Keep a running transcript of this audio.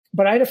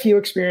but I had a few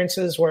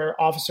experiences where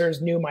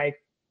officers knew my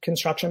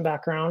construction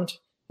background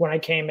when I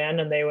came in,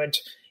 and they would,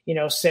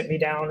 sit me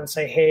down and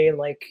say, hey,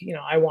 like,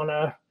 I want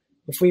to,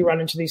 if we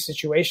run into these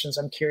situations,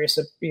 I'm curious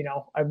if,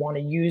 I want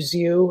to use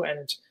you.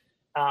 And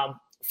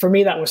for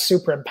me, that was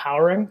super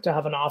empowering to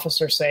have an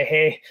officer say,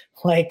 hey,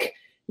 like,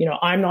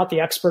 I'm not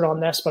the expert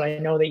on this, but I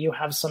know that you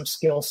have some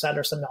skill set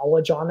or some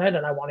knowledge on it,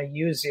 and I want to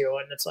use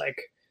you. And it's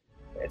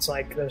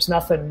like there's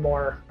nothing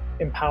more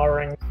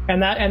empowering.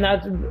 And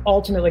that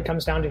ultimately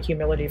comes down to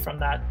humility from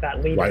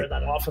that leader, right,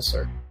 that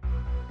officer.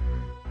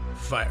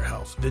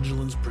 Firehouse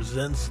Vigilance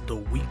presents The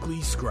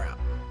Weekly Scrap,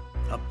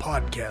 a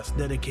podcast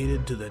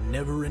dedicated to the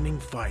never-ending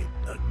fight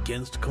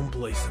against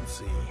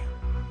complacency.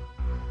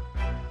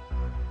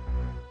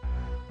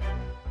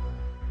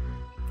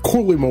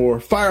 Corley Moore,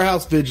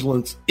 Firehouse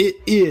Vigilance. It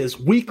is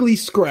Weekly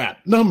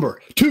Scrap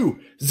number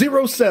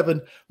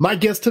 207. My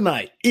guest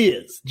tonight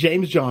is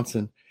James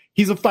Johnson.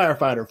 He's a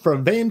firefighter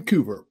from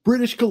Vancouver,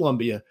 British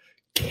Columbia,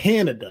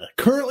 Canada,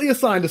 currently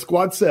assigned to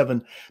Squad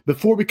 7.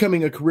 Before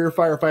becoming a career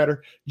firefighter,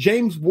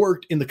 James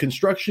worked in the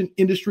construction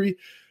industry,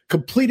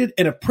 completed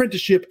an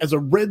apprenticeship as a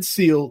Red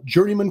Seal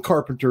journeyman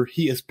carpenter.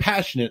 He is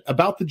passionate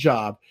about the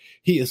job.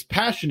 He is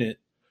passionate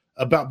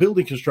about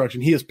building construction.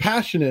 He is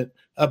passionate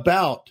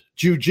about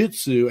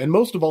Jiu-Jitsu. And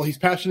most of all, he's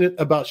passionate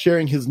about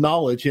sharing his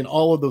knowledge in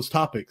all of those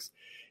topics.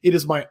 It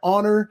is my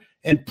honor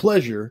and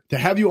pleasure to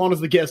have you on as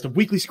the guest of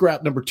Weekly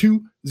Scrap number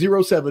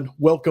 207.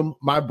 Welcome,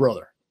 my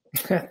brother.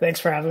 Thanks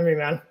for having me,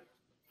 man.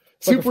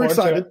 Super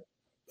excited.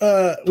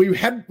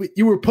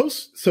 You were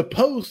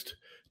supposed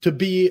to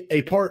be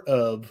a part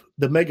of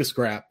the Mega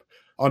Scrap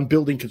on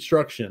building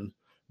construction,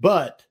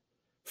 but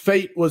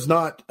fate was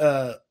not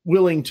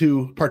willing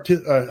to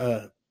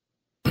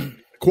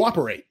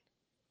cooperate.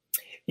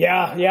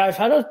 Yeah. I've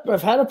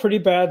had a pretty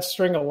bad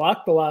string of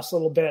luck the last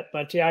little bit,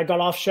 but yeah, I got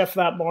off shift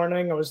that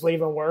morning. I was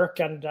leaving work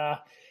and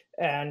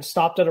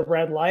stopped at a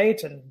red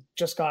light and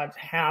just got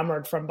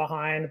hammered from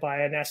behind by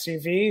an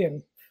SUV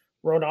and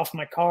rode off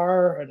my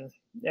car. And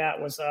yeah,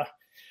 it was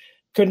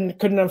couldn't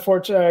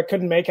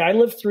make it. I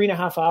lived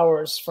 3.5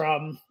 hours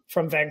from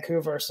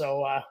Vancouver,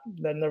 so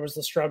then there was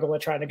the struggle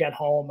of trying to get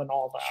home and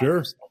all that.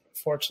 Sure. So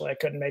unfortunately, I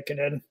couldn't make it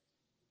in.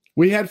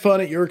 We had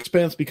fun at your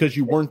expense because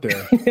you weren't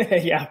there.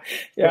 Yeah.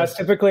 It's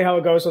typically how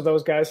it goes with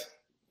those guys.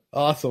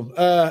 Awesome.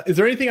 Is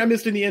there anything I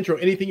missed in the intro?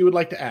 Anything you would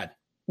like to add?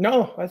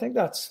 No, I think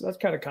that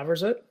kind of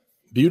covers it.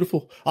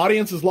 Beautiful.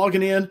 Audience is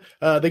logging in.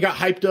 They got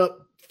hyped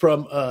up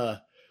from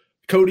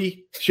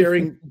Cody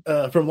sharing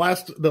from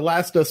the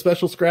last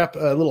special scrap,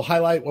 a little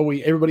highlight while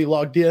everybody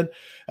logged in.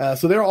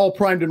 So they're all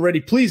primed and ready.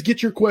 Please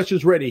get your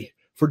questions ready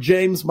for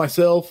James,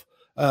 myself,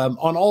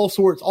 on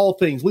all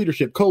things,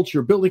 leadership,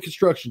 culture, building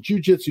construction,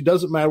 jiu-jitsu,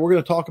 doesn't matter. We're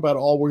going to talk about it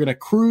all. We're going to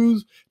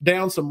cruise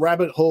down some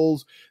rabbit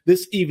holes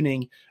this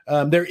evening.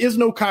 There is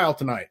no Kyle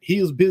tonight. He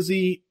is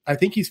busy. I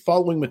think he's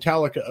following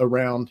Metallica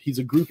around. He's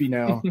a groupie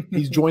now.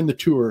 He's joined the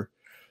tour.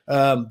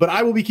 But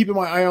I will be keeping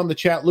my eye on the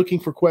chat, looking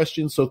for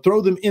questions. So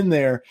throw them in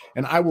there,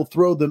 and I will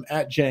throw them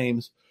at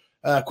James.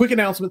 Quick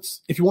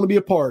announcements. If you want to be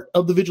a part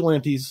of the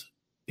Vigilantes,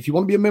 if you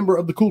want to be a member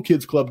of the Cool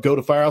Kids Club, go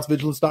to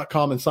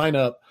firehousevigilance.com and sign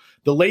up.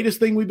 The latest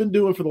thing we've been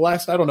doing for the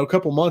last,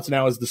 couple months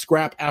now is the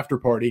scrap after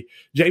party.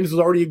 James has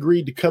already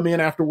agreed to come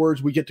in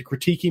afterwards. We get to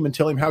critique him and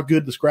tell him how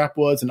good the scrap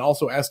was and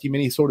also ask him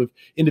any sort of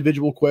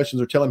individual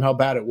questions or tell him how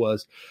bad it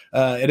was.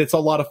 And it's a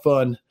lot of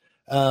fun.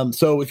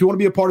 So if you want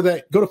to be a part of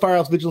that, go to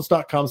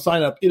firehousevigilance.com,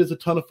 sign up. It is a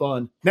ton of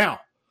fun. Now,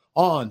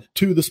 on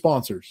to the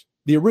sponsors.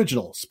 The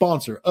original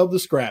sponsor of the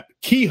scrap,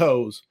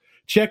 Keyhose.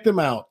 Check them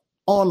out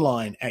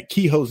online at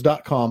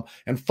keyhose.com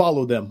and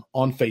follow them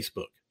on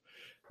Facebook.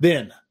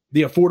 Then,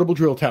 the Affordable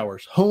Drill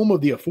Towers, home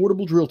of the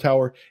Affordable Drill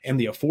Tower and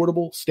the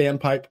Affordable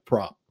Standpipe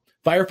Prop.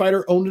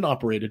 Firefighter owned and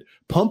operated.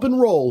 Pump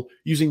and roll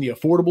using the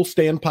Affordable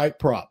Standpipe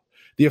Prop.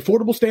 The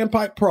Affordable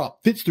Standpipe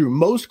Prop fits through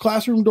most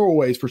classroom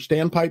doorways for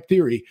standpipe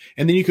theory,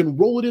 and then you can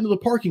roll it into the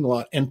parking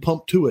lot and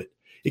pump to it.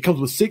 It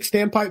comes with 6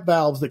 standpipe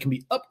valves that can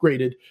be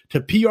upgraded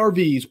to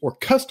PRVs or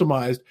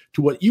customized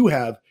to what you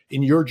have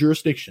in your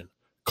jurisdiction.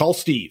 Call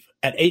Steve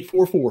at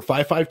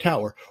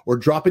 844-55-TOWER or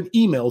drop an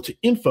email to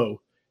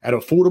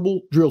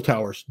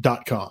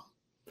info@affordabledrilltowers.com.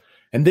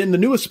 And then the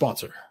newest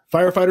sponsor,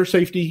 firefighter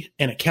safety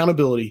and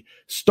accountability,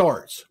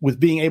 starts with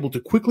being able to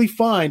quickly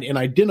find and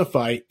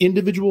identify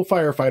individual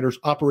firefighters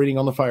operating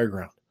on the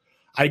fireground.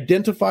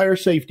 Identifier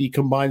Safety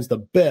combines the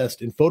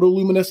best in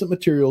photoluminescent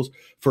materials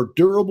for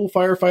durable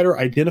firefighter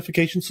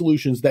identification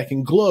solutions that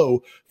can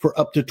glow for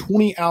up to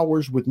 20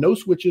 hours with no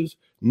switches,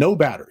 no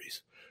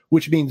batteries,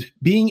 which means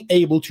being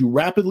able to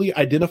rapidly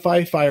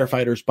identify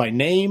firefighters by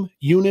name,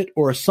 unit,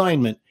 or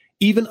assignment,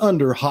 even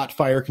under hot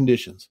fire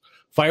conditions.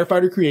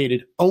 Firefighter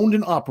created, owned,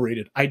 and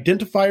operated,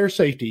 Identifier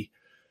Safety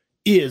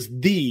is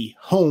the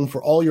home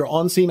for all your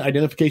on-scene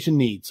identification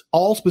needs,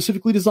 all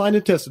specifically designed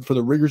and tested for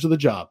the rigors of the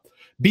job.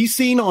 Be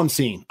seen on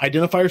scene,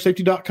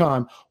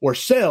 identifiersafety.com, or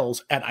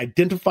sales at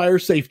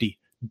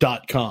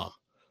identifiersafety.com.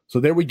 So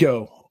there we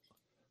go.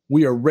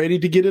 We are ready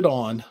to get it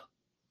on.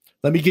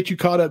 Let me get you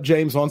caught up,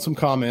 James, on some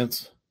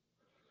comments.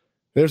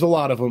 There's a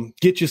lot of them.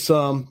 Get you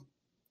some.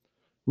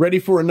 Ready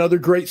for another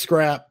great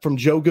scrap from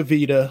Joe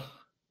Gavita.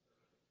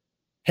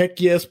 Heck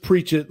yes,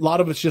 preach it. A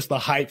lot of it's just the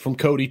hype from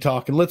Cody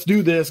talking. Let's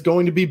do this.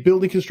 Going to be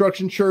Building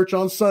Construction Church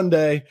on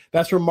Sunday.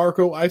 That's from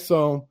Marco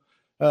Isom.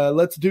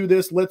 Let's do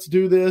this. Let's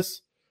do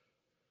this.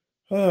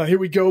 Here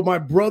we go. My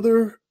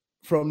brother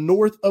from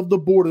north of the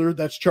border.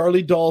 That's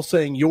Charlie Dahl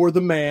saying, "You're the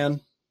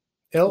man."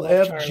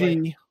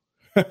 LFG.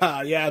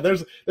 Yeah,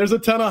 there's a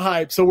ton of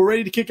hype. So we're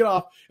ready to kick it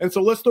off. And so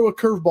let's throw a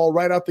curveball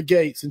right out the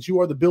gate since you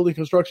are the building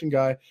construction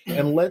guy.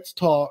 And let's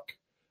talk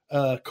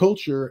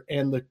culture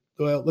and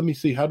well, let me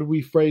see. How do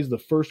we phrase the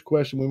first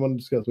question we want to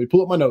discuss? We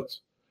pull up my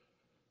notes.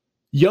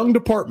 Young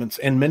departments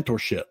and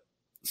mentorship.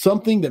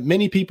 Something that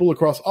many people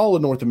across all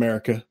of North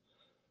America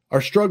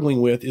are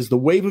struggling with is the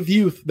wave of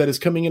youth that is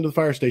coming into the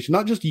fire station.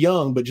 Not just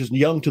young, but just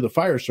young to the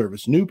fire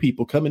service. New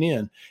people coming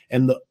in,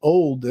 and the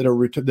old that are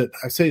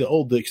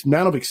the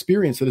amount of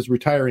experience that is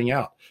retiring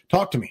out.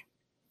 Talk to me.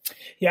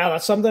 Yeah,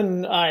 that's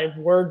something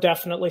we're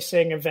definitely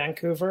seeing in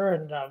Vancouver,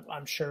 and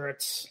I'm sure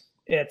it's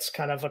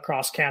kind of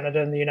across Canada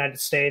and the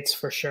United States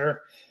for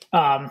sure.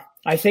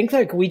 I think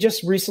like we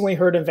just recently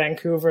heard in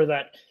Vancouver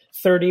that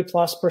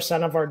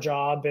 30+% of our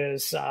job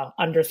is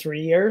under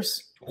 3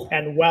 years,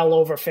 and well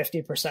over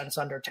 50% is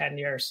under 10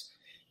 years.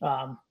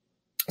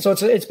 So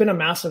it's been a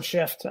massive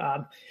shift.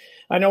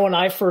 I know when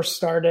I first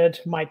started,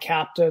 my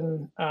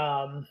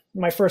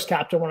first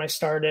captain when I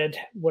started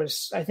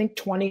was, I think,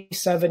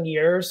 27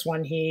 years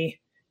when he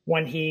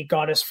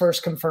got his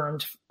first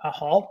confirmed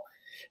hall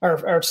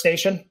or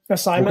station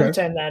assignment.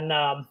 Okay.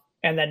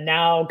 And then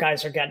now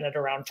guys are getting it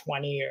around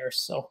 20 years.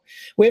 So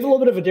we have a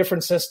little bit of a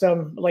different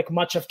system, like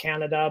much of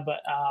Canada,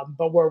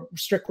 but we're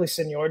strictly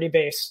seniority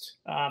based.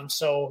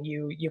 So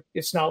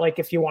it's not like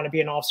if you want to be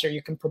an officer,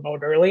 you can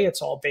promote early.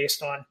 It's all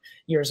based on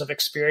years of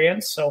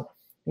experience. So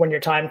when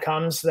your time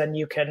comes, then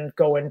you can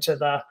go into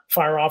the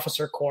fire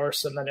officer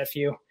course. And then if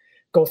you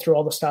go through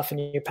all the stuff and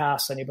you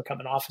pass, then you become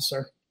an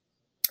officer.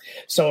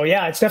 So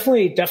yeah, it's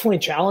definitely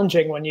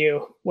challenging when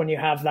you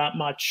have that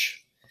much,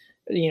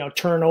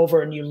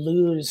 turnover and you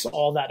lose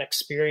all that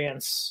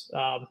experience.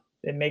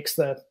 It makes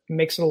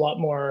it a lot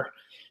more.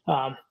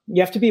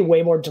 You have to be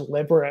way more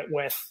deliberate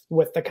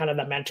with the kind of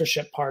the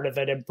mentorship part of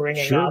it and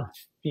bringing up,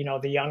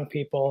 the young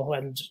people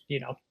and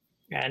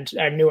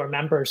newer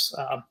members.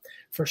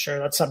 For sure,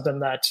 that's something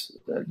that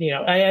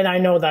and I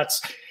know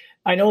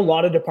a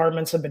lot of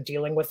departments have been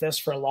dealing with this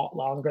for a lot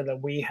longer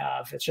than we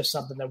have. It's just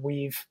something that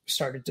we've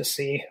started to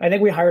see. I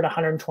think we hired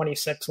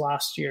 126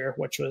 last year,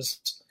 which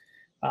was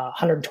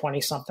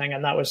 120 something.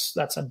 And I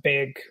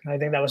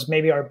think that was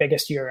maybe our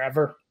biggest year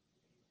ever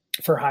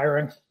for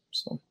hiring.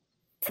 So.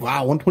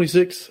 Wow.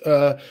 126.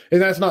 And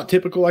that's not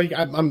typical.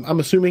 I'm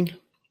assuming.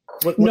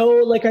 What? No,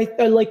 like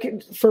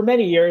for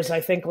many years, I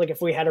think like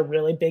if we had a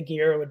really big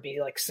year, it would be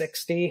like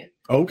 60.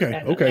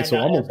 Okay. So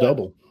almost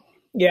double.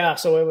 Yeah.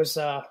 So it was,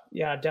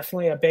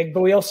 definitely a big, but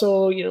we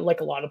also,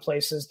 like a lot of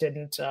places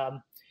didn't,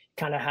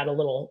 kind of had a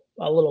little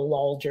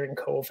lull during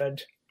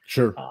COVID.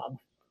 Sure.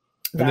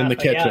 And then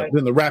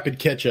the rapid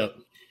catch up.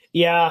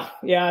 Yeah.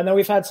 And then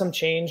we've had some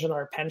change in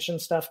our pension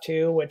stuff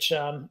too, which,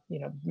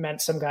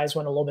 meant some guys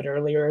went a little bit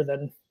earlier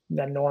than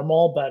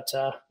normal, but,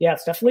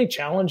 it's definitely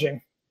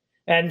challenging.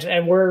 And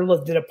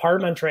the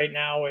department right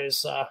now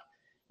is,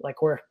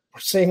 we're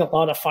seeing a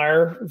lot of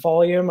fire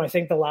volume. I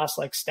think the last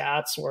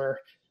stats were,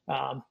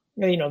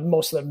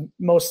 most of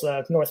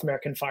the North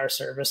American fire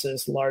service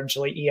is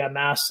largely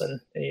EMS. And,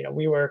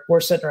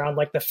 we're sitting around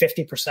like the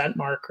 50%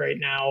 mark right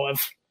now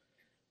of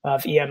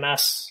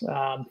EMS.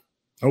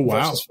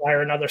 Versus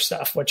fire and other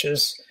stuff, which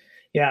is,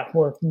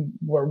 we're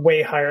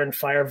way higher in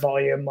fire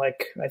volume.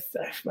 Like I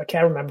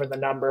can't remember the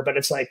number, but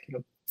it's like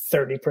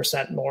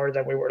 30% more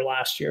than we were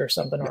last year or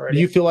something already.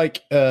 Do you feel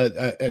like,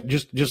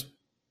 just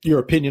your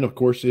opinion, of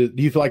course, do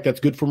you feel like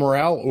that's good for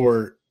morale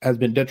or has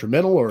been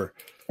detrimental or?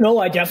 No,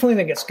 I definitely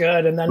think it's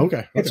good. And then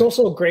it's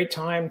also a great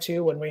time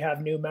too, when we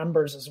have new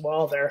members as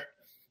well.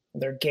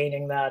 They're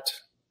gaining that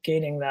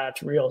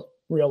real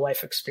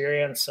life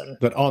experience and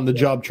that on the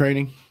job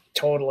training.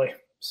 Totally.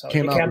 So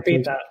you can't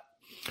beat that.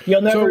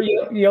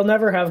 You'll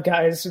never have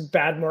guys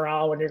bad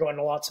morale when you're going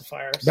to lots of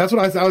fires. That's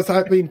what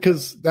I mean,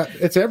 because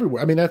it's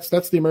everywhere. I mean, that's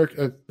the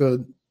American,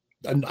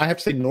 I have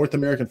to say North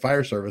American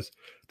Fire Service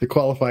to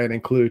qualify and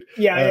include.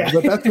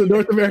 But that's the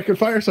North American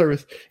Fire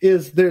Service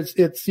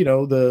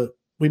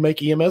we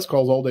make EMS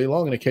calls all day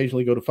long and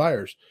occasionally go to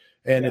fires.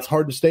 And it's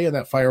hard to stay in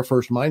that fire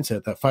first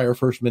mindset, that fire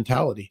first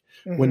mentality,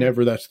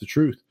 whenever that's the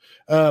truth.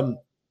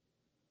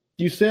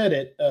 You said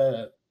it,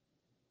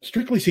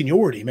 strictly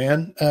seniority,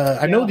 man.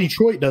 I know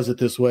Detroit does it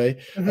this way.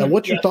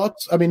 What's your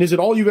thoughts? I mean, is it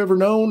all you've ever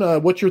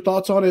known? What's your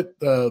thoughts on it?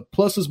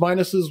 Pluses,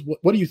 minuses?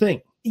 What do you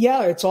think?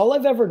 Yeah, it's all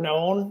I've ever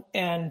known.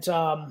 And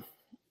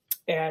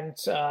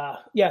it's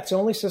the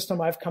only system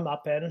I've come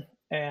up in.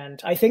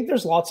 And I think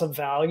there's lots of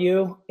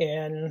value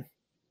in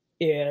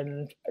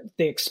the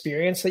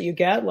experience that you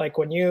get. Like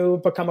when you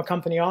become a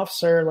company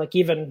officer, like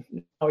even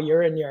now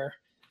you're in your,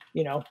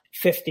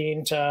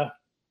 15 to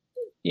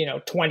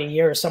 20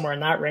 years, somewhere in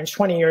that range,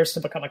 20 years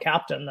to become a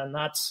captain, then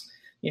that's,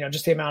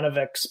 just the amount of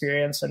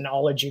experience and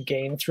knowledge you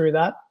gain through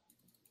that.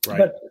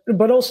 Right.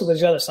 But also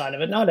there's the other side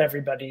of it. Not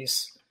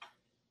everybody's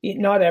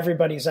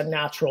a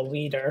natural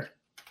leader.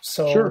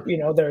 So, Sure.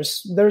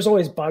 There's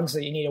always bugs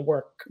that you need to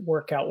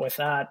work out with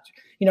that.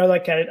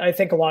 Like I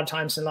think a lot of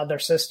times in other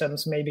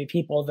systems, maybe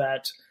people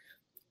that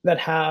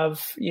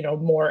have,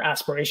 more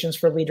aspirations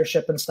for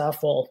leadership and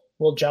stuff will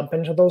jump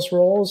into those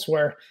roles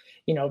where,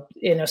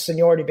 in a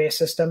seniority based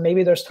system,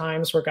 maybe there's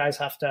times where guys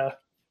have to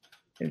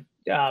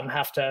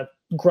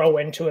grow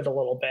into it a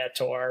little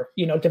bit or,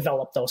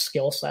 develop those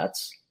skill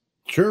sets.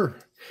 Sure.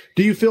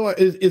 Do you feel,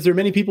 is there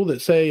many people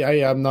that say,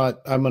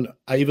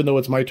 even though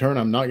it's my turn,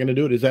 I'm not going to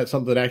do it? Is that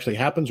something that actually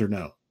happens or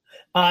no?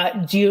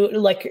 Do you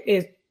like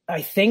it?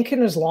 I think,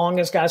 and as long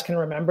as guys can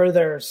remember,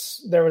 there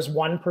was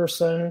one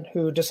person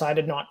who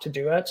decided not to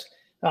do it.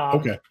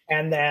 Okay.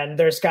 And then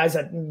there's guys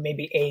that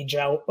maybe age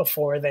out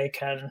before they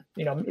can,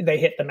 they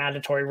hit the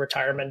mandatory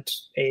retirement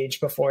age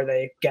before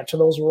they get to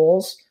those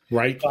roles.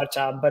 Right. But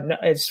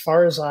as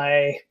far as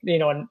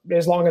and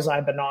as long as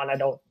I've been on,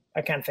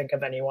 I can't think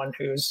of anyone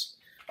who's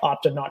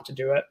opted not to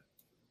do it.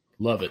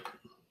 Love it.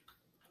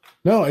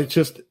 No, it's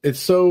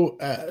so,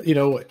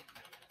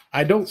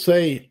 I don't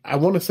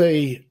want to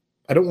say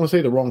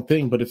the wrong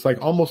thing, but it's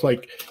like almost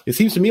like it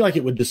seems to me like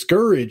it would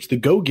discourage the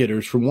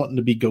go-getters from wanting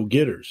to be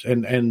go-getters.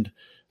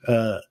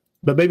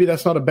 But maybe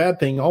that's not a bad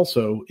thing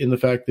also in the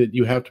fact that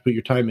you have to put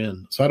your time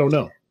in. So I don't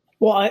know.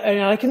 Well,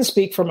 I can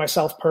speak for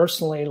myself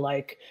personally.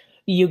 Like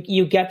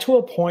you get to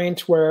a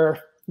point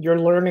where you're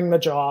learning the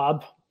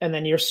job and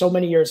then you're so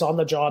many years on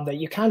the job that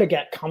you kind of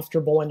get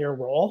comfortable in your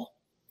role.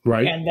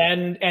 Right.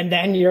 And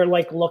then you're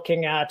like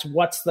looking at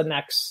what's the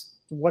next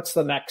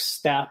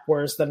step?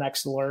 Where's the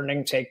next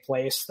learning take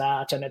place?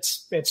 And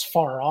it's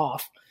far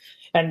off.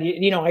 And,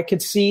 I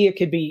could see it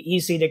could be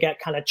easy to get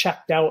kind of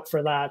checked out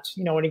for that,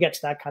 when you get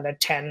to that kind of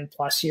 10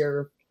 plus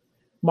year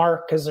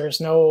mark, because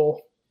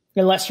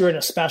unless you're in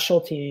a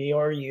specialty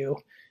or you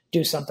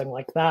do something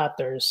like that,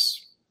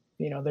 there's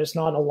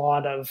not a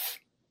lot of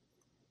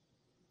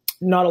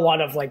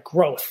like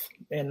growth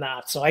in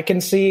that. So I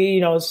can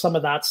see, some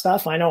of that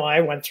stuff. I know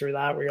I went through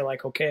that where you're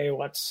like, okay,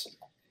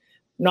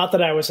 not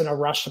that I was in a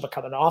rush to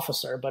become an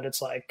officer, but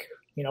it's like,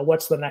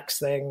 what's the next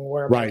thing?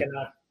 Where am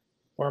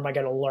I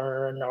going to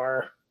learn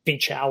or be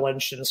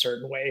challenged in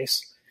certain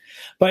ways?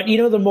 But,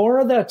 the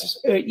more that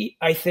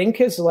I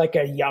think is like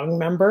a young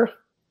member,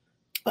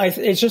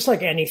 it's just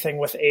like anything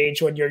with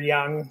age when you're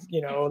young,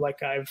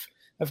 like I've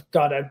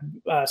got a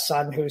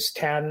son who's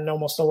 10,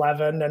 almost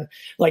 11. And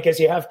like, as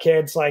you have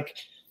kids, like,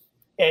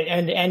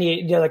 and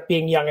any, like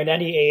being young at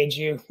any age,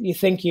 you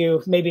think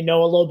you maybe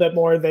know a little bit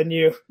more than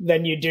you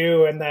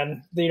do. And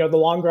then, the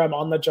longer I'm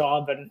on the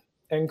job and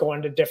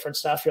going to different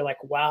stuff, you're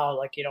like, wow,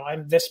 like,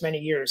 I'm this many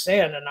years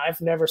in and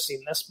I've never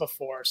seen this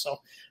before. So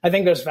I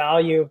think there's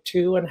value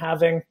too in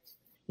having,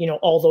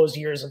 all those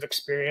years of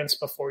experience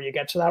before you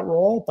get to that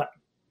role. But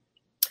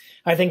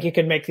I think you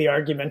can make the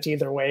argument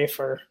either way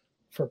for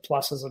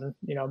pluses and,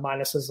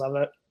 minuses of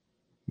it.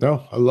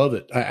 No, I love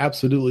it. I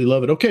absolutely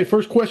love it. Okay,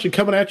 first question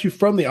coming at you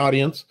from the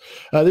audience.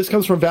 This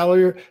comes from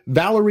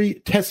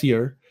Valerie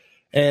Tessier,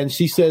 and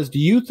she says, do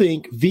you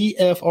think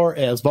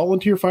VFRS,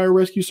 Volunteer Fire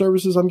Rescue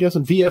Services, I'm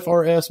guessing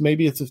VFRS,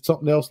 maybe it's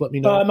something else, let me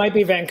know. It might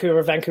be Vancouver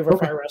okay.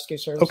 Fire Rescue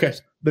Services. Okay,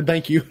 then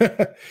thank you.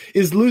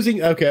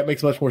 That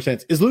makes much more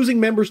sense. Is losing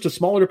members to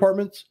smaller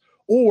departments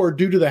or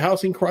due to the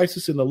housing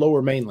crisis in the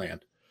lower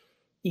mainland?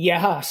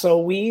 Yeah,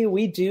 so we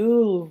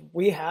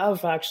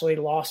have actually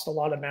lost a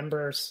lot of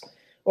members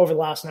over the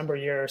last number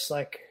of years.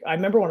 Like I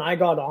remember when I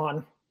got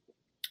on,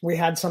 we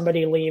had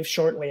somebody leave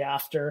shortly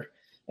after,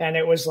 and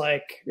it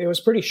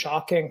was pretty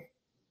shocking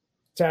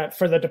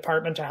for the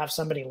department to have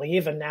somebody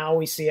leave. And now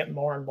we see it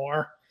more and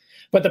more.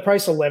 But the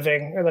price of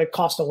living, or like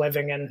cost of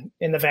living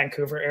in the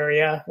Vancouver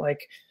area,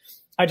 like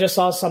I just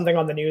saw something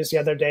on the news the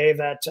other day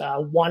that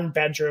one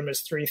bedroom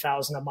is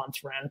 $3,000 a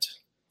month rent.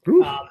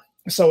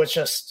 So it's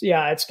just,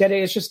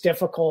 it's just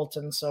difficult.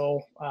 And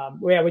so,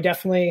 we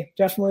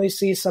definitely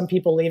see some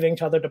people leaving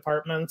to other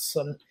departments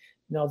and,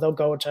 they'll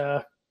go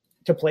to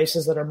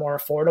places that are more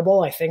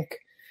affordable, I think.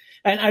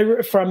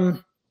 And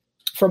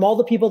from all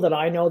the people that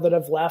I know that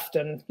have left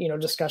and,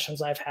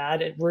 discussions I've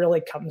had, it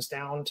really comes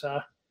down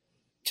to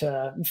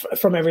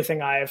from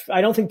everything I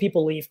don't think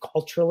people leave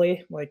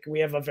culturally. Like we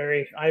have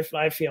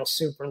I feel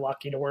super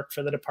lucky to work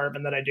for the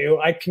department that I do.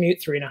 I commute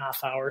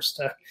 3.5 hours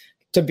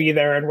to be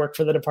there and work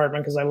for the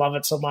department because I love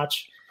it so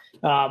much.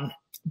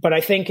 But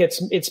I think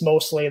it's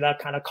mostly that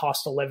kind of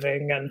cost of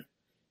living and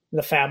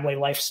the family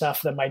life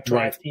stuff that might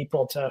drive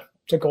people to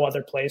go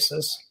other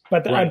places.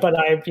 But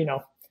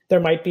there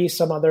might be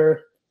some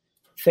other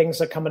things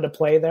that come into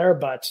play there,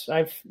 but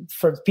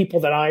for people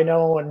that I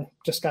know and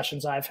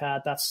discussions I've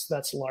had,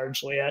 that's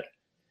largely it.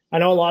 I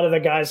know a lot of the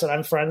guys that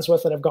I'm friends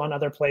with that have gone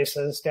other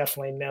places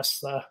definitely miss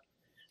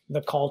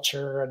the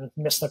culture and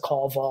miss the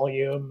call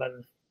volume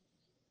and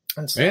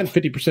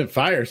 50%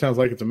 fire sounds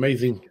like it's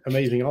amazing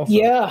also.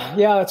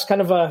 Yeah, it's kind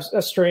of a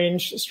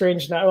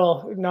strange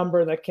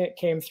number that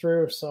came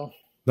through. So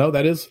no,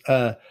 that is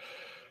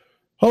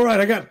All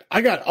right,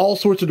 I got all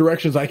sorts of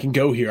directions I can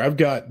go here. I've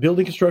got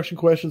building construction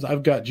questions,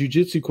 I've got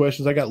jiu-jitsu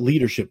questions, I got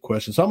leadership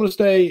questions. So I'm going to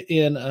stay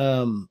in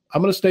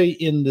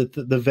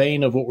the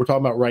vein of what we're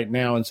talking about right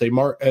now and say,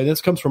 Mark, and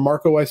this comes from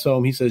Marco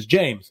Isom. He says,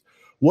 James,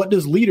 what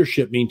does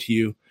leadership mean to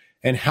you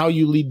and how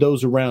you lead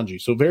those around you?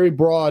 So very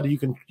broad. You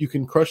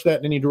can crush that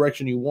in any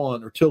direction you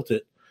want or tilt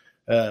it.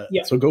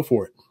 So go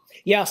for it.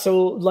 Yeah.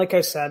 So like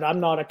I said,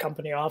 I'm not a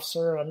company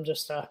officer. I'm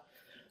just a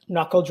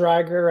knuckle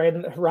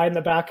dragger riding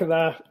the back of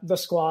the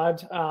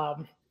squad.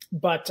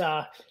 But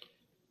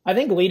I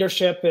think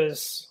leadership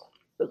is,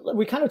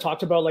 we kind of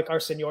talked about like our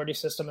seniority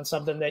system and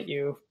something that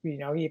you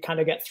kind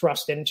of get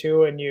thrust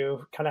into and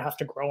you kind of have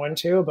to grow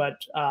into.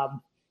 But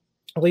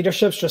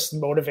leadership's just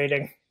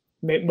motivating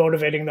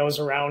those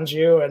around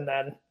you and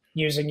then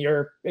using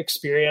your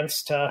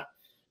experience to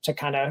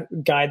kind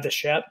of guide the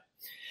ship.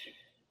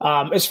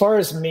 As far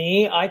as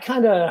me, I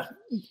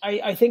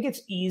think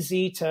it's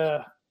easy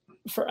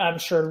I'm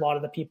sure a lot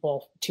of the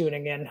people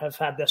tuning in have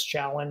had this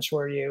challenge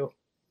where you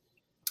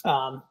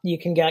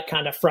can get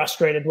kind of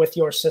frustrated with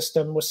your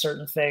system with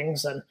certain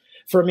things. And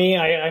for me,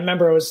 I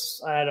remember it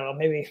was, I don't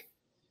know,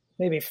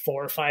 maybe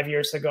 4 or 5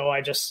 years ago,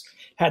 I just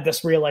had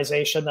this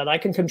realization that I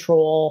can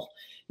control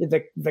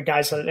the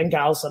guys and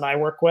gals that I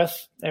work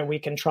with, and we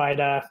can try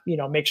to,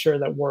 make sure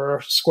that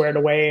we're squared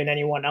away in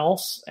anyone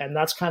else. And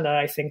that's kind of,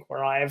 I think,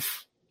 where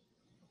I've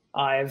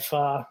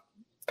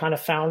kind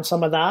of found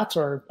some of that,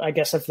 or I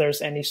guess if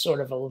there's any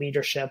sort of a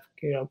leadership,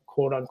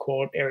 quote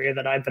unquote area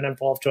that I've been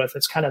involved with,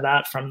 it's kind of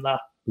that from the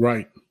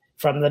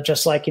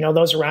just like,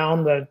 those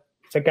around the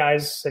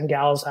guys and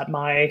gals at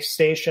my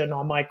station,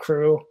 on my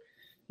crew,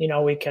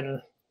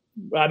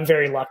 I'm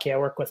very lucky. I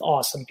work with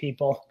awesome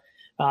people.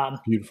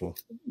 Beautiful.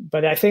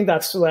 But I think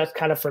that's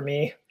kind of for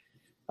me.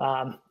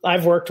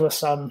 I've worked with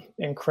some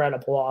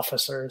incredible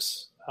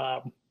officers,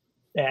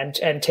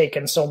 and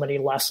taken so many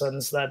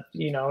lessons that,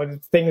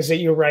 things that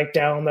you write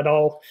down that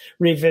I'll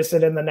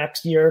revisit in the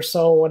next year or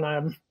so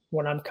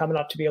when I'm coming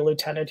up to be a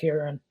lieutenant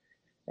here,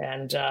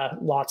 and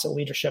lots of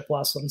leadership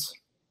lessons.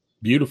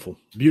 Beautiful.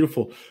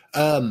 Beautiful.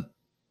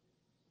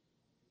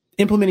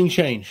 Implementing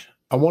change.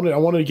 I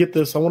wanted to get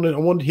this. I wanted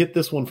to hit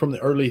this one from the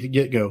early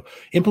get go.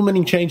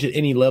 Implementing change at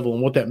any level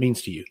and what that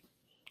means to you.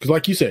 Because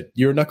like you said,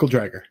 you're a knuckle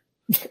dragger.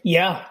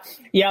 Yeah.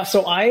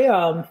 So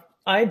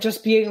I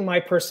just being my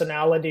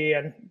personality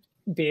and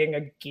being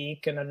a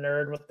geek and a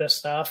nerd with this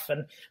stuff.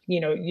 And,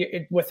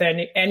 with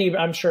any,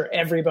 I'm sure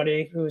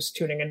everybody who's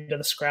tuning into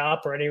the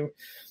scrap or anyone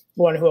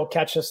who will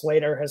catch this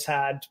later has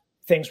had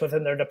things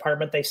within their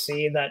department they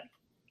see that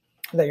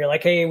you're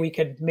like, hey, we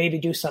could maybe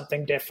do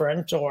something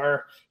different,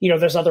 or,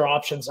 there's other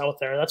options out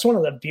there. That's one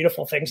of the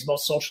beautiful things about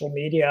social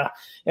media.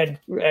 And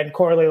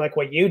Corley, like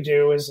what you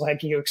do is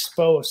like you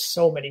expose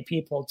so many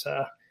people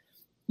to,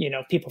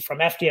 people from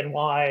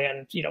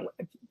FDNY and,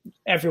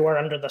 everywhere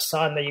under the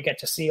sun, that you get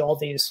to see all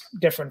these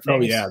different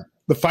things. Oh, yeah.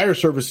 The fire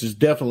service is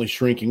definitely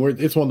shrinking.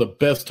 It's one of the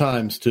best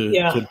times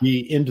to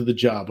be into the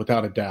job,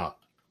 without a doubt.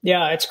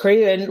 Yeah, it's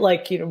crazy. And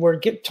like, we're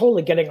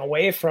totally getting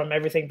away from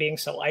everything being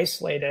so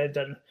isolated.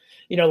 And,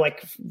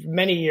 like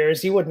many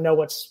years, you wouldn't know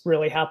what's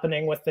really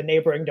happening with the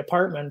neighboring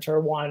department or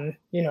one,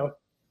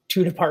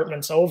 2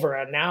 departments over.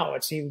 And now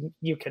it's you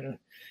can,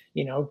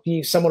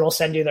 someone will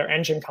send you their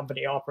engine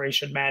company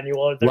operation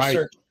manual or their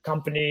search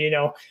company.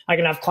 I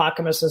can have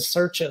Clackamas's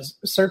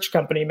search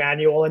company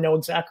manual and know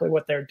exactly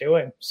what they're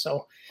doing.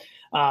 So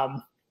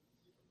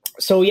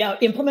yeah,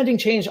 implementing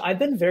change. I've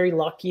been very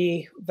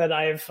lucky that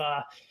I've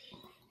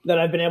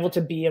been able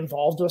to be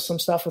involved with some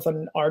stuff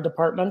within our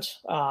department.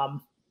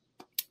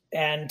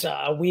 And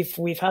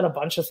we've had a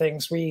bunch of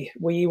things. We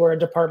were a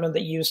department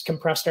that used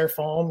compressed air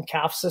foam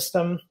CAF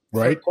system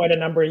for quite a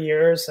number of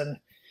years, and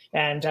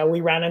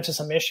we ran into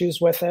some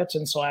issues with it.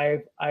 And so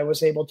I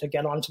was able to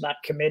get onto that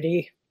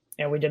committee,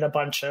 and we did a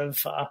bunch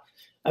of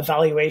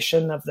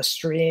evaluation of the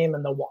stream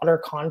and the water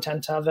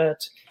content of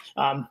it.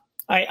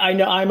 I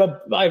know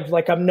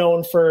I'm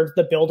known for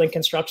the building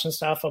construction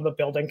stuff. I'm a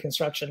building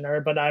construction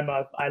nerd, but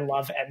I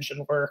love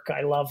engine work.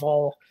 I love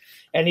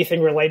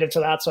anything related to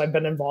that. So I've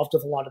been involved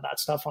with a lot of that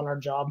stuff on our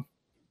job.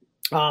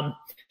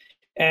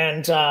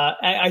 And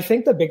I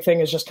think the big thing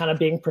is just kind of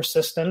being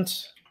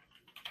persistent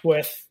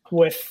with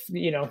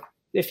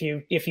if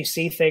you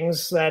see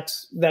things that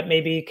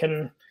maybe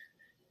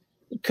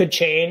could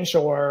change,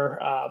 or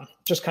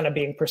just kind of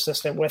being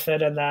persistent with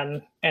it. And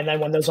then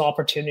when those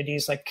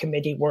opportunities like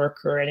committee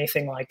work or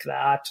anything like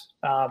that,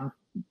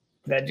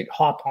 then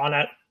hop on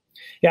it.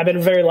 Yeah, I've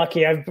been very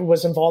lucky. I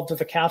was involved with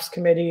the CAFS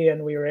committee,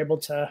 and we were able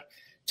to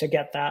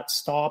get that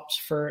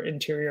stopped for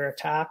interior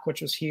attack,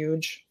 which was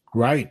huge.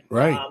 Right.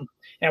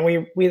 And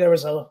we there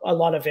was a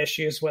lot of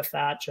issues with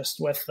that, just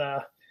with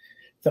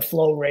the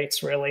flow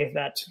rates really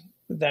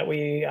that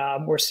we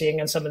were seeing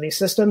in some of these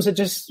systems. It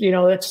just,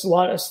 it's a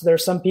lot.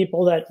 There's some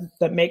people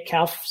that make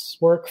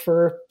CAFs work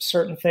for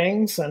certain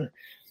things, and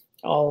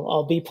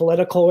I'll be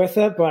political with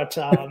it, but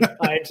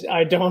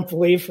I don't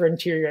believe for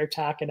interior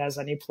attack it has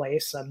any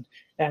place.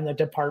 And the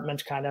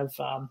department kind of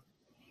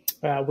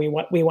we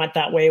went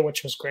that way,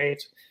 which was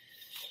great.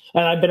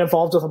 And I've been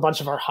involved with a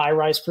bunch of our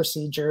high-rise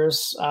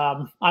procedures.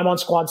 I'm on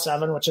Squad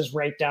 7, which is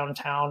right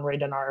downtown,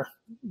 right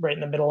in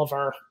the middle of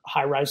our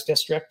high-rise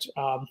district.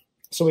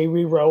 So we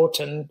rewrote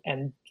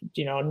and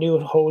new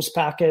hose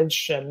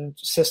package and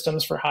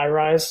systems for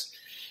high-rise.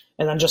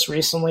 And then just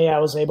recently, I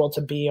was able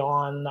to be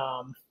on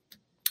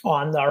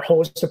our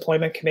hose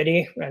deployment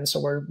committee, and so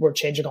we're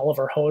changing all of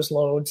our hose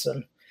loads.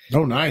 And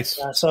oh, nice.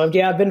 So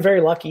yeah, I've been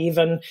very lucky.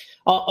 Even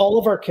all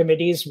of our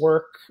committees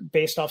work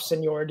based off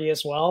seniority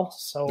as well.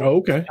 So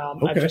okay.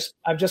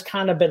 I've just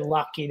kind of been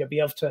lucky to be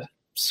able to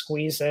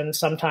squeeze in.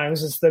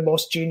 Sometimes it's the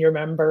most junior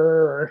member,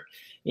 or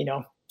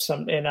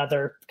some in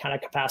other kind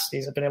of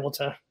capacities, I've been able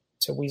to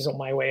weasel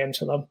my way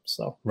into them.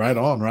 So right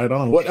on.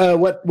 What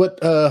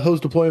hose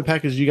deployment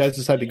package did you guys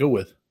decide to go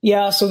with?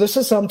 Yeah, so this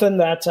is something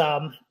that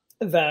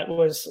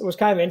was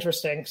kind of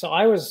interesting. So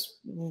I was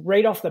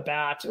right off the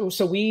bat.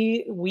 So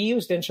we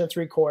used 1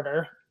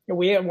 3/4.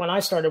 When I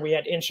started, we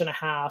had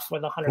 1.5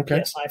 with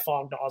 100 psi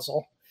fog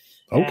nozzle.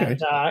 Okay.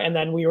 And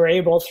then we were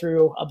able,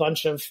 through a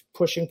bunch of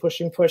pushing,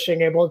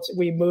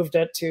 we moved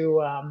it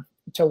to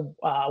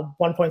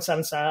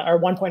 1.7 or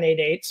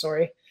 1.88,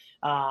 sorry.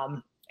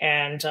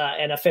 And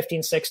a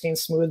 15/16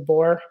 smooth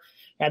bore.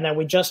 And then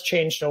we just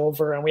changed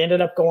over, and we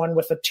ended up going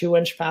with a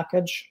 2-inch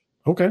package.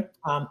 Okay.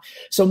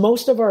 So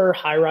most of our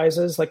high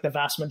rises, like the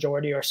vast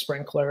majority, are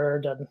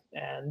sprinklered,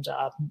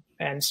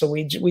 and so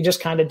we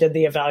just kind of did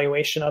the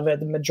evaluation of it.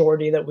 The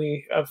majority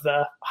of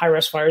the high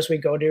rise fires we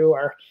go to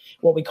are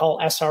what we call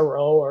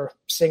SRO, or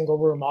single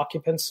room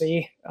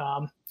occupancy.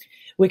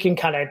 We can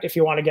kind of, if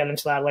you want to get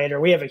into that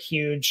later, we have a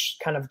huge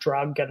kind of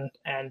drug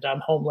and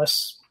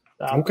homeless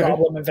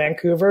problem in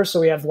Vancouver. So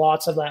we have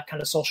lots of that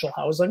kind of social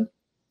housing.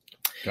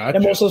 Gotcha.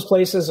 And most of those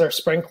places are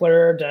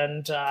sprinklered,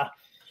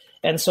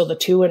 and so the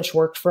 2-inch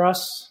worked for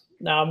us.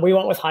 We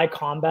went with high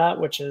combat,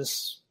 which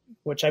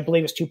I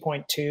believe is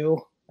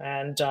 2.2,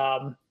 and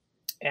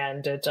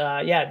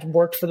it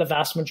worked for the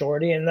vast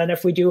majority. And then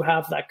if we do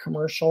have that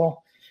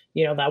commercial,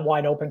 that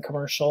wide open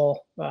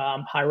commercial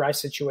high rise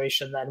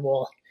situation, then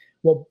we'll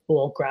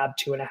grab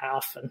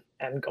 2.5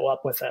 and go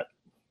up with it.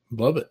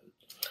 Love it.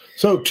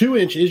 So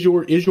 2-inch is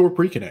your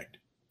pre-connect.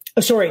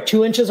 Sorry,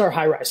 2 inches are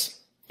high rise.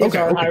 Is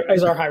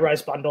our high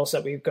rise bundles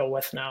that we go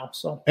with now.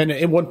 So and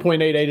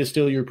 1.88 is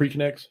still your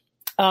pre-connects.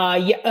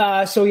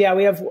 So we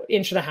have 1.5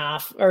 inch,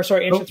 or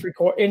sorry,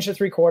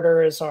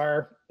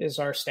 1.75 is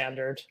our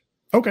standard.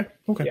 Okay.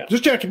 Yeah.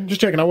 Just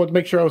checking. I want to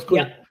make sure I was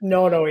clear. Yeah.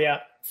 No. Yeah,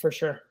 for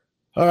sure.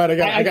 All right.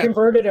 I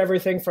converted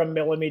everything from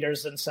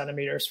millimeters and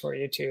centimeters for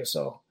you too.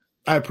 So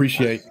I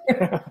appreciate.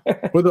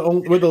 we're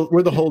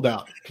the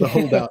holdout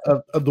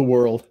of the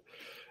world.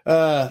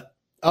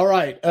 All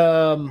right.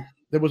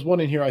 There was one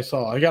in here I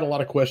saw. I got a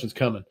lot of questions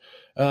coming.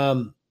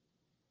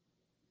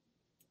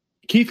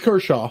 Keith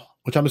Kershaw,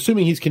 which I'm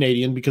assuming he's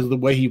Canadian because of the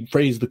way he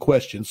phrased the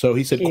question. So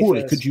he said,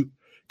 Corey,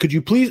 could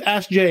you please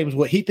ask James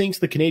what he thinks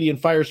the Canadian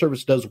Fire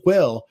Service does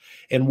well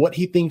and what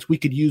he thinks we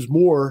could use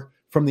more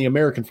from the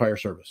American Fire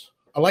Service?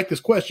 I like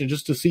this question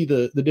just to see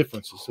the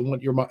differences and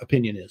what your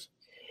opinion is.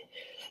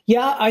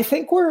 Yeah, I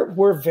think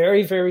we're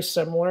very, very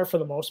similar for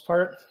the most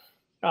part.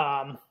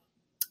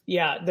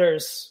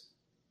 There's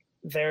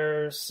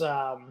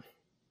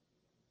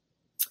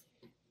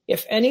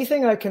if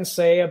anything I can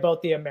say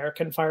about the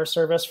American Fire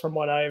Service from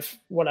what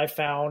I've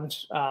found,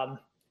 and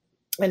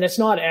it's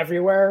not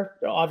everywhere,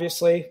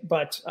 obviously,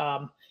 but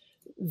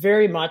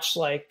very much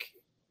like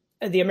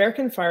the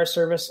American Fire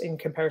Service in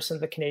comparison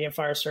to the Canadian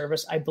Fire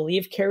Service, I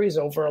believe carries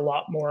over a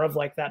lot more of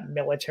like that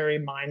military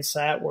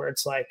mindset where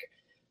it's like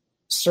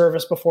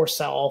service before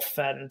self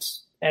and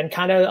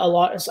kind of a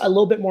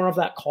little bit more of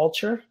that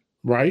culture.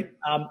 Right.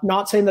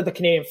 Not saying that the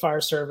Canadian Fire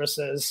Service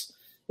is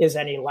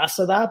any less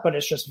of that, but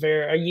it's just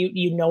very,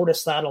 you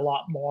notice that a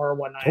lot more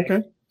when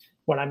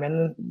I'm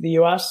in the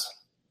US.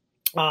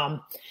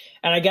 And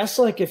I guess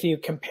like if you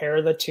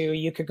compare the two,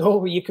 you could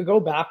go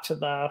back to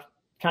the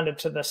kind of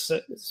to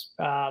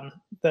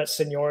the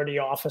seniority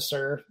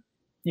officer,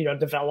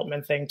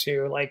 development thing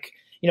too. Like,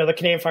 the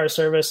Canadian Fire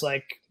Service,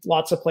 like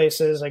lots of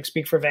places, like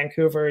speak for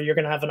Vancouver, you're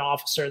going to have an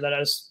officer that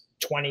has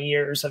 20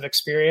 years of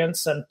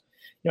experience. And,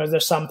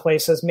 there's some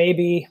places,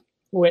 maybe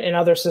in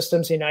other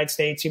systems in the United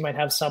States, you might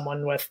have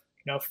someone with,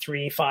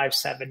 3, 5,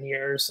 7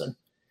 years. And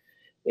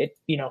it,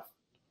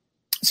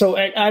 so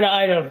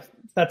I don't,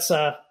 that's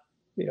a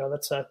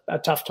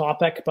tough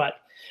topic, but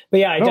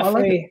yeah,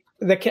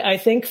 I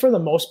think for the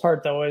most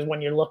part though, is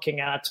when you're looking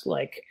at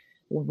like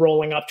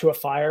rolling up to a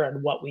fire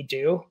and what we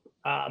do,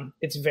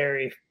 it's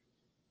very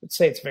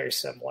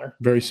similar.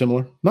 Very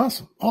similar.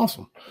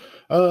 Awesome.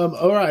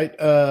 All right.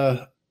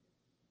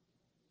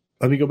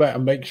 Let me go back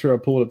and make sure I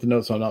pull up the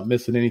notes so I'm not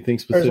missing anything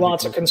specific. There's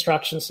lots of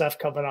construction stuff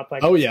coming up.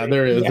 Oh yeah,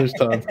 there is. Yeah. There's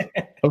tons.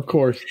 Of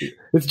course.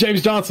 It's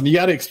James Johnson. You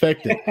got to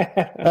expect it.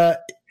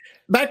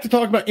 Back to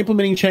talk about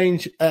implementing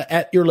change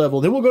at your level.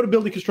 Then we'll go to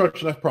building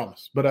construction, I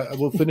promise. But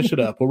we'll finish it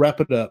up. We'll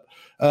wrap it up.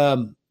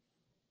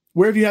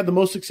 Where have you had the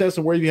most success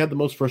and where have you had the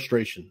most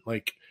frustration?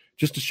 Like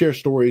just to share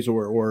stories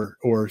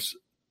or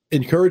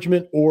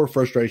encouragement or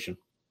frustration.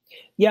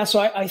 Yeah,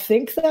 so I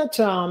think that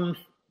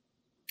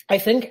I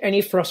think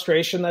any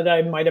frustration that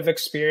I might have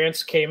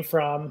experienced came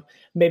from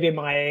maybe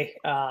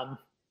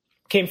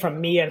came from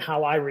me and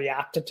how I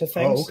reacted to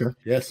things. Oh, okay.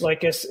 Yes.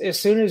 Like as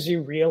soon as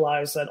you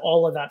realize that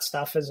all of that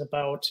stuff is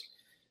about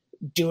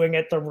doing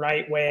it the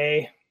right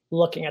way,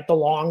 looking at the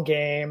long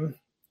game,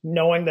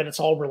 knowing that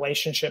it's all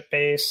relationship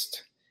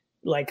based,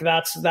 like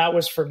that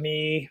was for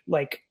me,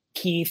 like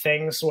key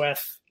things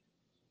with,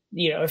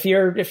 if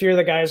you're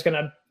the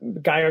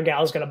guy or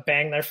gal is gonna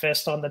bang their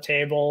fist on the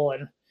table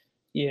and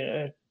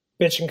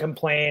bitch and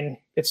complain,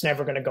 it's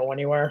never going to go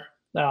anywhere.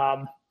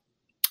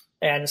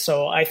 And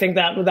so I think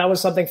that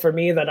was something for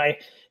me that I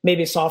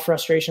maybe saw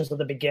frustrations at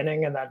the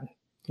beginning and then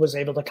was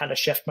able to kind of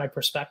shift my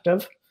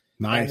perspective.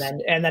 Nice.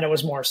 And then it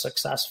was more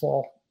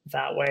successful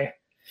that way.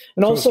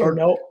 And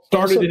so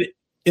started it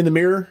in the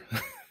mirror.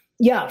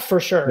 Yeah, for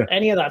sure. Yeah.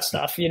 Any of that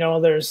stuff,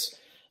 there's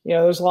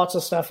lots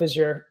of stuff as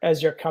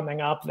you're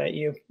coming up that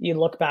you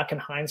look back in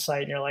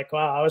hindsight and you're like,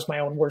 wow, I was my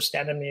own worst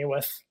enemy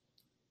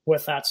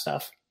with that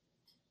stuff.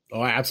 Oh,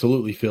 I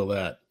absolutely feel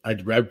that. I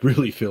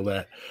really feel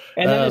that.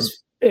 And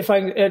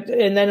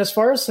then as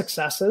far as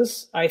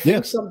successes, I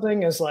think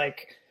something is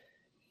like,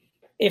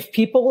 if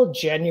people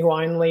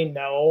genuinely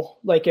know,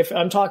 like if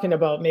I'm talking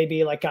about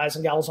maybe like guys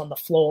and gals on the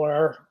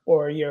floor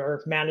or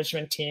your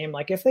management team,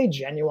 like if they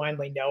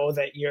genuinely know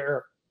that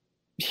you're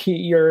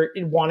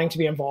wanting to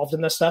be involved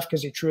in this stuff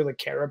because you truly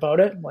care about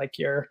it, like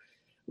you're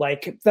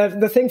like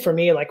the thing for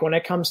me, like when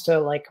it comes to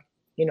like,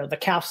 the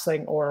calves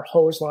thing or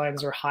hose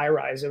lines or high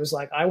rise, it was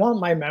like, I want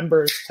my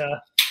members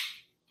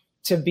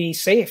to be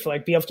safe,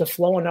 like be able to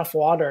flow enough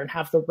water and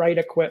have the right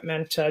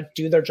equipment to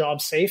do their job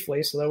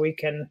safely so that we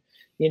can,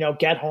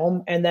 get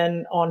home. And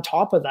then on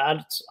top of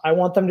that, I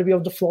want them to be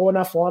able to flow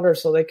enough water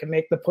so they can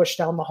make the push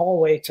down the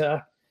hallway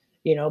to,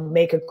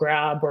 make a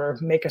grab or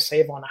make a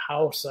save on a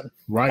house. And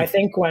right. I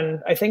think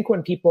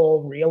when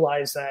people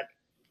realize that,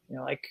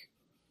 like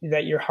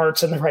that your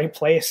heart's in the right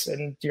place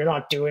and you're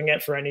not doing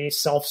it for any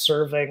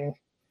self-serving,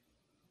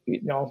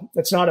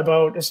 it's not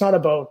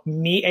about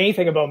me,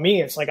 anything about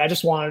me. It's like, I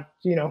just want,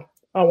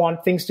 I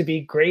want things to be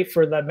great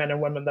for the men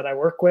and women that I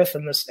work with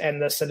and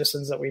the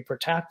citizens that we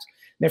protect.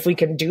 And if we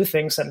can do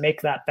things that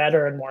make that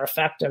better and more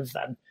effective,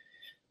 then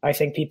I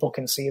think people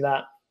can see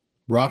that.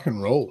 Rock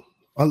and roll.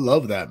 I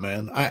love that,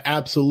 man. I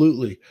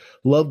absolutely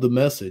love the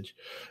message.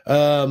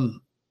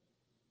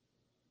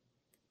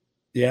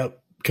 Yeah.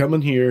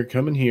 Coming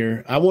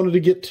here. I wanted to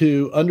get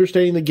to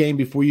understanding the game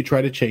before you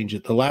try to change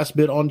it. The last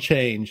bit on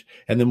change,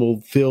 and then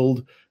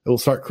we'll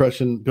start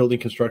crushing building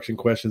construction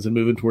questions and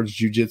moving towards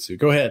jiu-jitsu.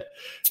 Go ahead.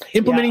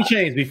 Implementing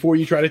change before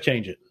you try to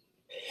change it.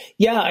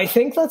 Yeah, I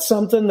think that's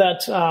something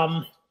that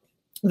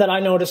that I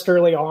noticed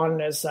early on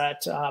is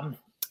that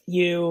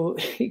you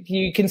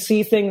can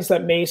see things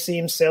that may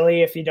seem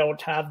silly if you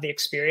don't have the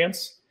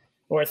experience,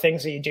 or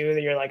things that you do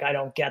that you're like, I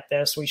don't get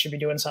this. We should be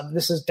doing something.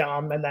 This is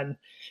dumb. And then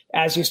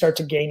as you start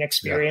to gain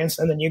experience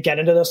and then you get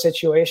into those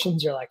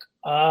situations, you're like,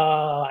 oh,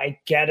 I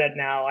get it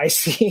now. I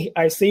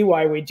see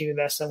why we do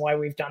this and why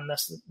we've done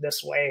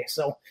this way.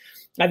 So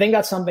I think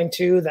that's something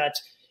too that,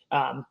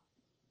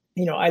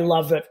 I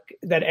love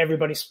that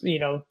everybody's,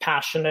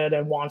 passionate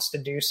and wants to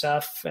do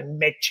stuff and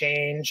make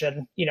change.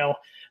 And,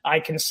 I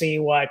can see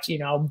what,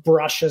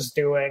 Brush is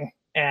doing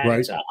and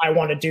right. I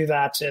want to do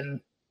that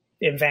in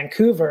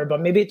Vancouver, but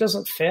maybe it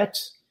doesn't fit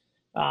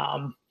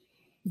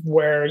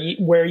where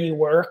you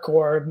work,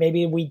 or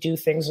maybe we do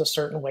things a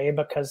certain way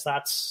because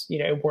that's,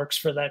 it works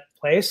for that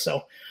place.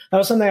 So that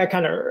was something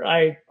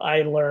I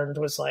learned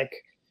was like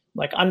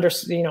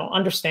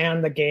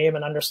understand the game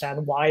and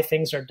understand why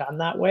things are done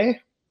that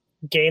way,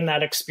 gain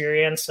that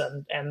experience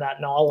and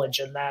that knowledge.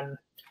 And then,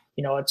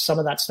 some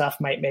of that stuff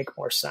might make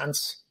more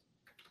sense.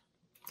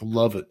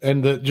 Love it.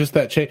 And just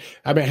that change.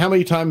 I mean, how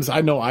many times,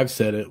 I know I've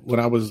said it when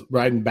I was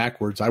riding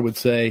backwards, I would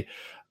say,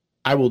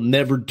 I will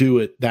never do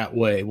it that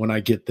way when I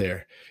get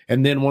there.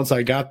 And then once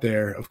I got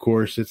there, of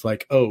course, it's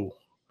like, oh,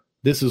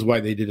 this is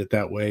why they did it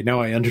that way. Now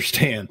I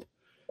understand.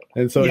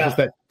 And so it's just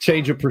that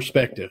change of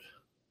perspective.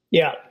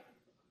 Yeah,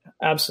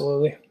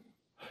 absolutely.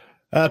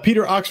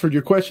 Peter Oxford,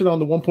 your question on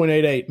the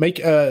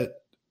 1.88.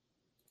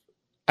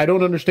 I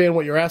don't understand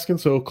what you're asking,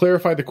 so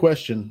clarify the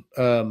question,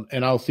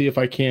 and I'll see if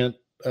I can't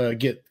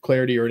get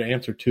clarity or an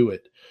answer to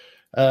it.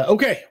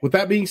 Okay, with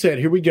that being said,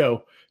 here we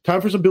go.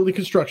 Time for some building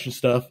construction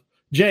stuff.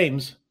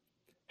 James,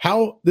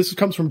 this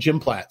comes from Jim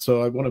Platt.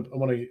 So I want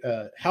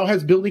to how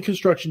has building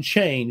construction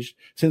changed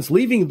since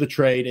leaving the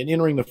trade and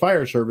entering the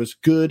fire service,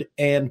 good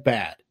and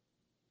bad?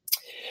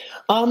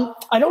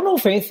 I don't know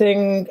if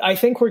anything. I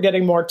think we're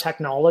getting more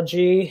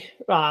technology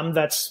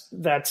that's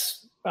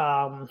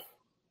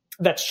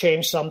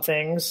changed some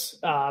things.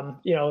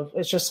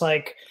 It's just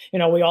like,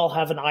 we all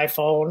have an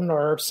iPhone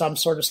or some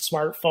sort of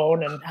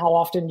smartphone, and how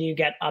often do you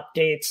get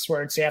updates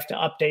where you have to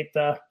update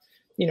the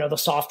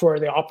software,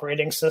 the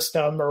operating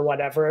system or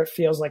whatever? It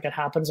feels like it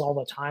happens all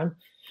the time.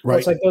 Right.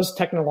 It's like those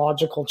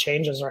technological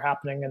changes are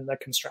happening in the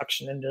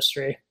construction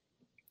industry.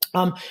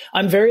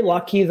 I'm very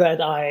lucky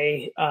that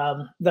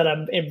I'm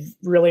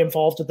really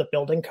involved with the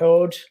building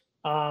code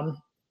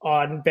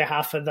on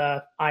behalf of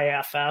the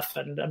IFF,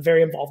 and I'm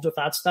very involved with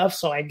that stuff.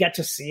 So I get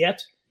to see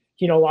it.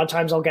 A lot of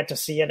times I'll get to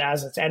see it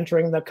as it's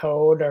entering the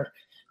code or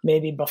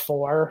maybe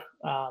before.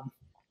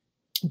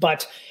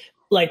 But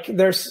like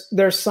there's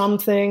some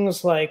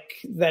things like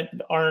that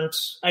aren't,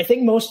 I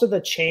think most of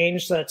the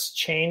change that's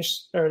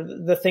changed, or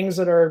the things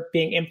that are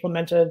being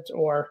implemented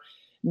or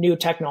new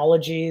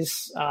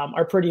technologies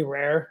are pretty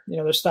rare.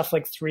 There's stuff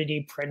like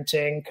 3D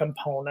printing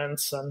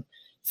components and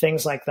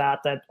things like that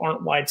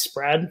aren't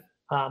widespread,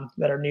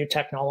 that are new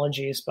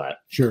technologies. But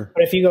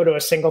if you go to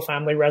a single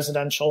family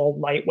residential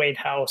lightweight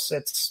house,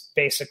 it's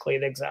basically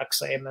the exact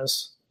same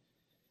as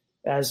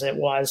it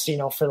was,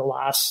 for the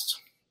last,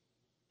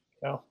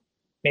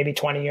 maybe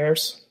 20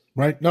 years.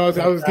 Right. No, I was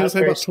going to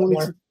say about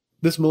 20,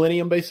 this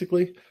millennium,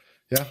 basically.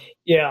 Yeah.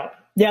 Yeah.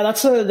 Yeah.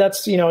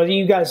 That's,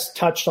 you guys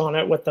touched on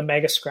it with the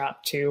mega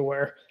scrap too,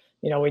 where,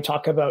 we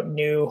talk about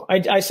new,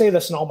 I say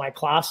this in all my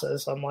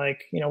classes. I'm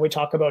like, we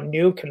talk about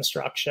new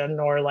construction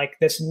or like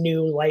this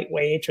new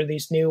lightweight or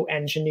these new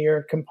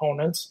engineered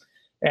components.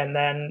 And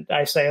then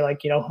I say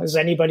like, does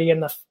anybody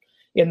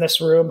in this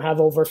room have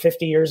over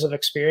 50 years of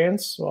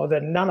experience? Well,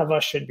 then none of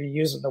us should be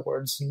using the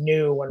words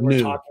new when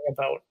we're talking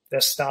about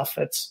this stuff.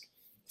 It's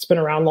been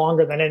around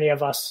longer than any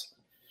of us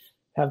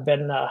have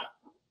been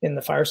in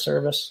the fire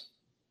service.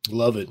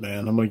 Love it,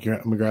 man. I'm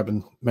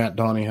grabbing Matt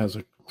Donnie has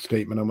a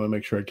statement. I'm going to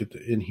make sure I get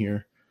in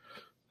here.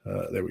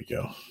 There we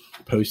go.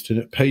 Pasting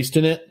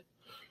it.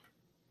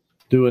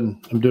 I'm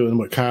doing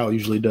what Kyle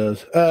usually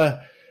does.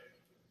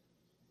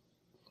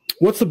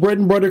 What's the bread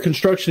and butter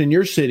construction in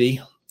your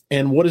city?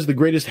 And what is the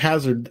greatest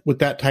hazard with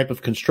that type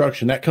of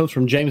construction? That comes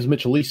from James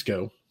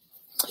Michelisco.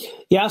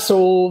 Yeah,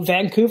 so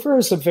Vancouver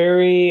is a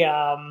very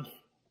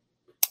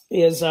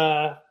is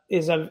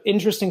an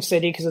interesting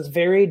city because it's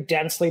very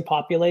densely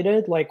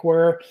populated. Like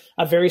we're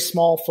a very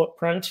small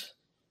footprint,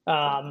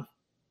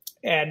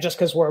 and just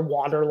because we're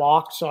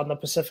waterlocked on the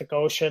Pacific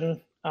Ocean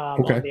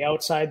on the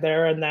outside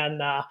there, and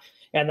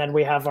then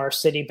we have our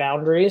city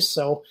boundaries.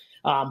 So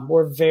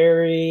we're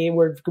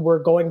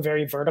going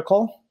very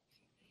vertical.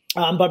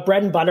 But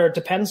bread and butter, it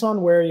depends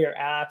on where you're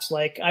at.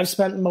 Like I've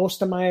spent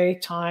most of my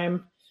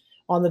time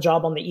on the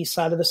job on the east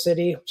side of the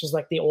city, which is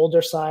like the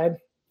older side.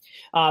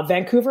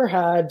 Vancouver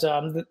had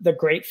the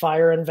Great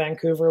Fire in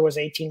Vancouver was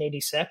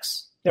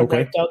 1886. That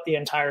wiped out the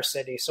entire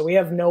city. So we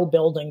have no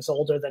buildings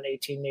older than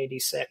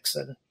 1886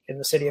 in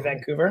the city of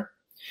Vancouver.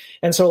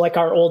 And so like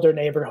our older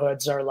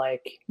neighborhoods are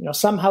like,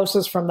 some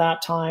houses from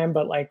that time,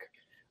 but like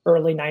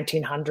early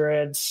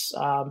 1900s,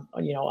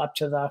 up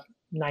to the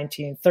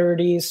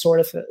 1930s sort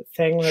of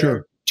thing.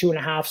 Sure.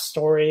 2.5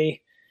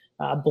 story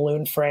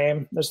balloon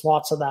frame. There's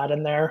lots of that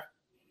in there.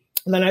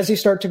 And then as you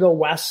start to go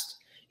west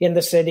in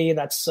the city,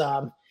 that's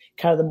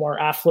kind of the more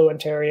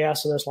affluent area.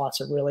 So there's lots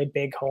of really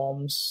big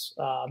homes,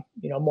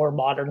 more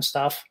modern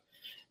stuff.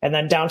 And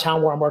then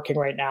downtown where I'm working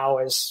right now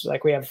is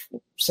like we have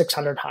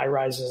 600 high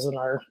rises in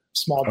our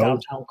small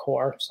downtown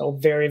core. So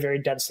very, very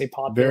densely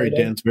populated.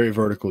 Very dense, very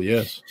vertical.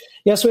 Yes.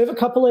 Yeah. So we have a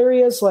couple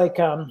areas like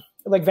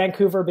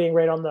Vancouver being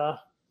right on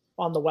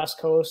the West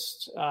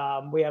Coast.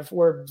 We have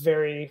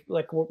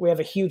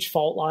a huge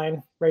fault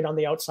line right on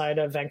the outside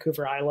of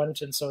Vancouver Island.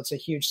 And so it's a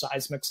huge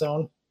seismic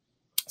zone.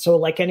 So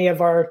like any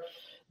of our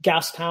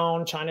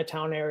Gastown,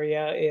 Chinatown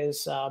area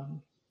is,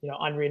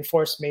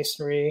 unreinforced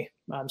masonry.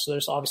 So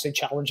there's obviously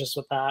challenges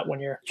with that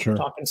when you're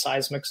talking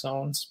seismic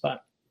zones.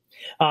 But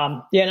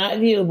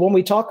when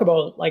we talk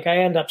about, like, I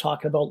end up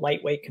talking about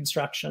lightweight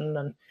construction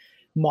and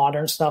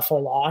modern stuff a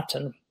lot.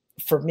 And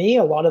for me,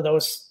 a lot of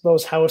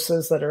those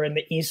houses that are in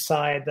the east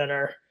side that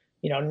are,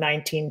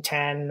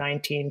 1910,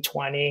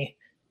 1920,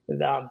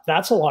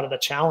 that's a lot of the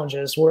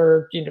challenges.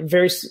 We're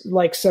very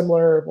like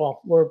similar.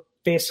 Well, we're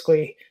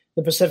basically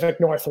the Pacific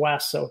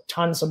Northwest, so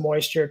tons of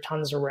moisture,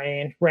 tons of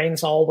rain.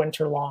 Rains all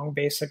winter long,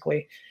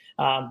 basically.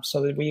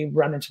 So that we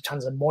run into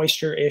tons of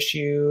moisture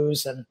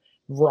issues and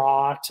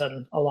rot,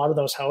 and a lot of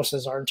those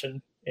houses aren't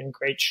in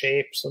great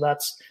shape. So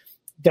that's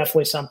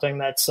definitely something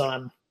that's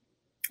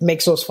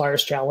makes those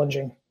fires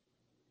challenging.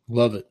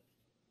 Love it.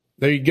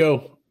 There you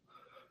go,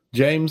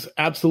 James.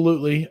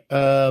 Absolutely.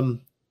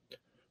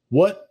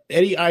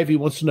 Eddie Ivy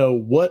wants to know,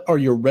 what are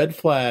your red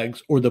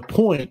flags or the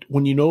point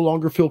when you no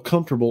longer feel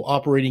comfortable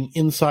operating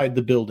inside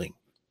the building?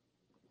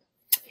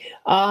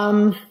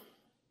 So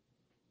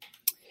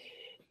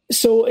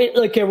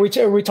are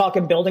we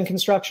talking building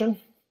construction?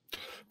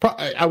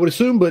 I would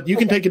assume, but you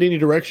can take it any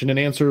direction and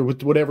answer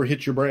with whatever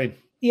hits your brain.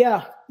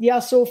 Yeah. Yeah.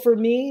 So for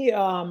me,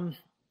 I'm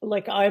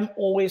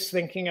always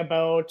thinking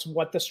about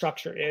what the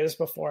structure is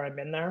before I'm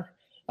in there.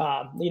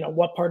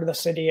 What part of the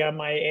city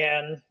am I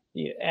in?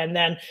 And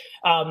then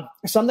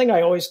something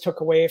I always took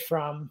away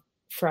from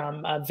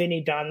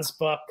Vinnie Dunn's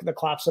book, The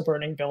Collapse of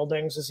Burning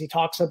Buildings, is he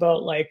talks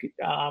about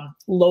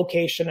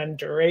location and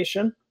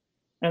duration.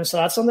 And so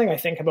that's something I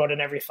think about in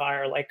every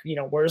fire. Like,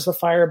 where's the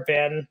fire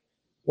been?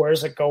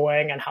 Where's it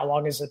going? And how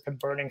long has it been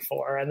burning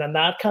for? And then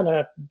that kind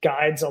of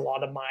guides a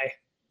lot of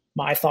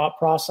my thought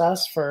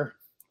process for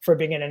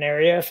being in an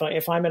area.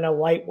 If I'm in a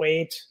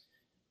lightweight,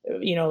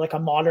 like a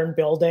modern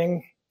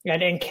building,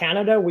 and in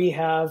Canada, we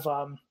have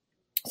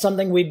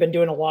something we've been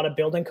doing a lot of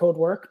building code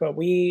work, but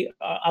we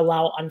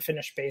allow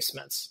unfinished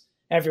basements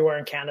everywhere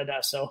in Canada.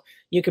 So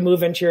you can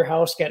move into your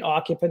house, get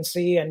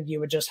occupancy, and you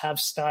would just have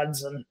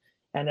studs and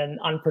an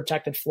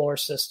unprotected floor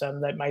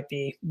system that might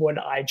be wood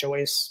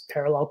I-joists,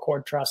 parallel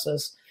cord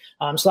trusses.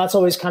 So that's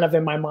always kind of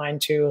in my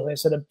mind too.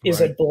 Is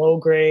it below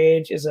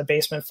grade? Is a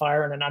basement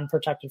fire and an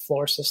unprotected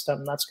floor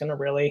system? That's going to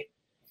really,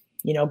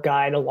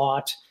 guide a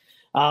lot.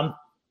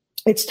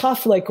 It's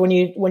tough. Like when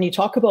you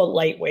talk about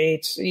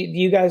lightweights,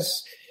 you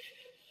guys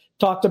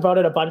talked about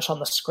it a bunch on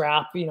the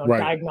scrap,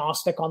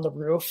 diagnostic on the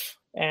roof,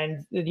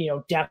 and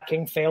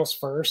decking fails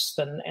first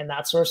and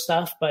that sort of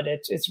stuff. But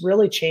it's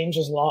really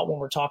changes a lot when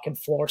we're talking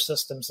floor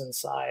systems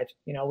inside.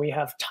 We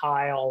have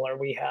tile, or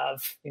we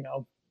have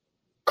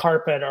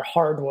carpet or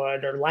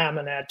hardwood or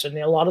laminate, and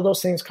a lot of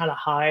those things kind of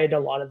hide a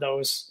lot of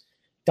those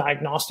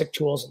diagnostic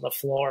tools on the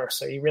floor.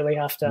 So you really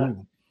have to,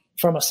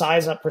 from a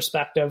size up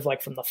perspective,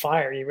 like from the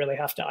fire, you really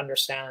have to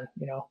understand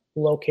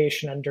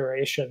location and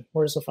duration.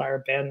 Where's the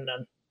fire been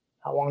and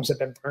how long has it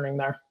been burning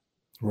there?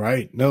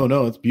 Right.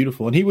 No, it's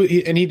beautiful. And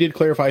he did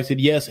clarify. He said,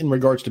 yes, in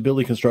regards to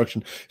building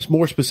construction, it's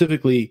more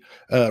specifically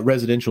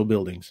residential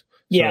buildings.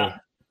 So.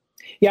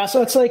 Yeah.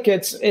 So it's like,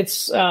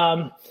 it's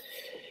kind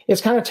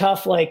of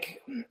tough.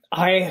 Like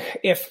I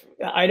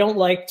don't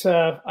like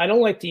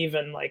to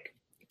even like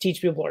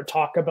teach people or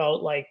talk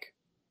about like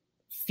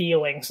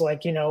feelings,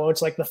 like,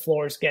 it's like the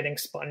floor is getting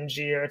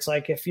spongy, or it's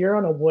like, if you're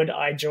on a wood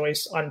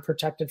I-joist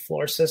unprotected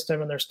floor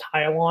system and there's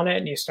tile on it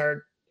and you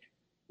start,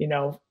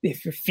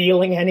 if you're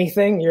feeling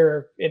anything,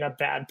 you're in a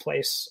bad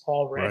place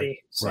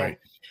already. Right.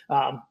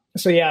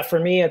 So yeah, for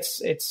me,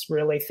 it's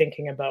really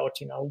thinking about,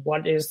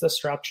 what is the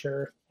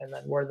structure, and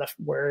then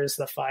where is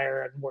the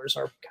fire, and where's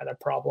our kind of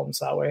problems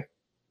that way.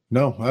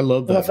 No, I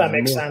love that. I don't know if that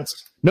makes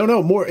sense.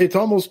 No, more. It's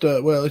almost,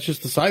 it's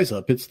just the size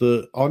up. It's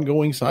the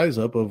ongoing size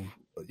up of,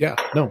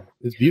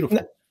 it's beautiful.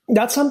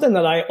 That's something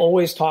that I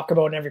always talk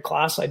about in every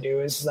class I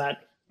do, is that,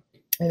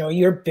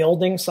 your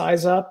building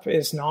size up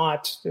is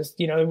not,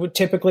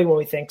 typically when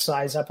we think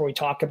size up or we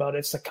talk about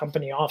it's the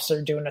company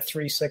officer doing a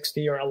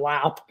 360 or a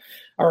lap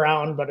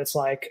around, but it's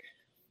like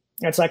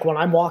when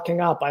I'm walking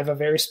up, I have a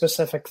very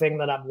specific thing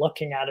that I'm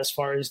looking at as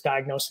far as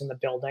diagnosing the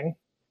building.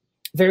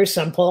 Very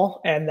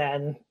simple. And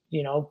then,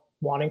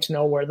 wanting to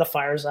know where the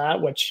fire's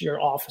at, which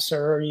your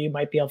officer or you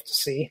might be able to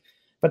see.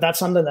 But that's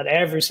something that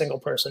every single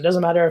person,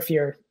 doesn't matter if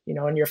you're,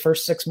 in your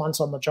first 6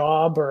 months on the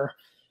job or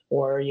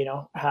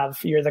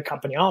you're the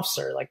company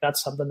officer, like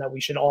that's something that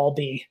we should all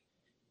be,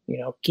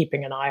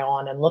 keeping an eye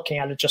on and looking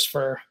at it just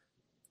for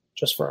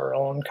our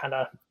own kind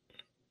of.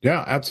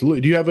 Yeah, absolutely.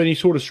 Do you have any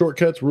sort of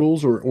shortcuts,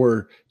 rules,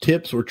 or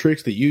tips or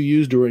tricks that you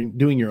use during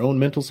doing your own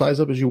mental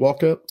size up as you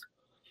walk up?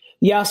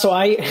 Yeah, so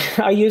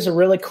I use a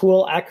really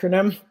cool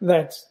acronym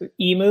that's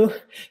EMU.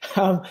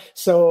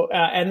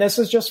 And this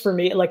is just for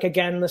me. Like,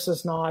 again,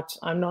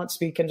 I'm not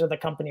speaking to the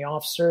company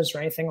officers or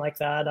anything like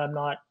that. I'm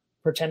not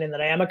pretending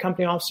that I am a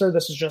company officer.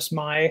 This is just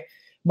my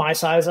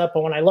size up.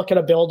 But when I look at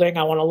a building,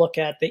 I want to look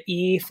at the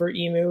E for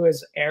EMU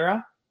is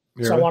era.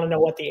 Yeah. So I want to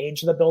know what the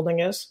age of the building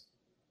is.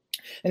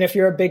 And if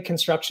you're a big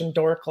construction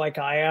dork like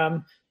I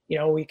am,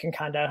 we can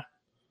kind of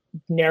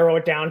narrow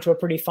it down to a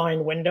pretty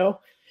fine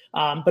window.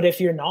 But if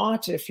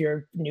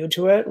you're new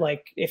to it,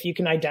 like if you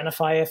can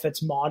identify if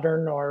it's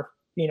modern or,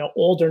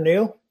 old or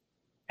new,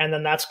 and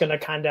then that's going to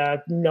kind of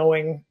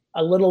knowing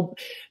a little,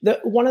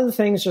 one of the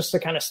things just to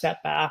kind of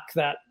step back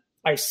that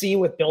I see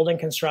with building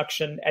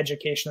construction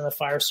education in the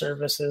fire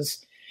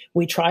services,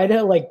 we try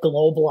to like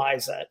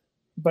globalize it,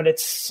 but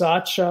it's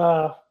such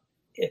a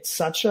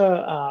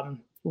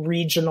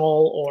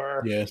regional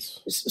or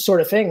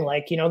sort of thing.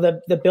 Like,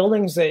 the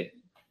buildings that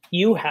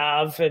you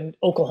have in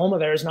Oklahoma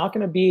there is not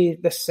going to be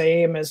the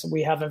same as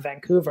we have in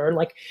Vancouver.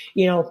 Like,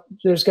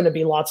 there's going to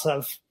be lots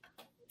of,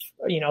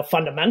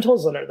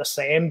 fundamentals that are the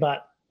same,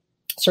 but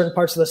certain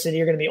parts of the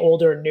city are going to be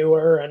older and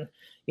newer, and,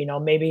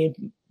 maybe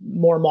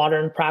more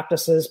modern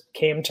practices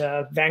came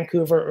to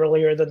Vancouver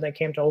earlier than they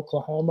came to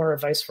Oklahoma, or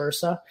vice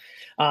versa.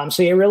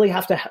 So you really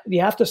have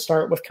to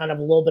start with kind of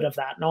a little bit of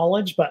that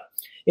knowledge. But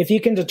if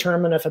you can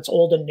determine if it's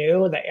old and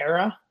new, the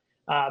era,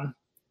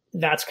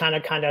 that's kind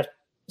of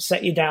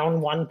set you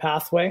down one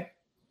pathway.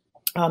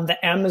 The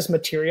M is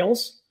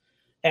materials.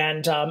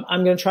 And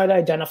I'm going to try to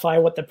identify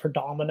what the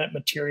predominant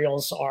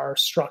materials are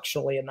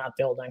structurally in that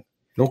building.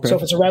 Okay. So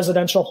if it's a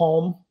residential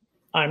home,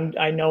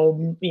 I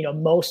know,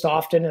 most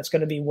often it's going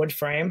to be wood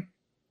frame.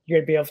 You're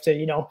going to be able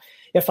to,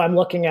 if I'm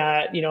looking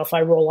at, if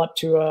I roll up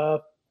to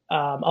a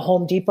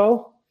Home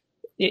Depot,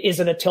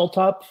 is it a tilt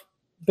up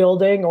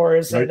building or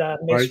is it a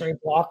masonry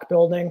block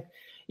building?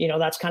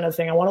 That's kind of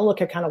thing. I want to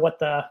look at kind of what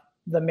the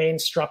main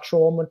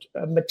structural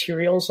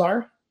materials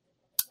are.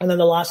 And then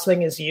the last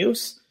thing is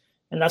use.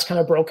 And that's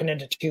kind of broken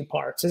into two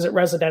parts. Is it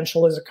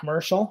residential? Is it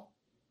commercial?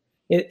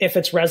 If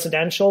it's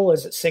residential,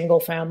 is it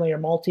single family or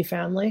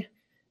multifamily?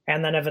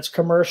 And then if it's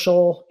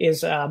commercial,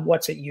 is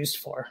what's it used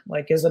for?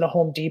 Like, is it a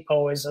Home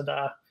Depot? Is it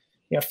a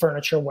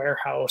furniture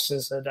warehouse?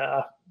 Is it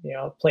a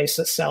place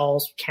that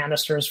sells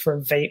canisters for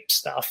vape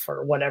stuff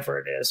or whatever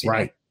it is?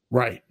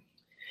 Right.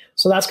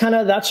 So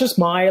that's just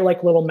my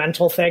like little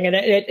mental thing.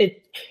 And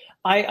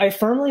I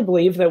firmly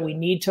believe that we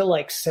need to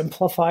like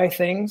simplify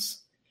things.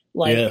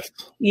 Like, yes.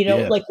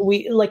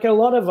 Like a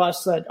lot of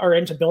us that are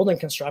into building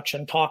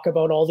construction talk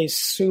about all these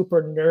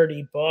super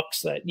nerdy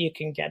books that you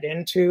can get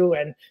into.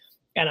 And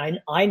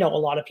I know a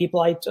lot of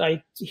people,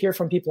 I hear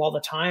from people all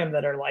the time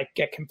that are like,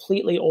 get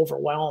completely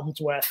overwhelmed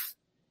with,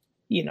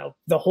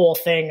 the whole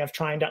thing of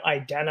trying to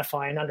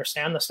identify and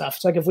understand the stuff.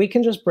 It's like, if we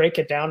can just break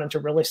it down into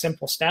really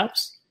simple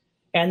steps,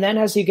 and then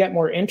as you get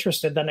more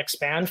interested, then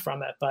expand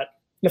from it. But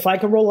if I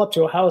can roll up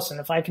to a house and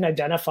if I can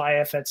identify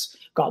if it's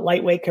got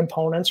lightweight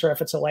components or if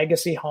it's a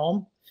legacy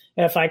home,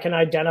 and if I can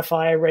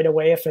identify right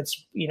away if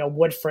it's,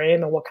 wood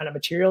frame and what kind of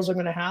materials I'm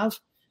going to have,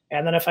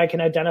 and then if I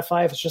can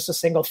identify if it's just a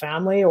single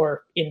family,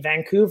 or in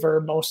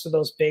Vancouver, most of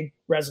those big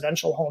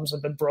residential homes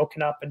have been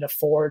broken up into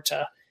 4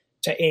 to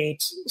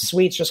 8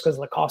 suites just because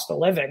of the cost of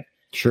living.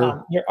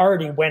 Sure. You're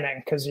already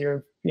winning because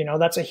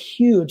that's a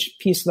huge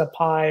piece of the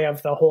pie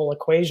of the whole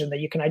equation that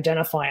you can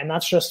identify. And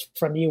that's just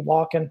from you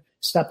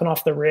stepping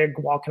off the rig,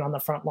 walking on the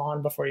front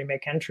lawn before you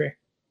make entry.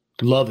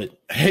 Love it.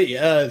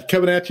 Hey,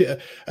 coming at you.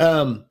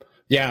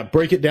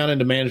 Break it down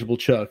into manageable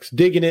chucks.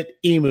 Digging it,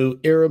 EMU,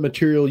 era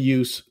material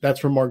use. That's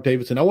from Mark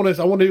Davidson. I want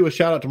to do a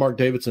shout out to Mark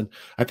Davidson.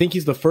 I think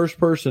he's the first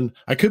person,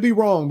 I could be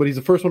wrong, but he's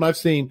the first one I've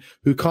seen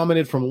who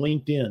commented from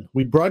LinkedIn.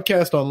 We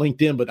broadcast on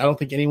LinkedIn, but I don't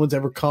think anyone's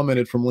ever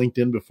commented from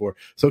LinkedIn before.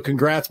 So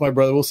congrats, my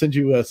brother. We'll send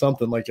you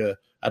something like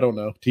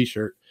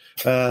t-shirt.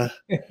 I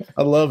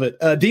love it.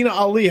 Dina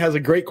Ali has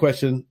a great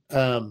question.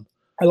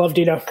 I love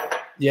Dina.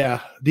 Yeah,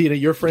 Dina,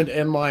 your friend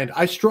and mine.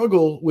 I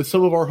struggle with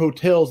some of our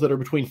hotels that are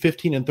between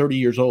 15 and 30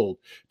 years old,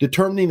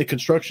 determining the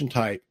construction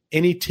type.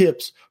 Any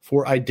tips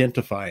for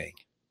identifying?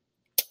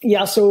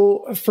 Yeah,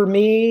 so for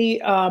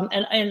me,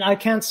 and I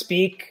can't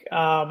speak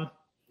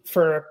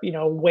for,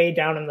 way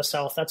down in the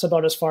south. That's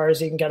about as far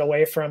as you can get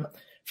away from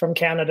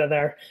Canada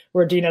there,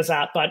 where Dina's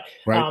at. But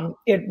right.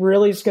 It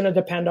really is going to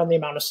depend on the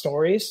amount of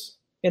stories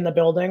in the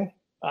building.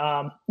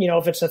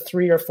 If it's a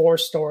 3 or 4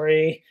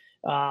 story,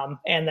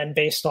 and then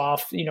based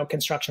off,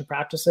 construction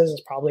practices,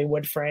 it's probably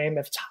wood frame.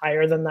 If it's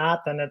higher than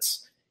that, then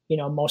it's,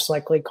 most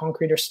likely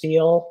concrete or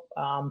steel.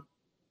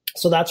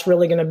 So that's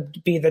really going to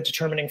be the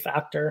determining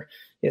factor,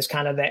 is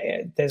kind of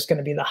there's going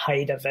to be the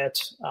height of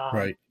it.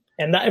 Right.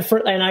 And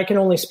I can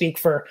only speak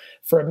for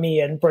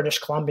me in British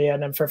Columbia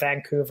and then for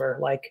Vancouver.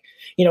 Like,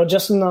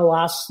 just in the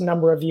last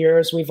number of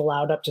years, we've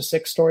allowed up to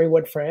 6-story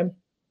wood frame.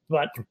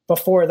 But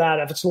before that,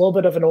 if it's a little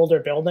bit of an older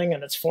building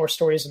and it's 4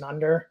 stories and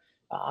under,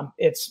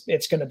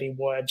 it's going to be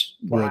wood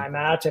where I'm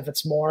at. If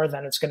it's more,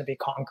 then it's going to be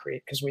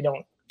concrete because we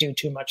don't do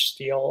too much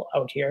steel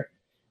out here.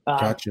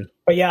 Gotcha.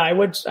 But yeah, I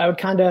would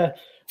kind of,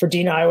 for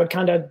Dina, I would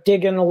kind of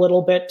dig in a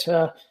little bit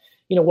to,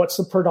 what's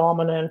the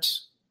predominant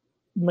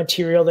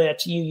material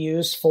that you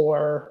use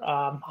for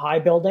high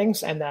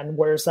buildings, and then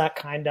where's that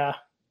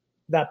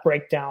that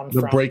breakdown the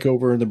from?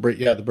 Breakover and the break.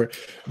 Yeah, the break.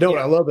 No,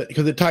 I love it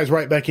because it ties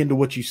right back into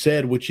what you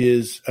said, which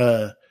is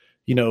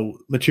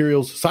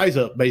materials size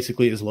up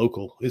basically is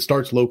local. It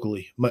starts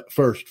locally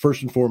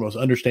first and foremost,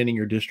 understanding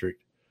your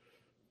district.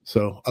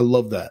 So I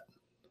love that.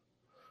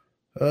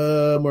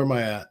 Where am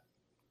I at?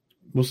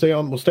 We'll stay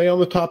on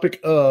the topic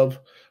of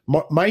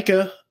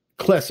Micah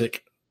Klesick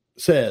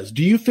says,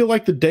 do you feel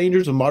like the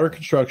dangers of modern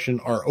construction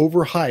are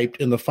overhyped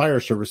in the fire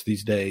service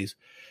these days?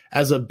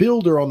 As a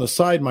builder on the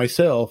side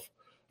myself,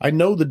 I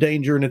know the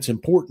danger and its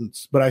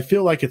importance, but I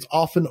feel like it's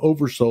often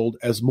oversold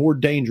as more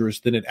dangerous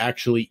than it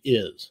actually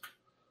is.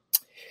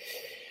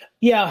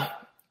 Yeah.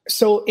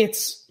 So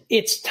it's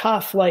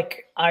tough.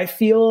 Like I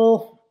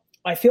feel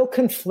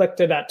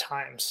conflicted at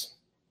times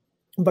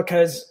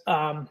because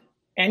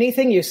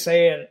anything you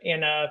say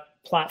in a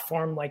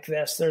platform like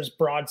this, there's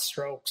broad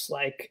strokes.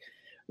 Like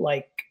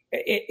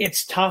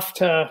it's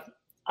tough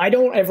I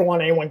don't ever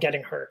want anyone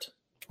getting hurt.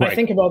 Right. I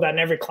think about that in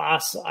every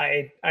class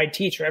I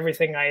teach, or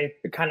everything I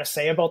kind of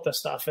say about this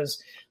stuff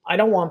is I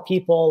don't want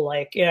people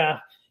like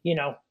I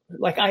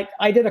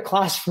did a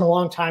class for a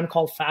long time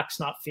called Facts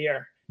Not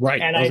Fear.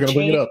 Right. And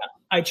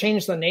I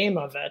changed the name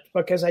of it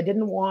because I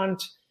didn't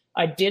want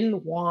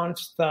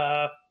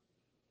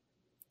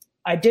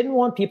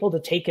people to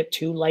take it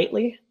too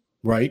lightly.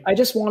 Right. I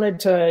just wanted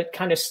to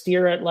kind of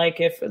steer it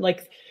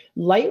like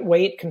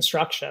lightweight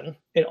construction,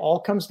 it all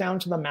comes down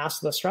to the mass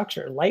of the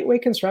structure.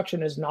 Lightweight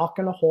construction is not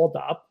going to hold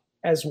up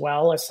as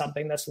well as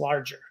something that's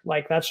larger.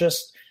 Like that's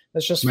just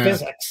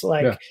physics.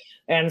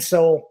 And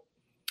so,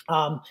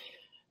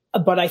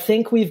 but I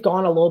think we've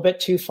gone a little bit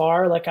too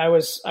far. Like I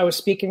was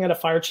speaking at a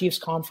fire chiefs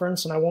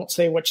conference, and I won't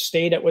say which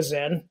state it was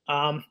in.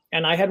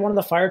 And I had one of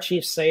the fire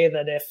chiefs say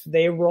that if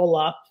they roll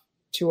up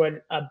to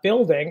a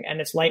building and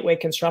it's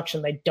lightweight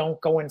construction, they don't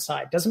go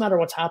inside. Doesn't matter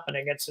what's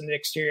happening. It's an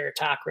exterior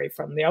attack right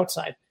from the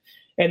outside.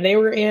 And they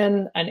were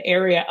in an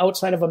area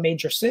outside of a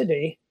major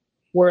city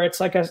where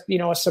it's like a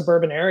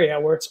suburban area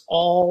where it's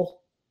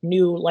all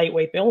new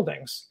lightweight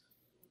buildings.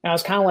 And I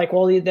was kind of like,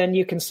 well, then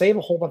you can save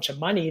a whole bunch of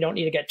money. You don't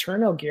need to get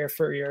turnout gear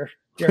for your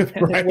men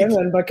and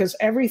women because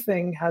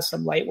everything has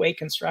some lightweight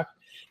construction.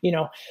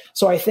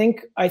 So I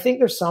think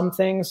there's some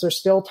things, there's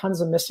still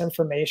tons of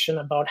misinformation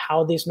about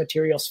how these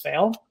materials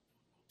fail.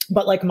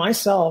 But like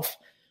myself,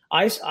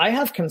 I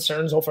have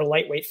concerns over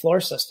lightweight floor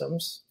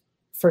systems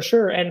for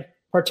sure. And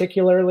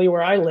particularly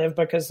where I live,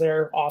 because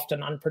they're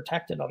often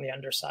unprotected on the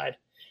underside.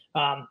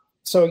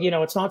 So,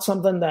 it's not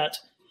something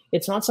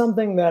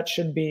that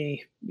should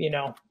be,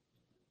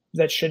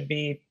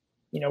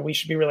 we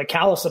should be really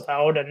callous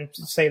about and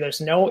say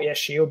there's no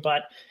issue,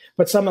 but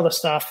some of the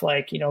stuff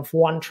like, if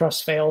one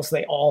truss fails,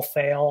 they all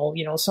fail,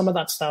 some of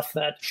that stuff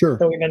that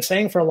we've been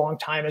saying for a long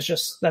time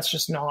that's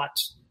just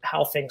not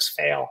how things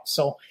fail.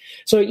 So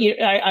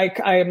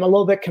I'm a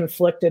little bit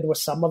conflicted with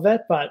some of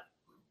it, but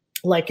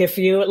like if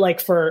you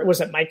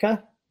was it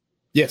Micah?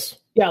 Yes.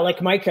 Yeah.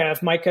 Like Micah,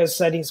 if Micah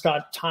said he's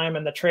got time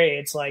in the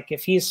trades, like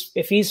if he's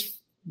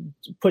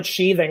put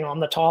sheathing on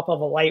the top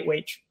of a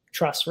lightweight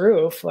truss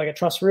roof, like a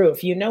truss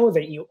roof,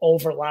 that you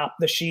overlap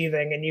the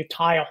sheathing and you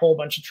tie a whole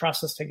bunch of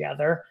trusses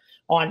together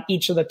on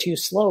each of the two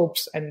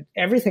slopes, and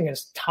everything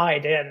is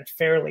tied in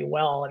fairly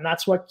well. And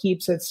that's what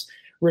keeps its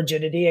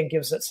rigidity and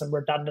gives it some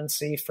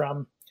redundancy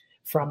from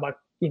a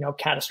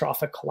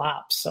catastrophic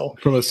collapse. So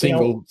from a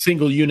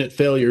single unit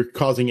failure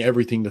causing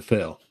everything to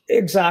fail.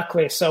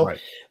 Exactly. So, right.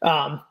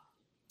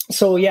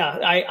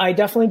 I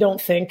definitely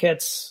don't think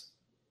it's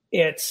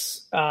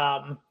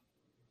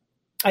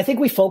I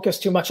think we focus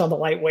too much on the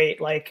lightweight.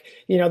 Like,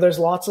 there's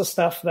lots of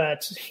stuff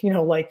that,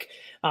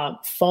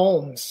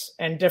 foams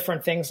and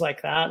different things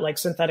like that, like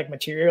synthetic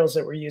materials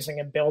that we're using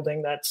in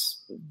building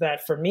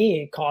that for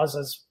me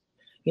causes,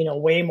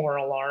 way more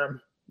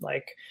alarm.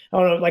 Like, I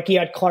don't know, like you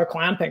had Clark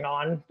clamping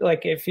on,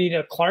 like if you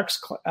had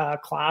Clark's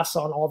class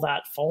on all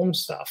that foam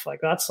stuff,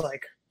 like that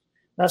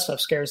stuff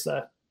scares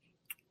the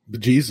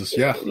Jesus.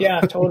 Yeah.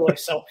 Yeah, totally.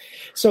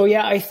 So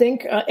yeah, I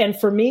think, and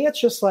for me, it's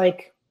just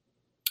like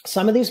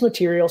some of these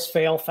materials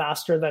fail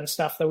faster than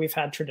stuff that we've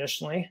had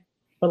traditionally,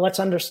 but let's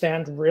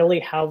understand really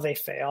how they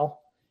fail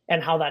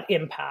and how that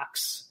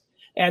impacts.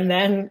 And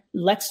then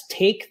let's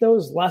take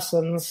those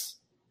lessons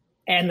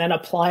and then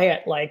apply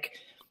it. Like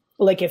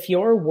if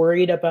you're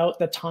worried about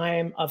the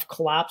time of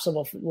collapse of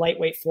a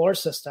lightweight floor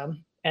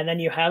system, and then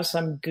you have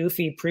some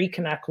goofy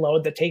pre-connect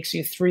load that takes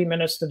you 3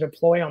 minutes to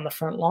deploy on the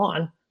front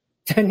lawn,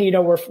 then,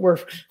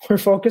 we're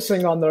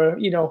focusing on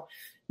the,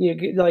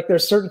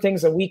 there's certain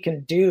things that we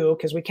can do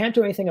because we can't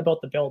do anything about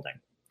the building.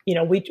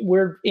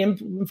 We're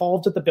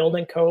involved with the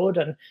building code,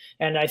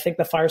 and I think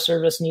the fire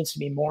service needs to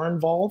be more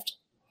involved,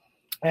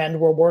 and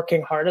we're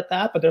working hard at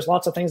that. But there's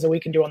lots of things that we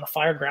can do on the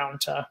fire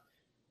ground to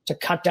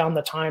cut down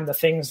the time, the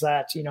things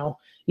that,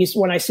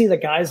 when I see the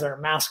guys that are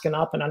masking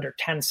up in under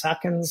 10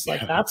 seconds,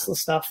 like that's the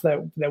stuff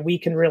that we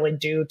can really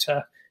do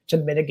to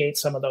mitigate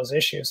some of those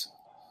issues.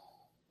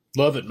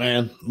 Love it,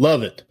 man.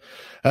 Love it.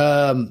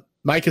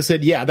 Micah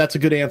said, yeah, that's a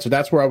good answer.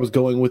 That's where I was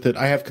going with it.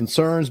 I have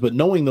concerns, but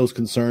knowing those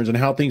concerns and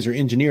how things are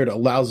engineered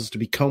allows us to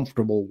be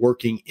comfortable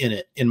working in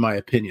it, in my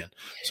opinion.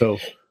 So,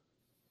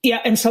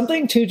 yeah. And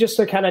something too, just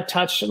to kind of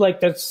touch, like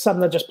that's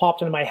something that just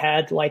popped into my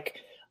head. Like,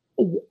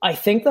 I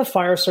think the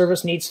fire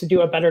service needs to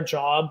do a better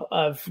job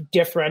of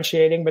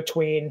differentiating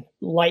between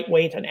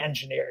lightweight and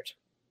engineered.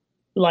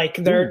 Like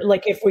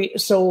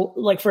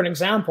for an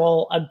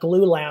example, a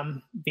glue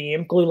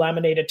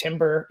laminated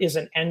timber is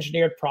an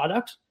engineered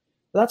product.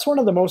 That's one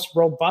of the most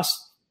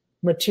robust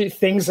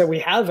things that we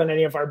have in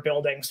any of our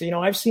buildings.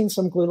 I've seen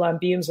some glue lam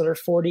beams that are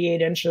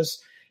 48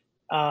 inches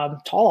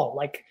tall.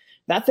 Like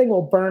that thing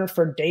will burn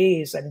for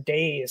days and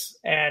days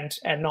and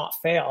not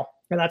fail.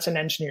 And that's an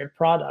engineered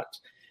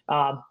product.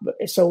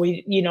 So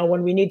we,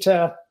 when we need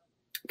to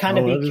kind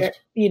of be,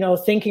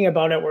 thinking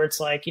about it where it's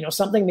like,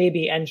 something may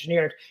be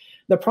engineered.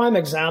 The prime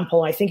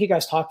example, I think you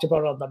guys talked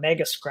about on the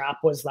Mega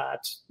Scrap, was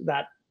that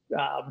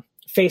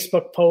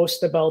Facebook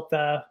post about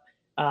the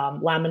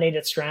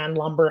laminated strand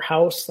lumber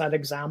house, that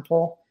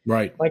example.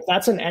 Right. Like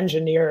that's an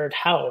engineered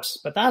house,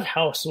 but that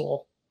house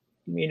will,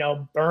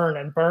 burn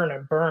and burn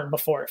and burn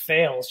before it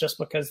fails just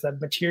because the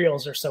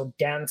materials are so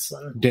dense.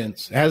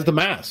 It has the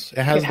mass.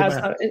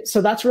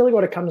 So that's really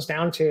what it comes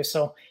down to.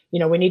 So,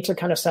 we need to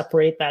kind of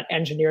separate that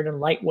engineered and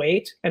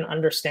lightweight and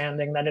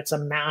understanding that it's a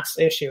mass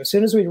issue. As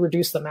soon as we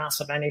reduce the mass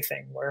of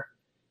anything,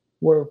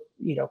 we're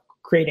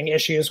creating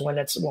issues when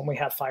we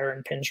have fire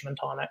impingement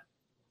on it.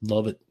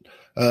 Love it.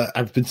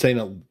 I've been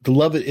saying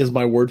love it is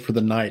my word for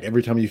the night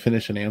every time you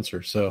finish an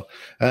answer. So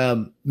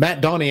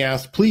Matt Donnie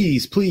asked,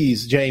 please,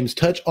 James,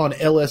 touch on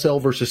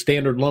LSL versus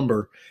standard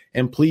lumber,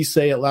 and please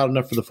say it loud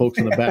enough for the folks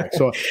in the back.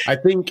 So I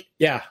think,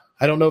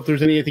 I don't know if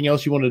there's anything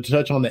else you wanted to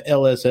touch on the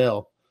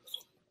LSL.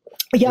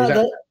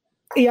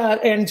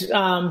 And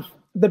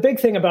the big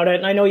thing about it,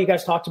 and I know you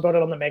guys talked about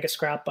it on the Mega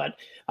Scrap, but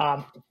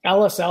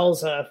LSL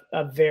is a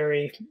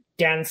very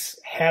dense,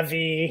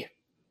 heavy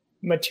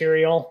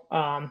material.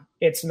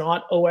 It's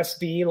not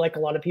OSB like a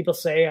lot of people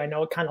say. I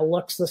know it kind of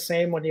looks the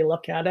same when you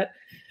look at it.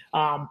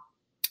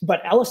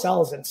 But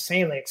LSL is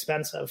insanely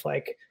expensive.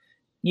 Like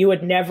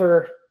I've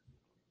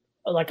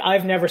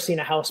never seen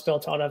a house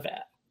built out of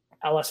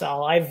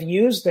LSL. I've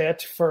used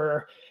it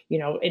for,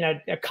 in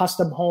a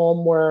custom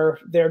home where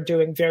they're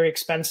doing very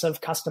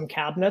expensive custom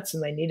cabinets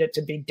and they need it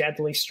to be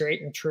deadly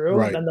straight and true.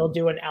 Right. And then they'll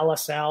do an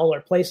LSL or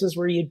places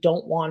where you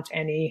don't want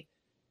any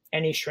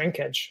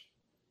shrinkage.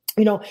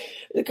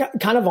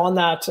 Kind of on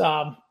that,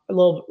 a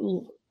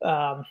little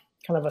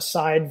kind of a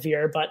side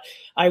veer, but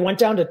I went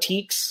down to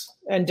Teaks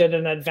and did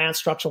an advanced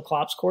structural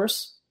collapse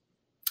course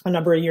a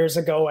number of years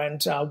ago.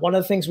 And one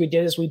of the things we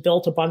did is we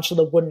built a bunch of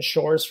the wooden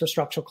shores for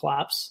structural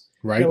collapse.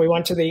 Right. We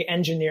went to the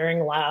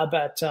engineering lab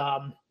at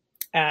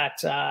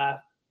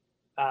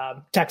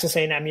Texas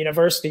A&M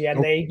University,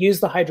 and they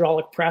used the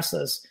hydraulic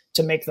presses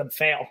to make them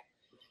fail.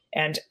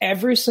 And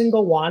every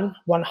single one,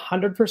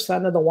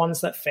 100% of the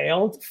ones that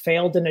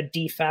failed in a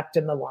defect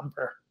in the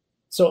lumber.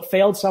 So it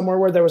failed somewhere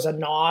where there was a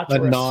knot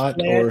or a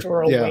split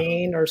or a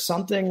wane or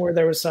something where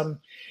there was some.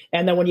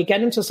 And then when you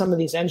get into some of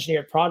these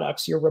engineered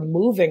products, you're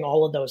removing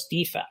all of those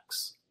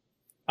defects.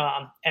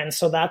 And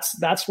so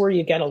that's where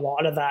you get a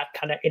lot of that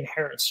kind of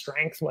inherent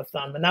strength with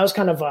them. And that was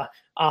kind of a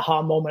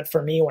aha moment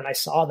for me when I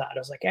saw that. I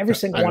was like, every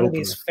single one of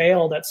these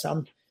failed at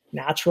some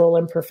natural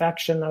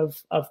imperfection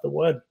of the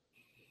wood.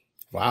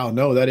 Wow.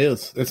 No,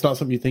 it's not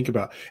something you think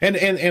about.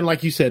 And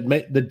like you said,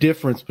 the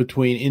difference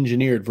between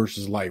engineered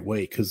versus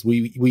lightweight, because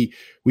we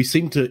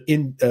seem to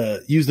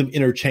use them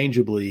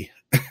interchangeably.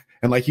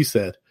 And like you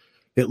said,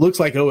 it looks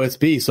like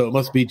OSB, so it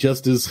must be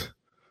just as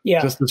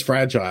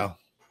fragile.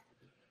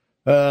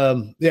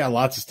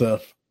 Lots of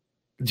stuff.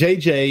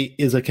 JJ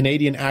is a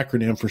Canadian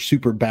acronym for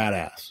super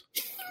badass.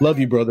 Love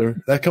you,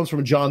 brother. That comes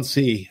from John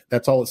C.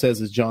 That's all it says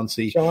is John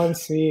C. John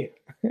C.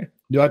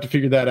 You'll have to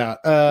figure that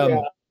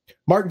out.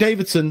 Mark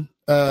Davidson,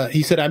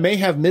 he said, I may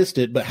have missed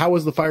it, but how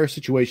was the fire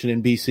situation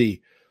in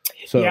BC?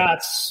 So yeah,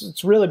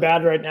 it's really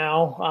bad right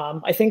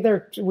now. I think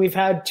we've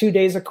had 2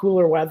 days of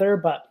cooler weather,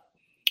 but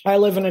I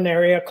live in an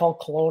area called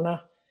Kelowna,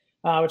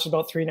 which is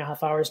about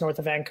 3.5 hours north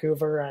of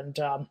Vancouver.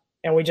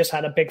 And we just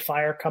had a big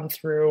fire come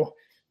through,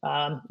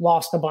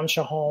 lost a bunch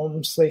of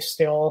homes. They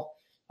still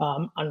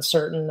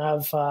uncertain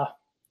of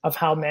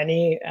how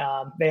many.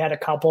 They had a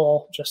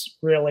couple just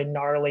really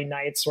gnarly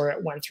nights where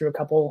it went through a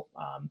couple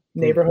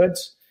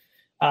neighborhoods.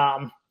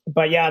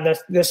 But yeah,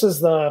 this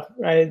is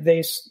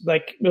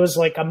it was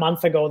like a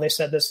month ago, they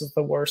said this is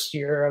the worst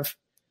year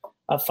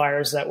of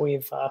fires that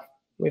we've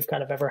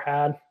kind of ever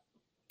had.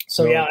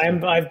 So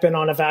I've been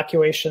on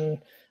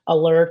evacuation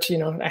alert,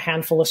 a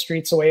handful of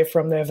streets away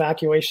from the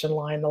evacuation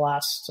line the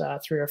last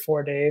 3 or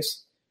 4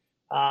 days.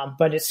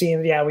 But it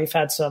seemed, we've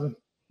had some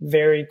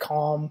very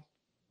calm,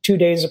 2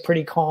 days of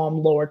pretty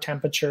calm, lower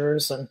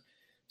temperatures, and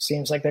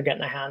seems like they're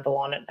getting a handle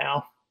on it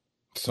now.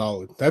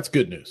 Solid. That's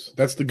good news.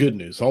 That's the good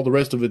news. All the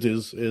rest of it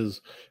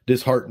is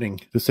disheartening,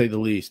 to say the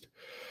least.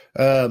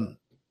 Grabbing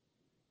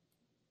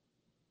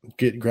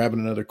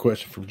another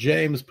question from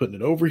James, putting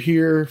it over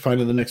here,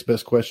 finding the next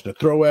best question to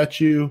throw at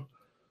you.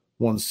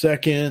 1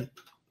 second.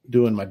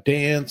 Doing my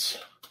dance.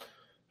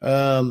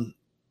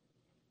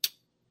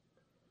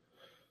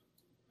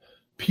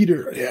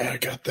 Peter, I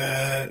got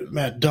that.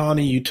 Matt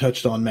Donnie, you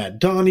touched on Matt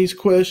Donnie's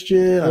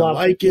question. I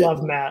like it.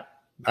 Love Matt.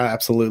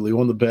 Absolutely.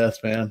 One of the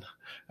best, man.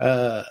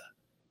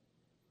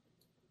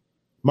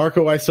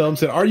 Marco Isom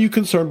said, are you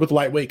concerned with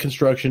lightweight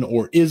construction,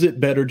 or is it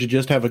better to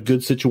just have a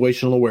good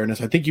situational awareness?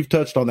 I think you've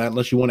touched on that,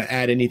 unless you want to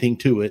add anything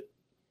to it.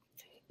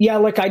 Yeah,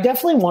 I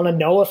definitely want to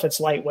know if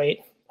it's lightweight.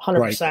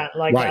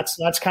 100%.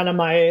 That's kind of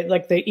my,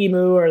 the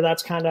emu, or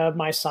that's kind of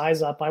my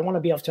size up. I want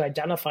to be able to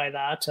identify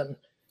that.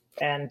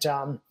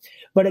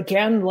 But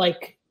again,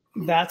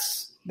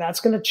 that's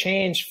going to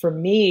change for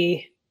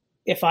me.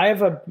 If I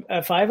have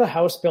a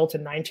house built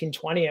in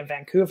 1920 in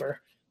Vancouver,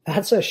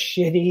 that's a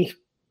shitty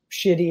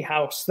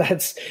house.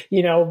 That's,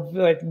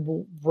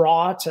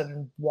 rot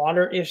and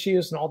water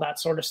issues and all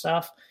that sort of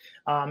stuff.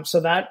 So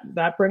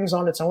that brings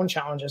on its own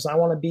challenges. I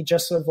want to be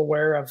just sort of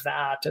aware of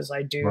that as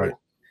I do,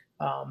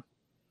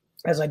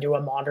 as I do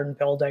a modern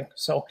building.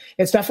 So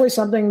it's definitely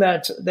something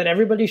that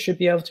everybody should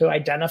be able to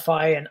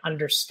identify and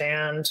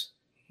understand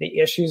the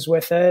issues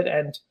with it.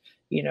 And,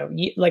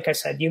 like I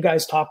said, you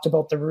guys talked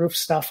about the roof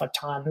stuff a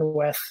ton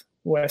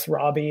with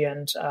Robbie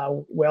and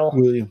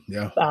William.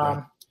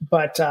 Yeah.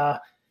 But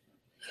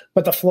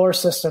the floor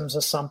systems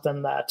is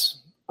something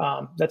that's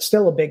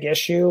still a big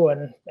issue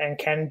and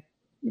can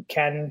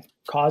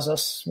cause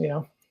us,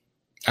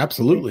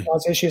 absolutely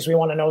cause issues. We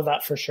want to know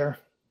that for sure.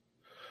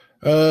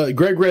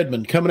 Greg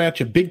Redmond coming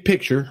at you, big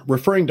picture,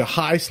 referring to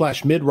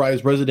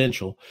high/mid-rise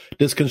residential.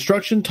 Does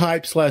construction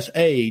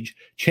type/age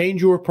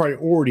change your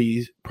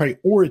priorities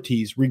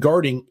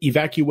regarding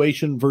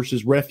evacuation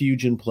versus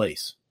refuge in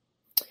place?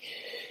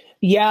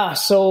 Yeah,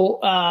 so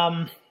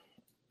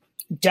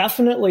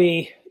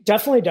definitely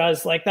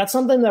does. That's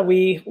something that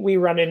we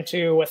run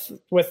into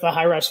with the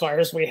high-rise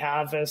fires we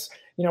have is,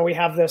 we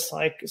have this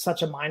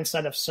such a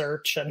mindset of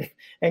search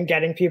and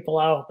getting people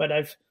out. But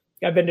I've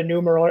been to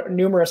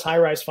numerous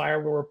high-rise fire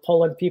where we're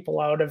pulling people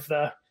out of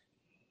the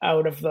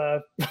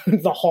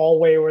the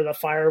hallway where the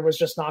fire was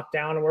just knocked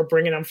down, and we're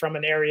bringing them from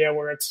an area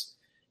where it's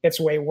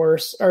way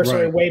worse, or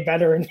sorry, way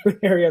better, into an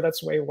area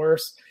that's way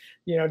worse.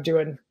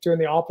 Doing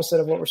the opposite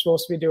of what we're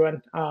supposed to be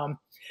doing.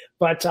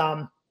 But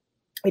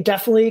it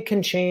definitely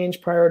can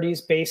change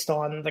priorities based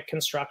on the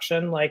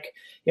construction. Like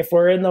if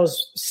we're in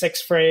those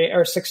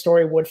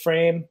 6-story wood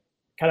frame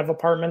kind of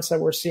apartments that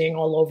we're seeing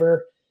all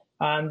over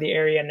the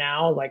area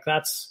now, like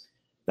that's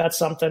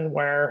something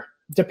where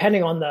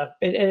depending on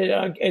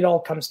it all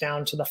comes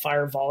down to the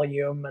fire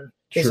volume and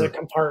is it a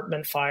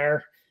compartment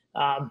fire.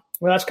 Well,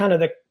 that's kind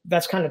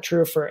of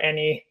true for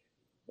any,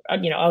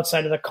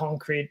 outside of the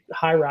concrete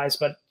high rise,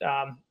 but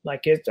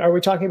are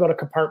we talking about a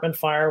compartment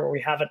fire where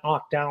we have it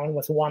knocked down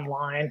with one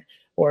line,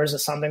 or is it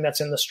something that's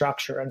in the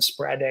structure and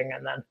spreading?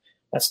 And then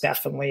that's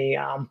definitely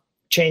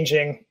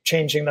changing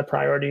the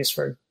priorities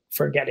for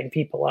getting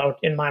people out,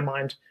 in my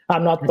mind.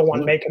 I'm not the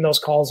one making those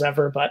calls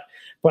ever, but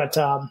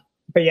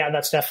yeah,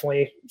 that's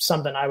definitely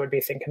something I would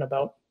be thinking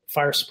about,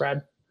 fire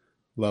spread.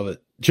 Love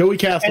it. Joey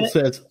Castle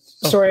says,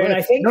 and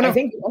I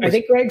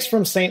think Greg's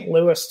from St.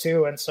 Louis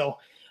too. And so,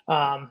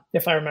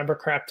 if I remember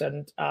correct,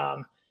 and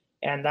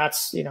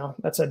that's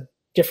a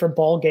different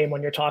ball game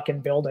when you're talking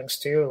buildings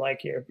too.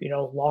 Like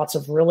lots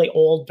of really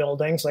old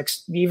buildings, like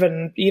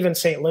even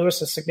St.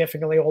 Louis is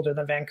significantly older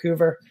than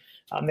Vancouver.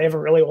 They have a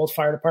really old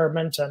fire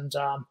department, and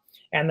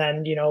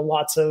then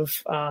lots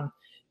of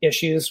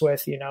issues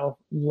with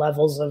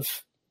levels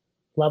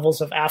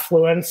of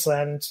affluence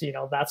and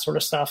that sort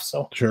of stuff.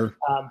 So sure,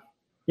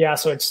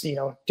 so it's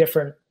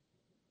different.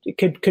 It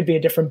could be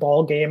a different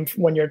ball game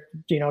when you're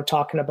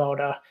talking about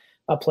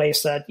a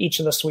place that each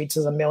of the suites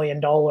is $1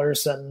 million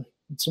and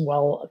it's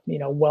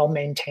well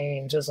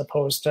maintained, as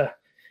opposed to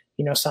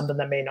something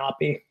that may not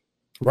be.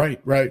 Right,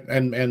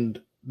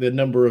 and the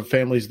number of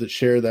families that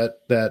share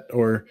that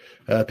or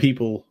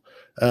people,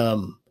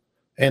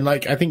 and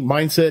like I think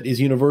mindset is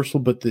universal,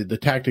 but the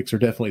tactics are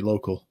definitely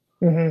local.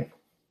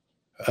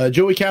 Mm-hmm.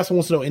 Joey Castle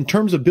wants to know, in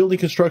terms of building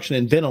construction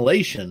and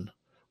ventilation,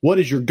 what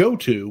is your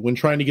go-to when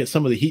trying to get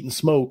some of the heat and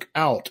smoke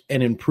out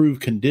and improve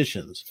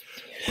conditions?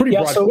 Pretty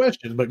broad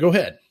question, but go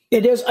ahead.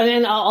 It is,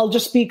 and I'll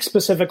just speak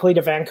specifically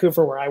to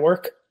Vancouver where I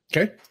work.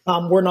 Okay.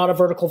 We're not a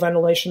vertical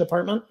ventilation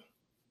department.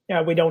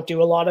 We don't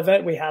do a lot of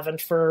it. We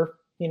haven't for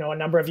a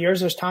number of years.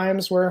 There's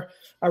times where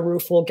a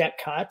roof will get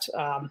cut,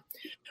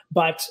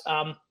 but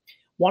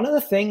one of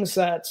the things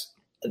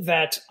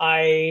that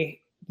I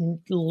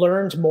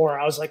learned more,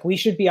 I was like, we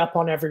should be up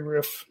on every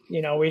roof.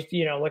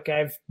 Like I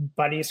have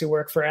buddies who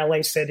work for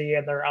LA City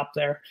and they're up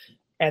there,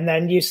 and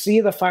then you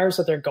see the fires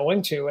that they're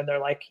going to, and they're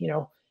like,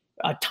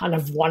 a ton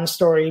of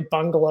 1-story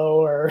bungalow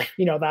or,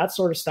 that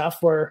sort of stuff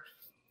where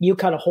you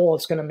cut a hole,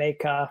 it's going to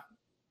make a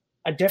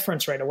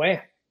difference right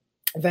away.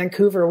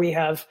 Vancouver, we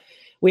have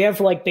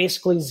like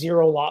basically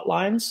 0 lot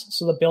lines.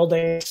 So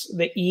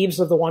the eaves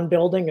of the one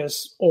building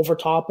is over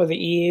top of the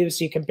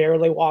eaves. You can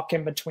barely walk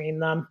in between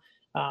them.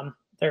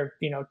 They're,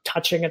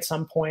 touching at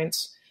some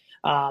points.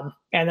 And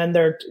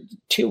then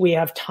we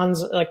have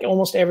tons, like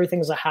almost everything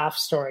is a half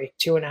story,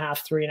 2.5,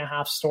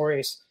 3.5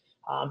 stories.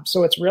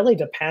 So it really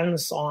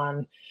depends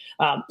on,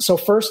 so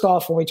first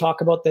off, when we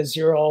talk about the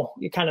 0,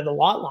 kind of the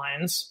lot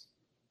lines,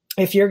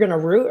 if you're going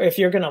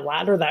to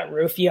ladder that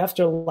roof, you have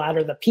to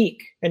ladder the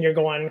peak, and you're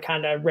going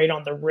kind of right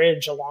on the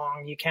ridge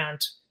along. You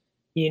can't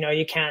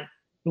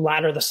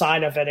ladder the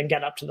side of it and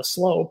get up to the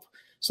slope.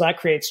 So that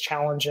creates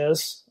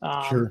challenges.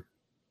 Sure.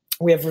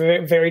 We have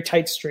very, very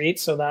tight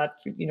streets, so that,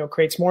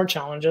 creates more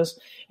challenges.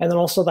 And then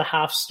also the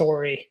half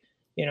story,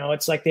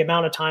 it's like the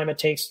amount of time it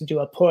takes to do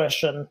a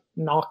push and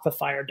knock the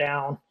fire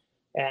down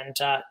and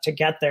to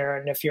get there.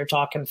 And if you're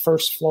talking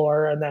first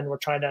floor, and then we're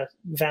trying to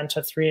vent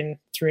a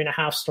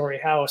 3.5 story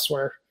house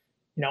where,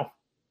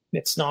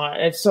 it's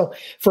so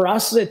for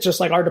us, it's just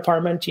like our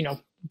department,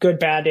 good,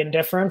 bad,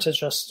 indifferent. It's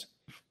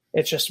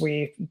just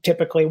we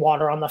typically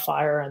water on the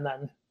fire and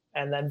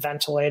then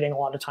ventilating a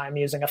lot of time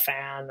using a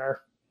fan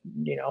or,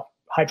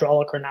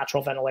 hydraulic or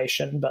natural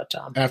ventilation, but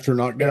after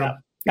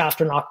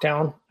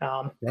knockdown,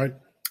 right.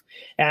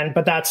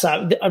 But that's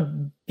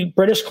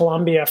British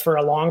Columbia for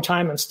a long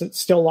time, and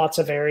still lots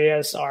of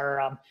areas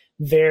are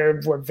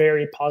we're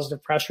very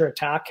positive pressure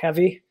attack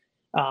heavy,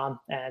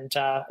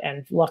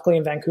 and luckily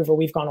in Vancouver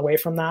we've gone away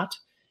from that,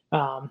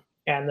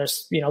 and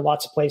there's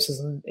lots of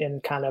places in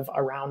kind of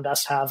around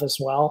us have as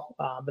well,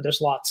 but there's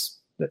lots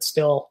that's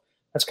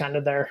kind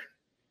of their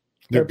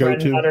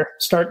bread and butter.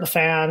 Start the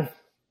fan,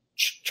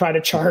 try to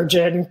charge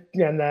it,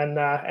 and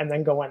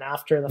then go in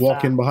after the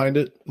walk in behind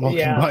it,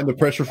 behind the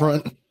pressure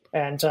front.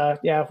 And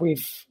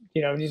we've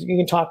you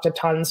can talk to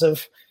tons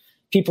of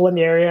people in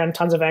the area and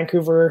tons of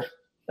Vancouver.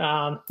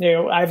 I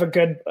have a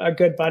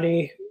good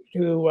buddy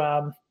who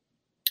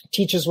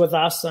teaches with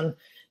us and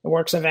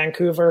works in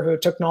Vancouver, who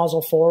took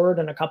nozzle forward,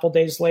 and a couple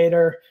days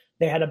later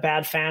they had a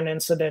bad fan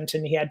incident,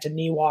 and he had to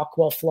knee walk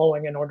while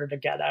flowing in order to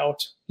get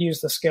out. Use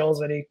the skills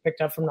that he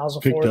picked up from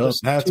nozzle forward.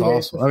 That's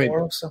awesome.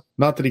 Before,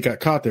 not that he got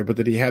caught there, but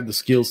that he had the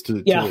skills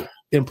to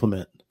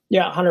implement.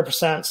 Yeah,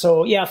 100%.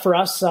 So yeah, for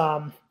us,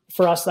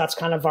 that's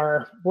kind of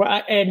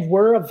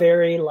we're a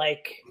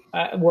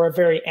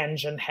very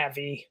engine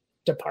heavy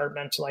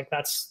department. Like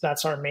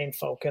that's our main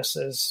focus.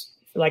 Is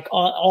like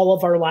all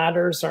of our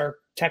ladders are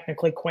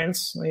technically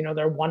quints.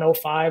 They're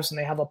 105s and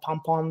they have a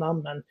pump on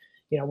them, and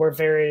we're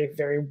very,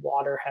 very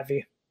water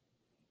heavy.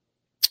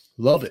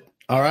 Love it.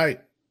 All right.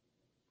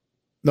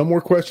 No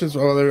more questions.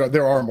 Oh,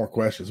 there are more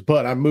questions,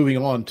 but I'm moving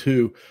on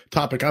to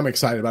topic I'm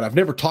excited about. I've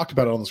never talked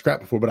about it on the scrap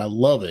before, but I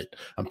love it.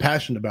 I'm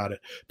passionate about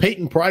it.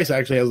 Peyton Price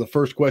actually has the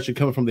first question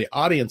coming from the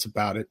audience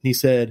about it. He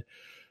said,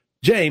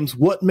 James,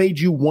 what made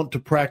you want to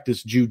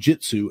practice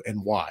jiu-jitsu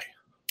and why?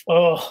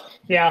 Oh,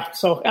 yeah.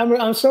 So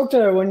I'm stoked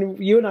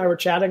when you and I were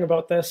chatting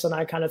about this and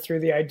I kind of threw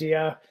the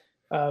idea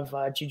of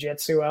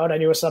jiu-jitsu out. I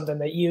knew it was something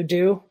that you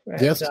do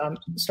and Yes.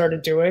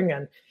 Started doing,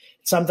 and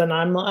it's something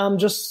I'm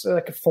just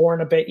like 4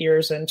 and a bit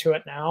years into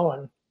it now.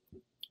 And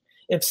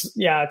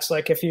it's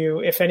like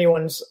if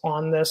anyone's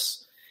on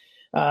this,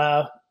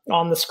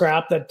 on the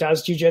scrap that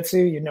does jiu-jitsu,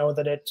 you know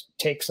that it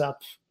takes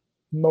up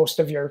most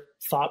of your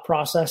thought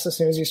process as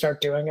soon as you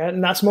start doing it.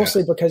 And that's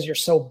mostly because you're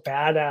so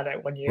bad at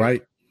it when you,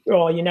 right.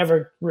 Well, you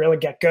never really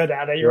get good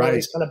at it. You're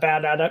always kind of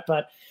bad at it.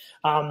 But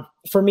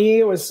for me,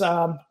 it was,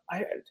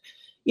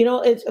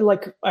 it's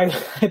like,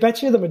 I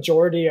bet you the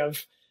majority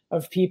of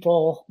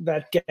people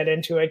that get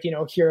into it,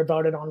 hear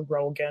about it on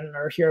Rogan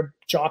or hear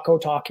Jocko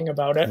talking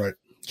about it. Right.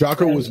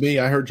 Jocko was me.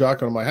 I heard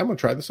Jocko. I'm like, I'm going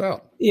to try this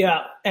out.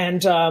 Yeah.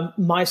 And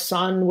my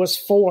son was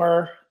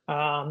 4.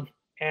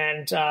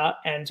 And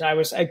I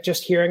was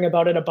just hearing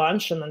about it a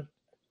bunch. And then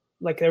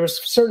like, there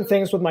was certain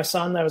things with my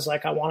son that was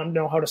like, I want to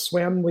know how to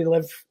swim. We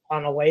live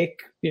on a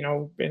lake, in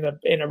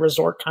a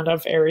resort kind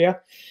of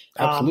area,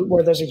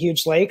 where there's a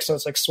huge lake. So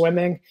it's like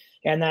swimming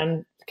and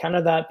then kind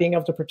of that being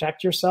able to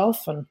protect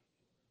yourself. And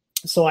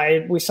so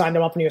we signed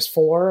him up when he was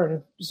 4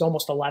 and he's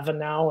almost 11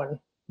 now and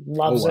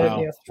loves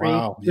it,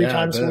 three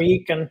times a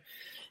week.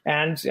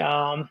 And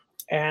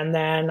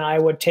then I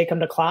would take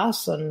him to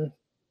class and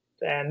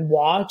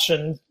watch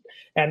and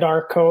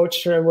our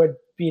coach would,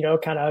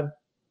 kind of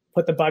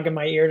put the bug in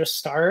my ear to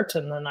start.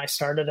 And then I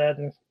started it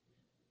and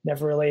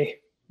never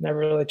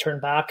really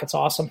turned back. It's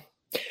awesome.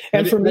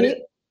 And for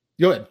me,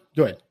 go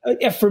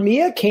ahead. For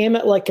me, it came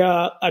at like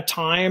a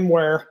time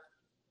where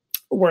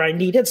I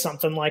needed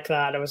something like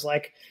that. It was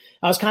like,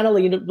 I was kind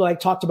of like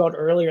talked about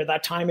earlier,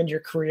 that time in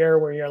your career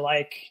where you're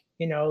like,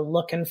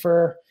 looking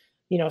for,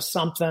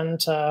 something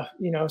to,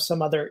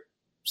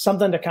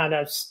 something to kind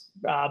of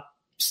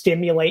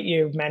stimulate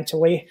you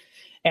mentally.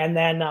 And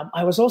then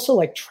I was also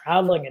like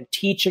traveling and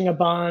teaching a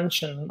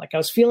bunch, and like I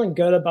was feeling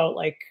good about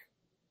like,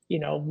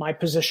 my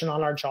position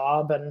on our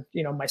job and,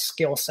 my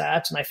skill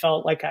set. And I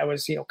felt like I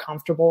was,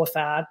 comfortable with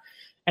that.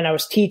 And I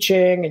was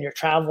teaching and you're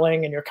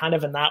traveling and you're kind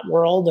of in that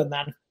world. And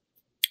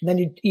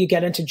then you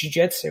get into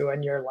jiu-jitsu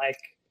and you're like,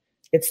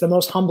 it's the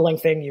most humbling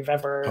thing you've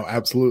ever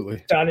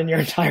absolutely done in your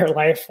entire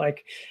life.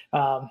 Like,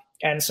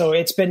 and so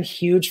it's been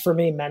huge for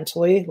me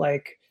mentally,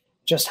 like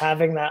just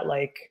having that,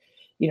 like,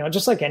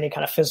 just like any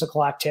kind of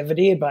physical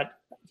activity, but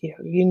you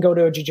can go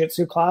to a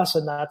jiu-jitsu class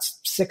and that's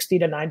 60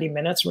 to 90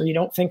 minutes where you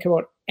don't think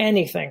about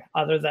anything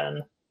other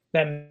than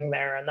being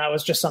there. And that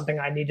was just something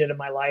I needed in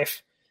my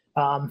life.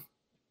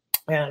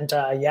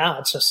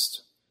 It's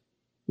just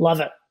love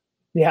it.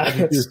 Yeah.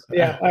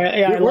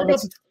 I love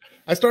it.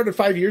 I started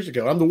 5 years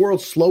ago. I'm the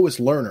world's slowest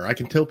learner. I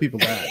can tell people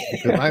that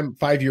because I'm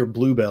 5-year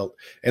blue belt.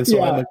 And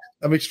so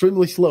I'm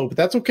extremely slow, but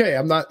that's okay.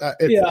 I'm not,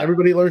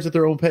 everybody learns at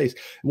their own pace.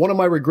 One of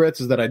my regrets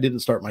is that I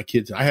didn't start my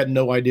kids. I had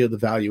no idea the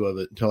value of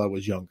it until I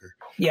was younger.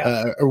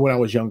 Or when I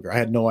was younger, I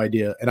had no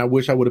idea. And I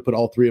wish I would have put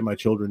all 3 of my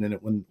children in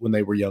it when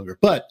they were younger.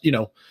 But,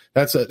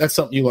 that's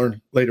something you learn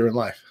later in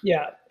life.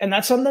 Yeah. And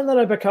that's something that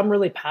I've become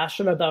really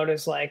passionate about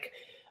is like,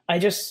 I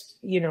just,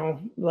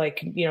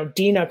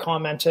 Dina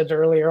commented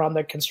earlier on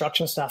the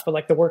construction stuff, but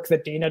like the work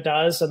that Dina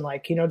does and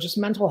like, just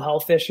mental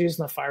health issues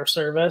in the fire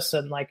service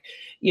and like,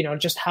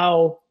 just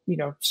how,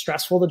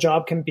 stressful the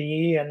job can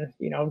be. And,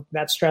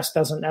 that stress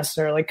doesn't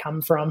necessarily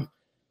come from,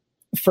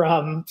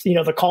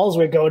 the calls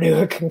we go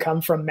to. It can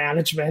come from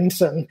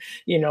management and,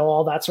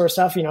 all that sort of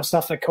stuff,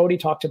 stuff that Cody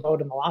talked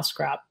about in the last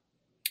scrap.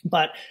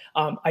 But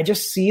I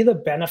just see the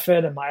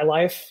benefit in my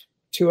life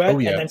to it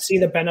and then see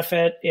the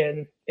benefit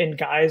in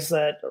guys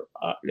and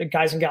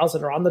gals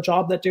that are on the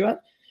job that do it.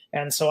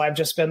 And so I've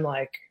just been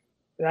like,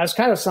 that's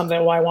kind of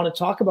something why I want to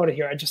talk about it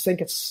here. I just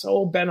think it's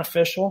so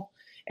beneficial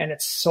and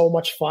it's so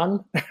much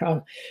fun.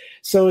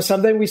 So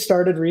something we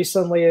started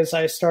recently is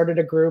I started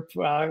a group,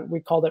 we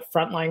called it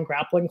Frontline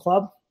Grappling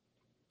Club.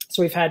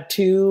 So we've had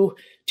two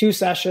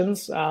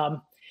sessions.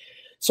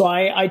 So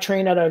I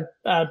train at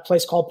a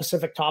place called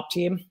Pacific Top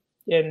Team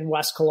in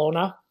West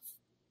Kelowna.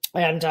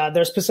 And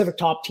there's Pacific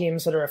Top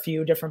teams that are a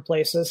few different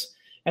places.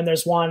 And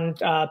there's one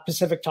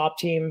Pacific Top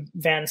team,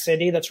 Van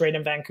City, that's right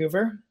in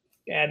Vancouver.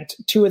 And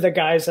 2 of the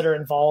guys that are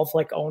involved,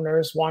 like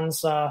owners,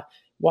 one's a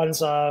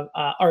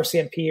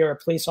RCMP or a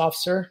police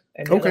officer,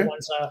 and the other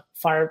one's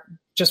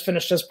just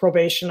finished his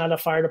probation at a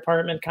fire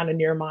department kind of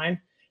near mine.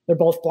 They're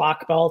both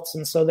black belts,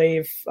 and so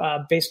they've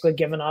basically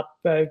given up,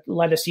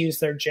 let us use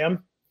their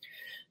gym.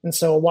 And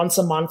so once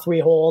a month we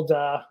hold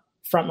a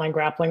Frontline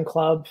Grappling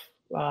Club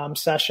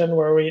session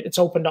where it's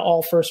open to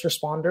all first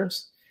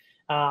responders.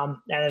 And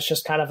it's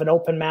just kind of an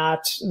open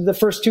mat. The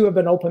first 2 have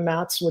been open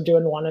mats. We're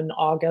doing one in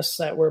August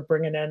that we're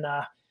bringing in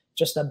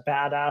just a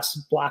badass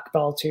black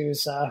belt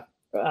who's a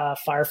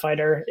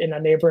firefighter in a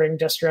neighboring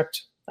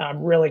district.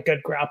 really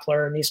good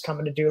grappler, and he's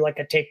coming to do like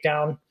a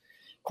takedown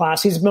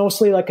class. He's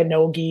mostly like a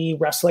no-gi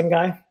wrestling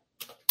guy.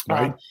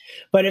 Right.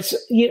 But it's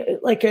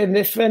like, and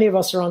if any of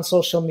us are on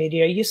social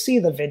media, you see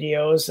the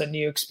videos and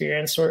you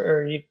experience,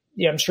 or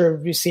I'm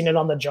sure you've seen it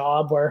on the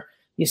job where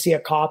you see a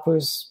cop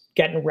who's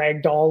getting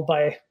ragdolled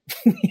by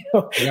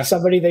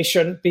somebody they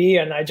shouldn't be.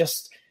 And I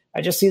just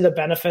see the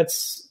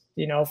benefits,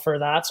 for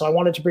that. So I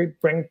wanted to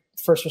bring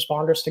first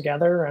responders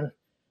together. And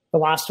the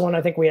last one,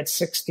 I think we had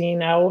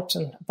 16 out,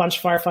 and a bunch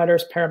of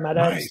firefighters,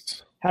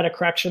 paramedics, had a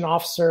correction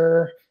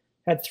officer,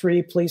 had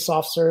 3 police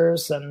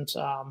officers, and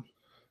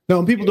no,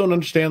 and people don't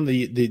understand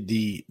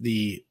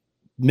the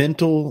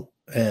mental,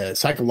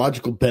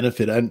 psychological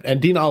benefit.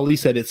 And Dean Ali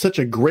said it's such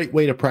a great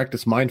way to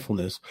practice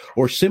mindfulness,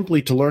 or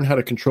simply to learn how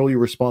to control your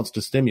response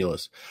to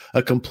stimulus.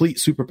 A complete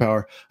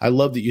superpower. I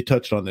love that you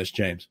touched on this,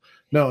 James.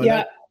 No,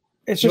 yeah,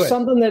 it's just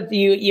something that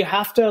you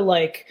have to,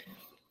 like,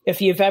 if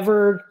you've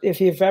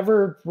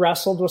ever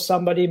wrestled with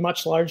somebody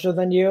much larger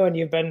than you, and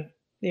you've been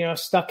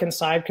stuck in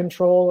side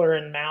control or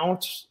in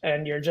mount,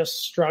 and you're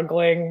just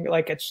struggling,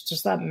 like, it's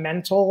just that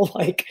mental,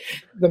 like,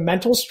 the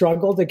mental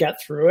struggle to get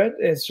through it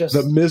is just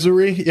the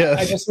misery. Yeah.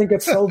 I just think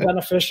it's so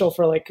beneficial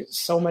for like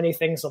so many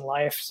things in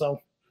life. So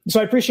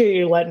I appreciate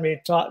you letting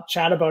me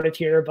chat about it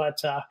here,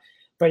 but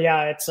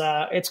yeah,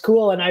 it's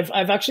cool. And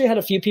I've actually had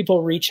a few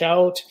people reach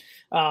out,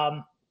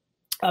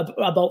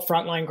 about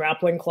Frontline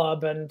Grappling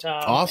Club and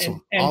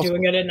awesome.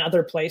 Doing it in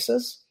other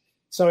places.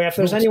 So if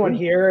there's anyone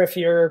here, if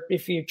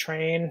you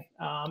train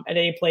at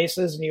any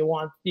places and you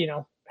want,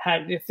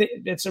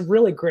 it's a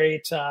really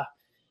great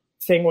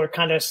thing we're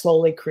kind of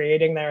slowly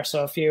creating there.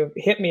 So if you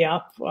hit me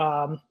up,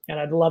 and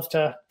I'd love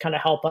to kind of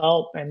help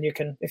out, and you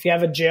can, if you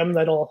have a gym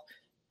that'll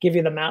give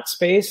you the mat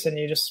space and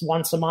you just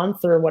once a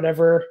month or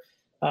whatever,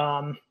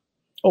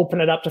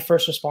 open it up to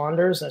first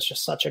responders. That's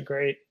just such a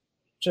great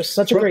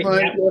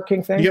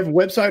networking thing. Do you have a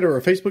website or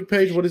a Facebook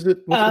page? What is it?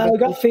 I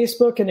got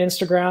Facebook and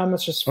Instagram.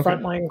 It's just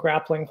Frontline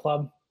Grappling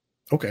Club.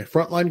 Okay,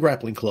 Frontline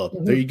Grappling Club.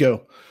 Mm-hmm. There you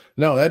go.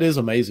 No, that is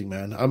amazing,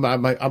 man. I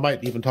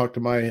might even talk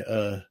to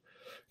my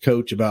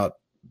coach about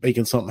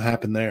making something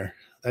happen there.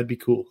 That'd be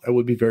cool. That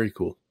would be very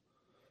cool.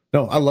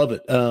 No, I love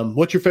it.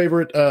 What's your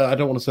favorite? I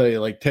don't want to say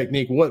like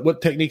technique. What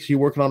techniques are you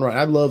working on right?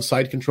 I love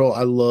side control.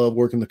 I love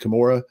working the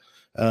Kimura.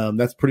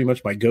 That's pretty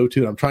much my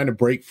go-to. I'm trying to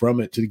break from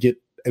it to get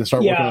and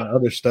start working on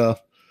other stuff.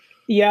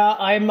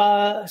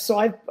 Yeah, so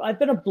I've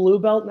been a blue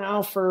belt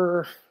now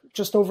for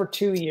just over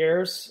 2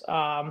 years,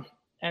 and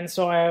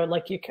so I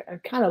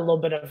kind of a little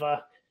bit of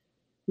a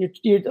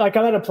you like,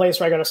 I'm at a place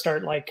where I got to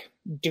start like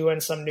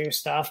doing some new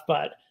stuff,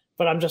 but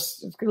I'm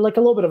just like a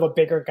little bit of a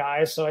bigger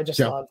guy, so I just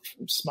love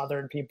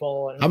smothering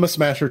people. And I'm a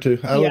smasher too.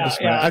 I love to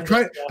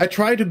smash. I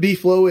try to be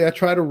flowy. I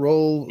try to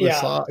roll.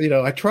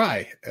 I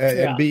try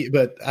and be,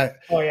 but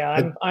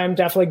I'm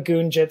definitely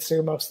goon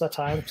jitsu most of the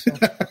time. So.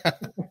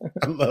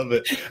 I love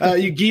it.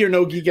 You gi or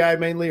no gi guy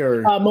mainly,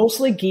 or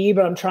mostly gi,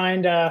 but I'm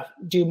trying to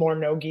do more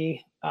no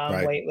gi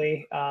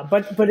lately.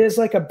 But as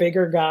like a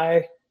bigger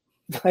guy,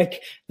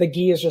 like the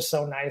gi is just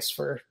so nice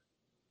for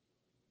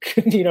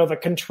the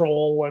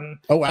control and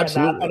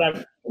absolutely. And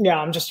that.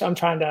 But I'm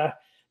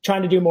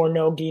trying to do more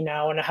no gi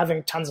now and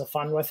having tons of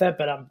fun with it.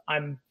 But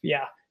I'm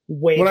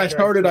way. When I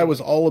started, I was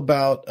all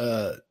about.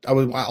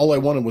 All I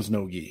wanted was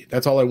no gi.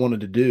 That's all I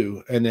wanted to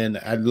do, and then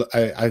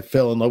I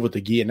fell in love with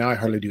the gi, and now I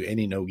hardly do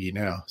any no gi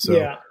now.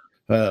 So,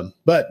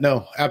 but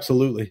no,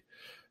 absolutely.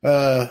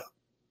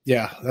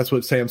 That's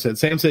what Sam said.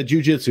 Sam said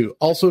Jiu-Jitsu,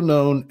 also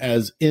known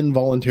as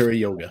involuntary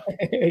yoga.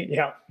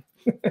 Yeah,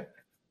 I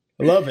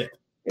love it.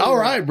 All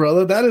right,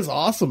 brother. That is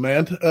awesome,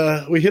 man.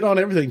 We hit on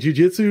everything.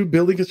 Jiu-Jitsu,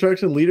 building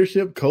construction,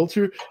 leadership,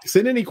 culture.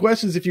 Send any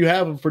questions if you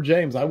have them for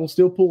James. I will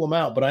still pull them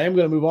out, but I am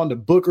going to move on to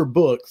book or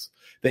books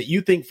that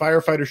you think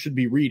firefighters should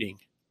be reading.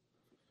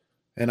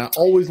 And I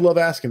always love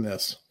asking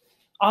this.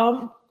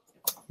 Now,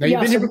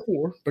 you've been here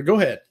before, but go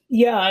ahead.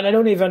 Yeah, and I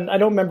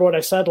don't remember what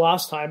I said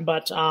last time,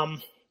 but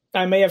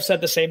I may have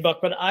said the same book.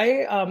 But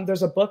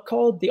there's a book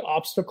called The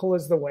Obstacle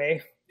is the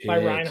Way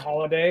by Ryan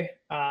Holiday.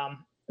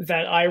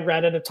 That I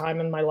read at a time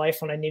in my life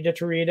when I needed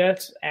to read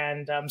it,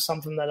 and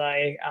something that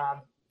I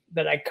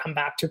come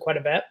back to quite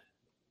a bit.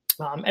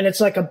 And it's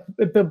like a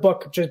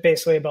book just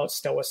basically about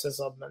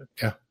stoicism,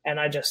 and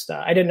I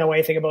didn't know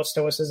anything about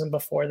stoicism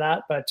before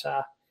that, but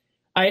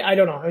I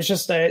don't know. It's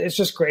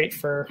just great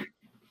for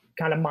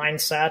kind of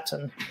mindset,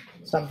 and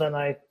something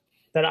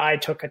that I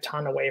took a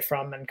ton away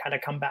from and kind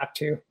of come back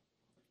to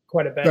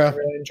quite a bit. I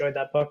really enjoyed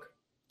that book.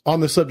 On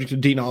the subject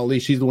of Dean Ali,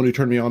 she's the one who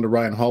turned me on to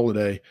Ryan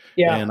Holiday.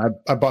 Yeah. And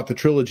I bought the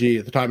trilogy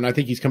at the time, and I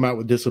think he's come out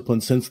with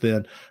Discipline since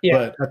then. Yeah.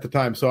 But at the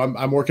time, so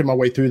I'm working my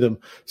way through them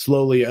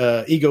slowly.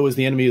 Ego is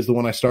the Enemy is the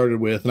one I started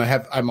with,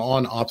 and I'm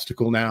on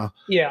Obstacle now.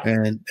 Yeah.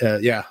 And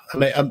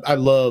I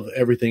love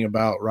everything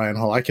about Ryan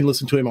Holiday. I can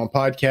listen to him on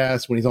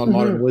podcasts when he's on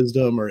Modern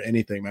Wisdom or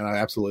anything, man. I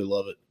absolutely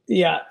love it.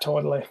 Yeah,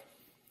 totally.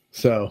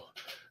 So,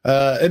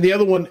 and the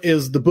other one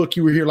is the book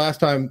you were here last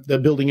time, The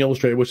Building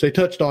Illustrated, which they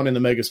touched on in the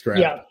Mega Scrap.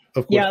 Yeah.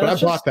 Of course, but I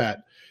bought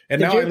that,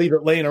 and now I leave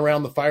it laying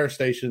around the fire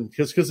station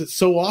because it's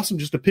so awesome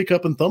just to pick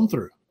up and thumb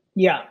through.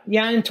 Yeah.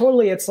 Yeah. And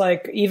totally. It's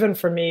like, even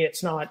for me,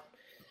 it's not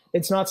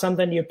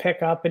something you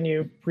pick up and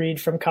you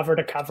read from cover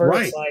to cover.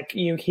 Right. It's like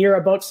you hear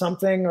about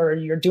something or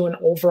you're doing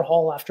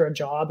overhaul after a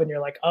job and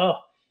you're like, oh,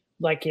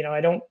 like, I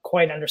don't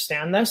quite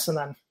understand this. And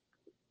then,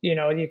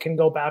 you can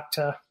go back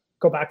to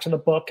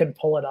the book and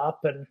pull it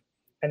up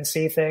and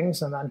see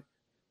things. And then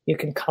you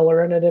can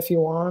color in it if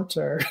you want,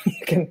 or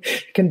you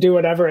can do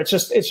whatever. It's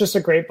just a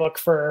great book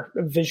for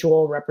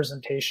visual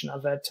representation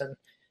of it and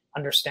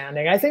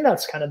understanding. I think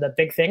that's kind of the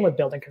big thing with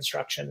building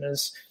construction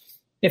is,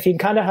 if you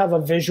kind of have a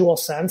visual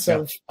sense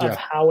of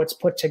how it's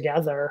put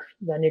together,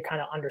 then you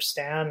kind of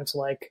understand,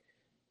 like,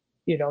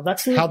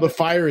 that's how the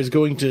fire is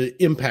going to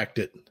impact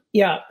it.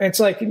 Yeah.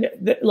 It's like,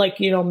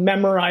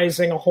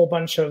 memorizing a whole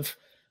bunch of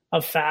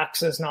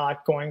facts is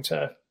not going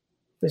to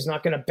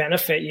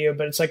benefit you,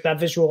 but it's like that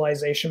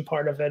visualization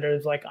part of it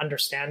is like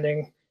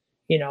understanding,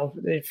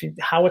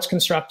 how it's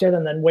constructed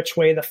and then which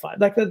way the fire,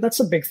 like that's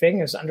a big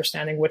thing, is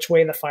understanding which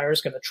way the fire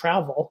is going to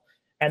travel.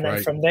 And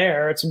then from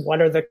there, it's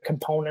what are the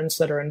components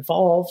that are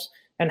involved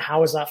and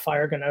how is that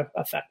fire going to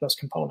affect those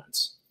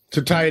components?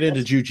 To tie it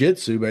into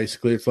Jiu-Jitsu,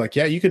 basically, it's like,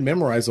 yeah, you can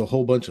memorize a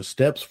whole bunch of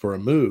steps for a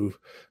move,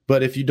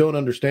 but if you don't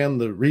understand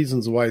the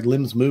reasons why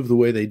limbs move the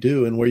way they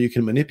do and where you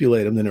can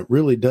manipulate them, then it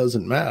really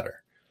doesn't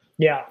matter.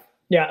 Yeah.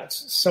 Yeah.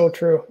 It's so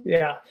true.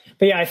 Yeah.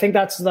 But yeah, I think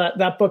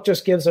that book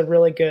just gives a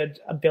really good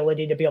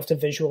ability to be able to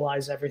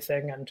visualize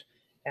everything and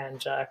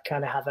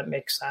kind of have it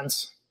make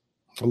sense.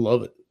 I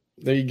love it.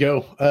 There you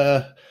go.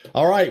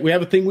 All right. We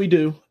have a thing we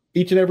do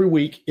each and every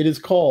week. It is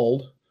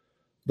called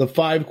the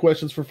 5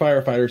 questions for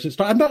firefighters.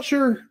 I'm not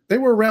sure they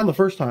were around the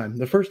first time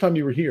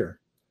you were here.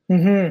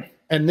 Mm-hmm.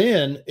 And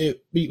then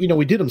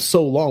we did them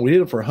so long. We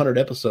did them for 100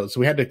 episodes. So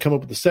we had to come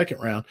up with the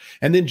second round.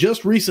 And then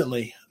just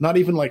recently, not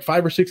even like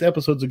 5 or 6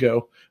 episodes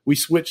ago, we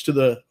switched to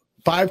the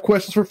 5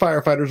 questions for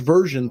firefighters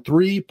version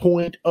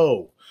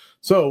 3.0.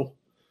 So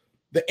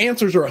the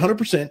answers are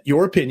 100%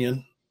 your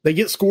opinion. They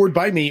get scored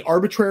by me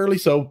arbitrarily,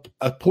 so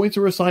points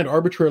are assigned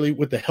arbitrarily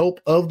with the help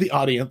of the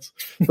audience.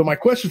 So my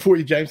question for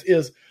you, James,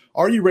 is,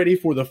 are you ready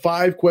for the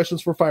 5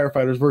 questions for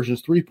firefighters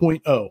versions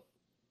 3.0?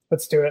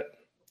 Let's do it.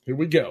 Here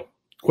we go.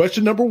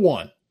 Question number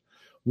 1.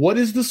 What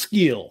is the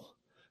skill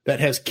that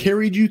has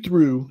carried you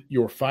through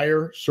your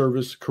fire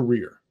service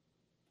career?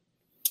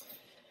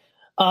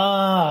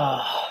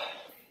 I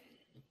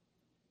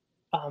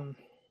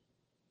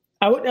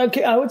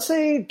would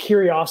say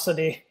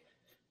curiosity.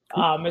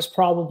 Is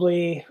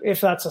probably,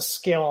 if that's a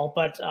skill,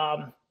 but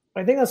I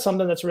think that's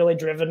something that's really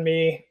driven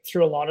me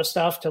through a lot of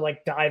stuff, to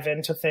like dive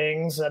into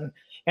things. And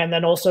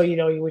then also,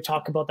 we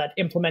talk about that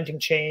implementing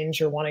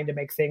change or wanting to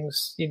make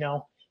things,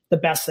 the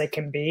best they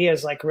can be,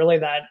 is like really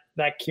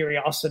that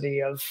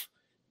curiosity of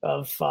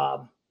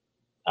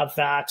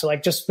that,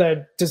 like just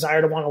the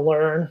desire to want to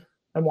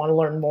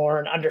learn more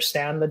and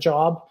understand the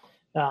job.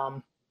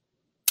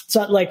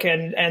 So like,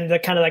 and the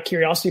kind of that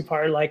curiosity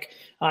part, like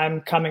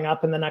I'm coming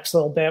up in the next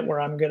little bit where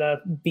I'm going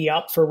to be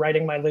up for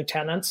writing my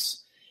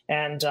lieutenants.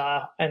 And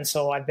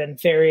so I've been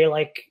very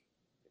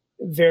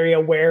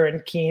aware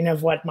and keen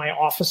of what my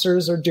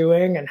officers are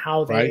doing and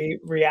how they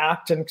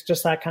react, and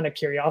just that kind of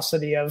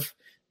curiosity of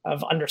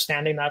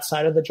understanding that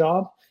side of the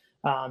job.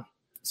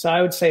 So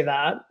I would say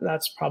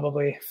that's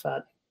probably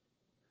that.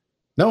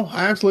 No,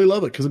 I absolutely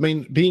love it. 'Cause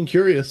being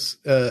curious,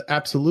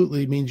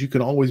 absolutely means you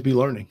can always be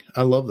learning.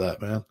 I love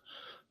that, man.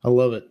 I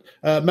love it.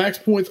 Max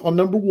points on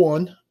number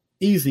 1,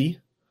 easy,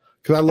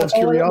 because I love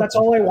curiosity. That's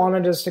all I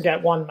wanted, is to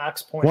get 1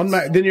 max point. Then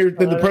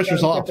the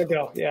pressure's off. To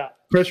go. Yeah,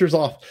 pressure's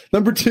off.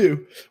 Number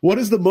 2, what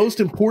is the most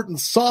important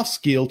soft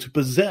skill to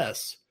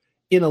possess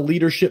in a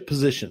leadership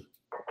position?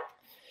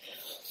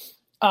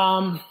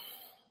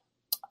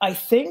 I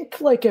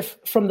think like if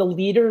from the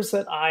leaders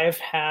that I've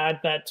had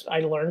that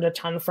I learned a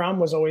ton from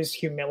was always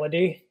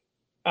humility.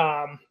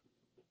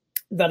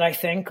 That I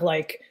think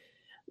like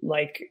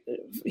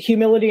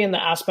humility in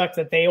the aspect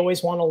that they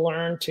always want to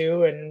learn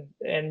too,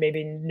 and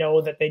maybe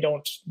know that they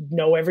don't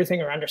know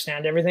everything or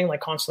understand everything, like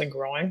constantly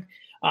growing.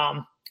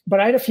 But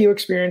I had a few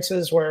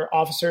experiences where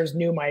officers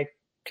knew my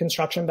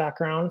construction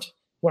background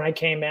when I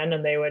came in,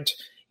 and they would,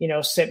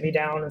 sit me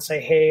down and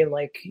say, hey,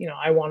 like,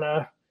 I want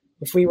to,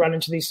 if we run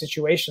into these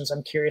situations,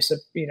 I'm curious if,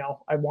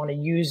 I want to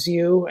use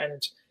you.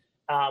 And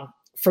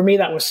for me,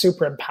 that was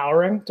super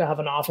empowering to have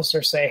an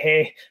officer say,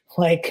 hey,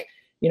 like,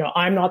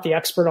 I'm not the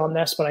expert on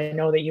this, but I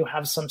know that you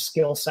have some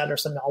skill set or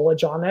some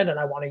knowledge on it, and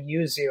I want to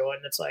use you. And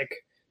it's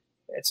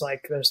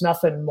like there's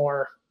nothing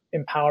more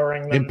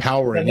empowering than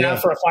that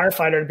for a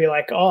firefighter to be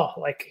like, oh,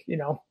 like,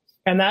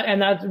 and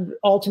that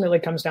ultimately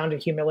comes down to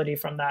humility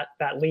from that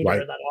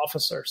leader, that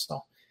officer.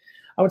 So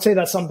I would say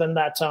that's something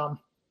that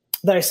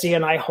I see,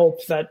 and I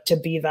hope that to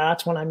be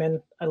that when I'm in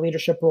a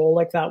leadership role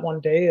like that one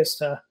day is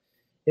to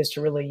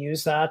really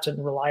use that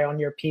and rely on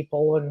your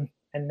people and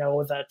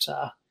know that,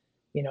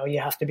 you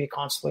have to be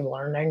constantly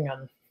learning.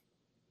 And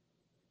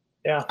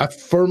yeah, I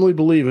firmly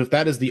believe if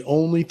that is the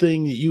only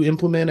thing that you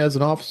implement as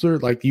an officer,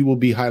 like, you will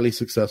be highly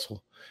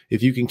successful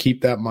if you can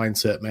keep that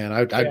mindset, man.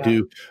 I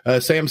do.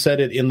 Sam said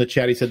it in the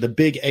chat. He said the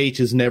big H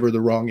is never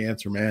the wrong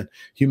answer, man.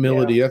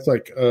 Humility. That's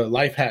like a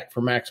life hack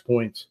for max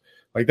points.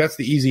 Like that's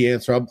the easy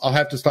answer. I'll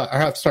have to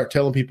start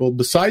telling people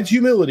besides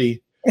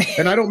humility,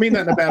 and I don't mean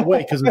that in a bad way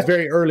because it's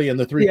very early in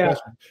the three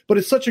questions, but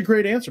it's such a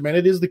great answer, man.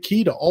 It is the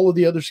key to all of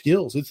the other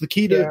skills. It's the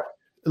key to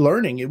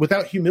learning.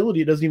 Without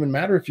humility, it doesn't even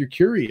matter if you're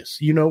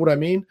curious. You know what I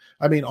mean?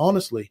 I mean,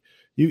 honestly,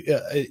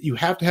 you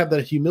have to have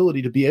that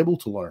humility to be able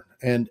to learn.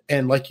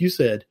 And like you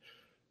said,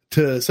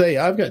 to say,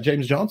 I've got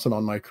James Johnson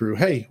on my crew.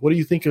 Hey, what do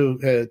you think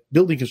of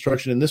building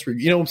construction in this?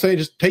 You know what I'm saying?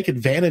 Just take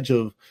advantage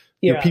of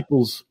your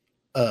people's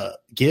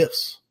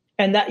gifts.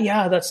 And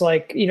that's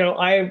like,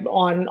 I'm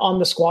on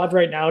the squad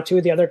right now. Two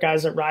of the other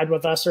guys that ride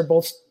with us are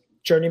both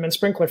journeyman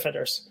sprinkler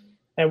fitters.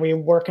 And we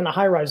work in a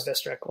high-rise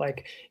district.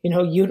 Like,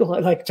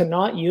 to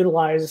not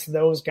utilize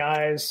those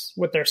guys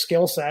with their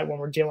skill set when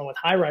we're dealing with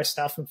high-rise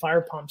stuff and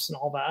fire pumps and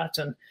all that.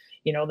 And,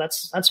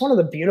 that's one of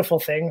the beautiful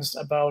things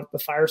about the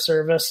fire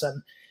service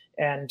and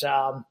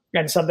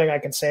something I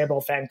can say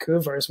about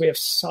Vancouver is we have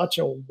such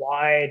a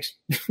wide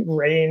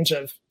range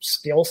of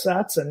skill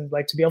sets and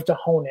like to be able to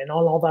hone in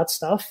on all that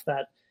stuff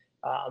that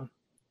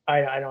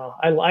I don't know.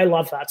 I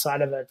love that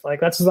side of it. Like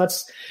that's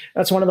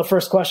one of the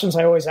first questions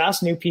I always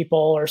ask new people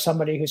or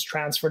somebody who's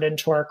transferred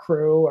into our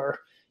crew or,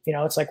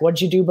 it's like,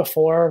 what'd you do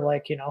before?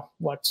 Like,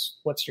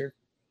 what's your,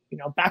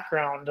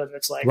 background? And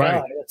it's like,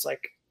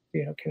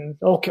 you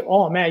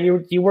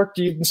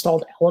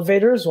installed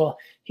elevators. Well,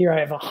 here I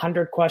have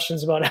 100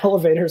 questions about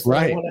elevators that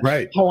I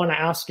want to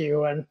ask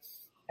you.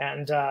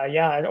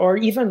 Or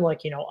even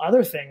like,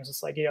 other things.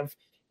 It's like, you have,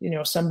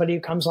 somebody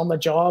who comes on the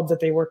job that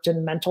they worked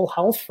in mental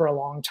health for a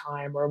long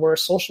time, or we're a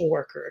social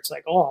worker. It's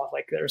like,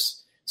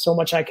 there's so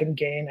much I can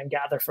gain and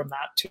gather from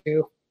that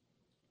too.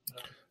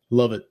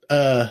 Love it.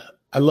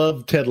 I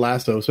love Ted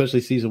Lasso,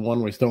 especially season 1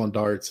 where he's throwing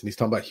darts and he's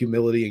talking about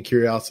humility and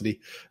curiosity.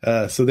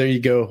 So there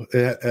you go.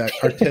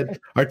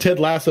 Our Ted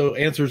Lasso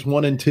answers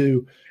 1 and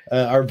 2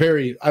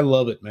 I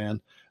love it,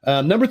 man.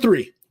 Number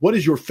 3, what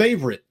is your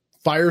favorite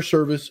fire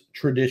service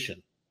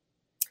tradition?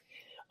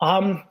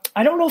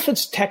 I don't know if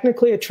it's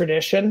technically a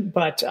tradition,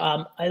 but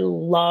I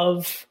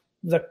love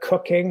the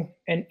cooking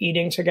and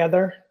eating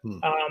together.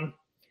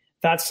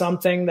 That's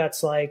something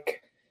that's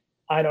like,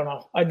 I don't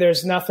know.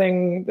 There's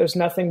nothing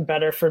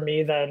better for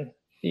me than,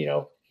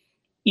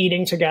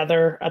 eating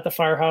together at the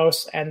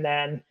firehouse and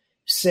then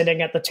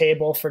sitting at the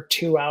table for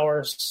 2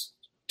 hours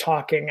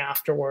talking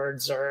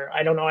afterwards. Or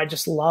I don't know. I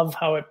just love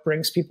how it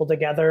brings people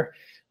together.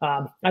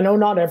 I know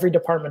not every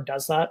department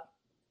does that.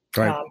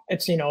 Right.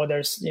 It's,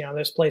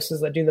 there's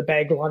places that do the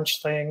bag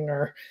lunch thing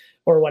or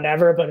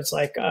whatever, but it's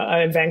like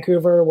in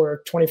Vancouver,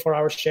 we're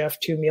 24-hour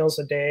shift, 2 meals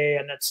a day.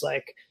 And it's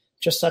like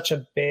just such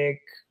a big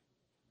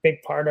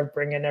part of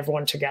bringing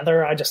everyone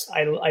together.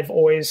 I've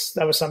always,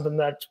 that was something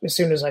that as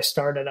soon as I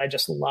started, I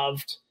just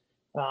loved.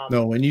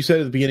 No, and you said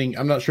at the beginning,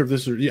 I'm not sure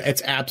if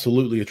it's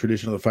absolutely a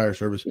tradition of the fire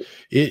service.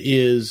 It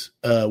is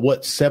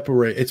what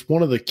separates, it's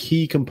one of the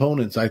key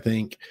components, I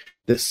think,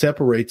 that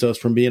separates us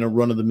from being a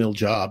run-of-the-mill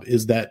job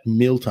is that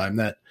mealtime,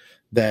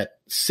 that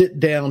sit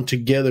down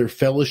together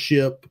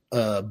fellowship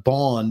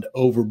bond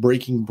over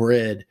breaking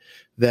bread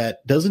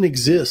that doesn't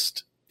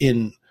exist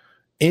in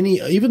any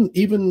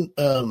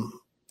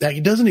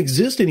it doesn't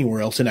exist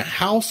anywhere else in a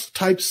house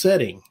type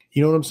setting.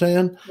 You know what I'm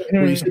saying?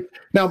 Mm-hmm.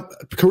 Now,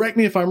 correct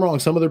me if I'm wrong.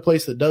 Some other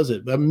place that does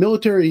it, but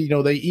military,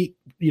 they eat,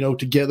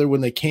 together when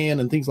they can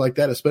and things like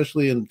that,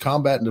 especially in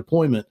combat and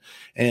deployment,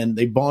 and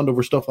they bond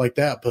over stuff like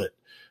that. But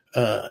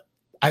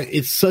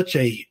it's such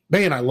a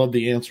man. I love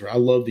the answer.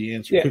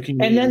 Yeah.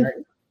 Cooking, and then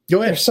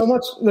go ahead.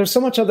 There's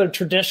so much other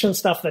tradition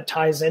stuff that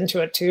ties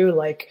into it too.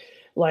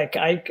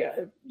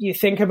 You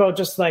think about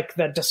just like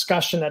the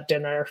discussion at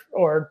dinner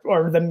or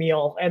the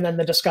meal, and then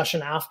the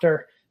discussion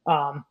after.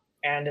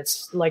 And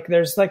it's like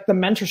there's like the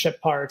mentorship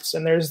parts,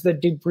 and there's the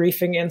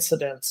debriefing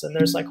incidents, and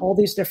there's like all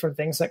these different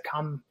things that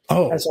come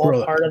as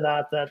all part of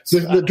that. That's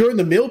during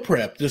the meal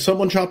prep, there's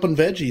someone chopping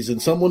veggies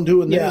and someone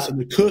doing this, and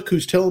the cook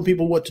who's telling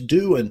people what to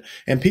do,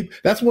 and people.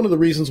 That's one of the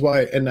reasons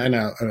why. And I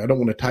don't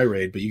want to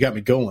tirade, but you got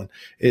me going.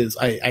 Is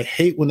I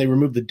hate when they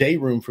remove the day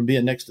room from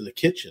being next to the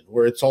kitchen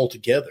where it's all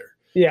together.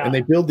 Yeah. And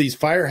they build these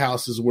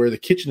firehouses where the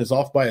kitchen is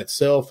off by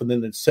itself and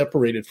then it's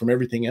separated from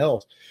everything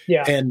else.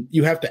 Yeah. And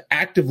you have to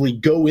actively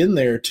go in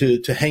there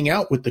to hang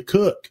out with the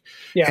cook.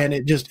 Yeah. And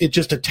it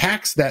just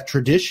attacks that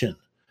tradition,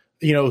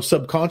 not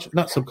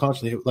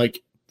subconsciously,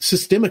 like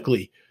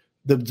systemically.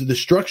 The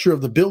structure of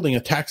the building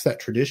attacks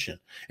that tradition,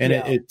 and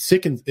it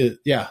sickens it.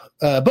 Yeah.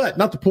 But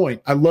not the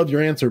point. I love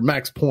your answer.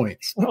 Max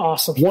points.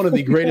 Awesome. One of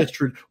the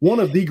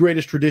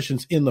greatest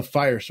traditions in the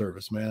fire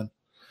service, man.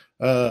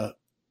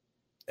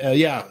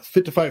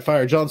 Fit to fight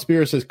fire. John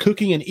Spear says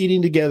cooking and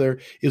eating together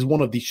is one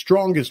of the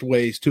strongest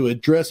ways to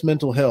address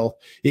mental health.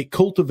 It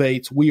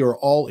cultivates we are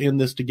all in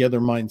this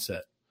together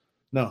mindset.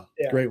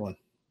 Great one.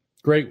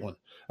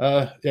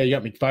 You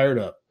got me fired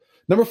up.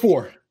 Number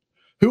 4,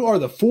 who are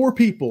the 4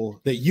 people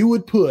that you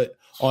would put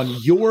on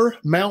your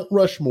Mount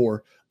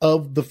Rushmore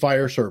of the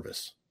fire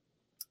service?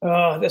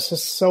 Oh, this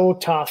is so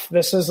tough.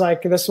 This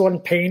one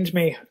pained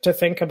me to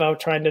think about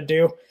trying to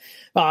do.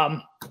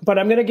 But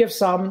I'm going to give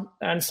some,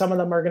 and some of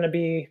them are going to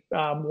be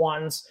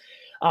ones.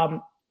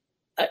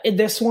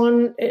 This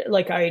one,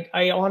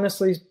 I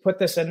honestly put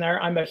this in there.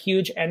 I'm a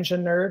huge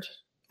engine nerd,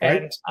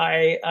 right?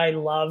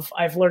 And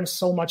I've learned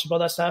so much about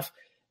that stuff.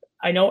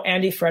 I know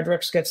Andy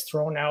Fredericks gets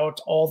thrown out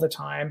all the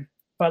time,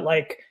 but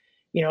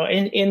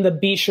in the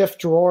B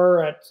shift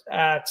drawer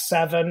at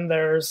 7,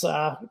 there's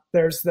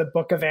the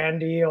book of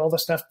Andy, all the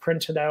stuff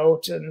printed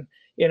out and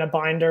in a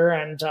binder.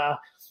 And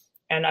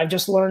I've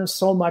just learned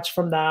so much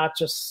from that.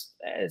 Just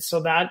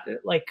so that,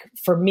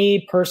 for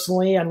me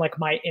personally, and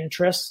my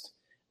interest,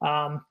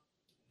 I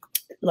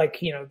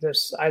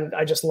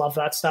just love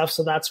that stuff.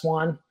 So that's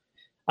one.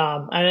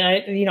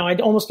 And I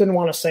almost didn't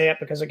want to say it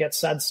because it gets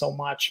said so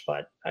much,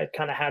 but I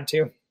kind of had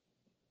to.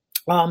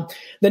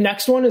 The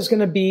next one is going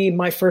to be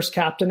my first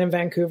captain in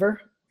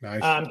Vancouver.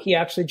 Nice. He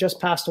actually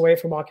just passed away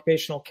from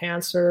occupational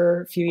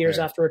cancer a few years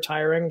after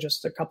retiring,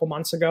 just a couple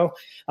months ago.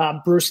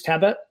 Bruce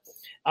Tebbett.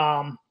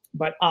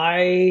 But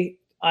I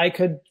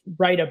could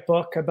write a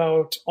book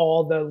about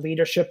all the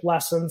leadership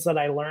lessons that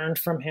I learned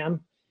from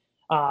him.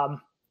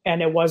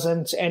 And it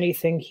wasn't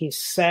anything he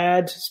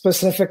said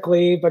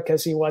specifically,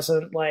 because he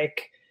wasn't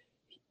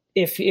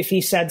if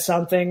he said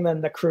something,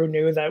 then the crew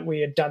knew that we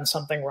had done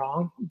something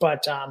wrong.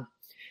 But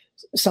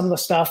some of the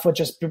stuff would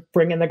just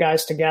bringing the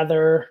guys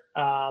together.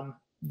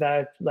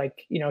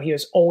 He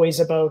was always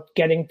about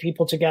getting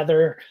people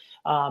together.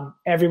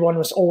 Everyone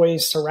was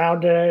always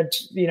surrounded,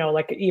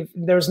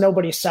 there was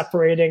nobody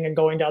separating and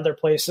going to other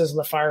places in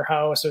the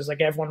firehouse. It was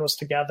everyone was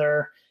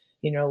together,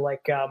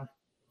 that,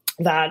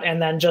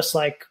 and then just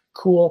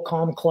cool,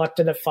 calm,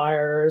 collected at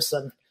fires.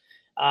 And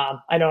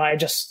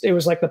it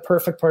was the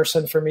perfect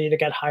person for me to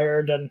get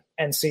hired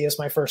and see as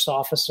my first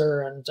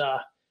officer. And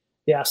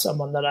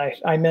someone that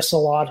I miss a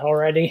lot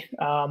already.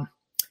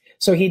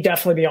 So he'd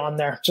definitely be on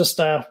there. Just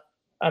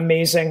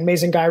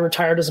amazing guy,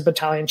 retired as a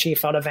battalion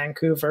chief out of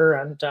Vancouver.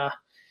 And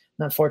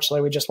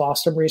unfortunately we just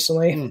lost him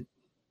recently.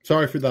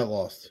 Sorry for that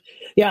loss.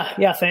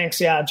 Yeah.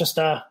 Thanks. Yeah. Just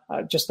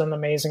an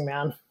amazing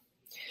man.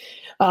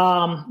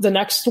 The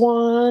next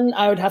one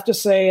I would have to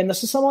say, and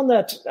this is someone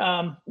that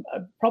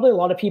probably a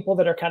lot of people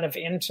that are kind of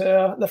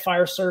into the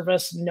fire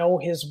service know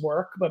his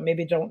work, but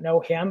maybe don't know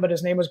him, but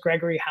his name was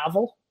Gregory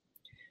Havel.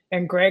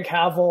 And Greg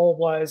Havel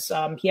was,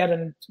 he had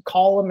a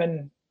column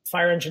in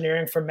fire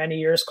engineering for many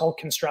years called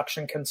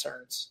Construction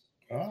Concerns.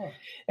 Oh.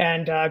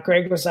 And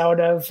Greg was out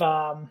of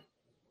I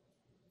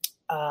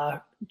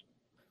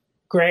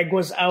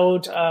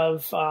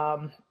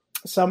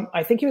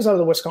think he was out of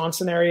the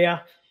Wisconsin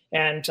area,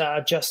 and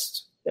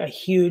just a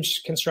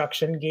huge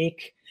construction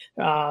geek.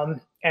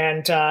 And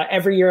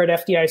every year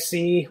at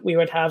FDIC, we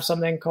would have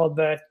something called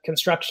the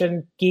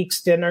Construction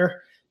Geeks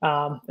Dinner.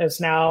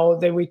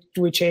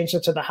 We changed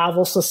it to the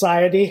Havel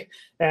Society,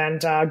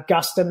 and Bill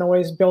Gustin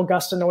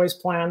always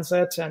plans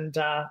it. And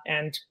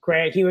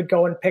Greg, he would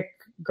go and pick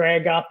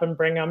Greg up and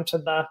bring him to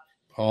the,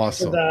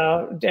 awesome.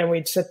 And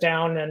we'd sit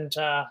down and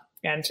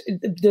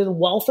the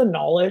wealth of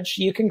knowledge.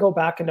 You can go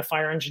back into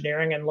fire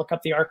engineering and look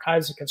up the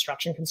archives of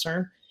Construction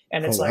Concern.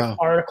 And it's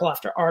article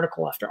after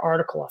article after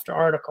article after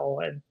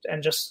article, and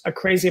just a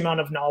crazy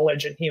amount of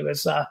knowledge. And he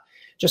was,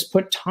 just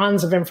put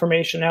tons of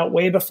information out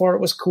way before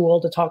it was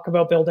cool to talk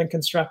about building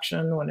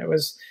construction, when it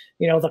was,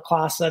 the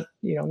class that,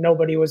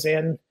 nobody was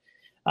in.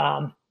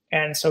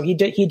 And so he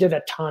did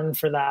a ton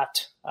for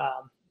that.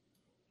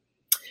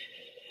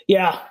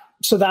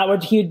 So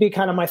he'd be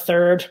kind of my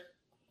third.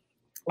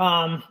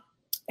 And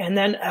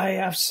then I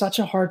have such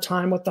a hard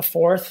time with the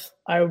fourth.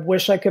 I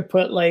wish I could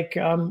put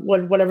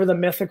whatever the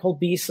mythical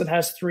beast that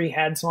has 3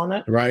 heads on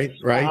it. Right.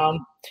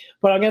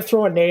 But I'm going to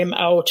throw a name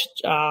out.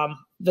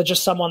 That's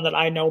just someone that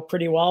I know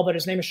pretty well, but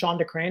his name is Sean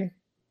DeCrane.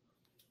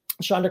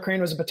 Sean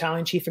DeCrane was a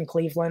battalion chief in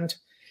Cleveland.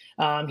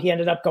 He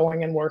ended up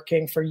going and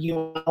working for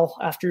UL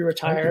after he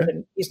retired,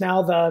 and he's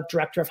now the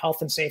director of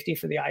health and safety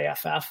for the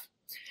IFF.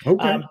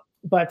 Okay.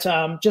 But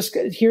just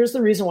here's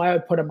the reason why I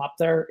would put him up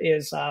there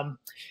is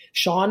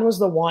Sean was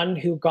the one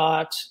who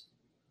got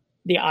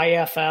the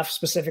IFF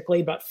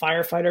specifically, but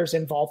firefighters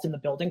involved in the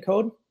building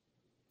code.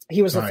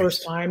 He was the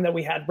first time that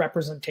we had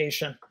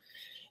representation.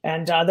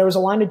 And there was a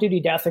line of duty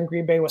death in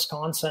Green Bay,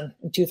 Wisconsin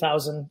in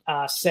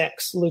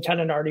 2006.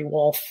 Lieutenant Artie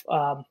Wolf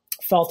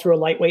fell through a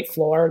lightweight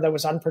floor that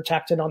was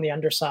unprotected on the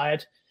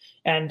underside.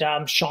 And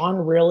Sean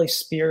really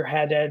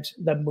spearheaded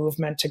the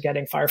movement to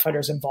getting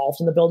firefighters involved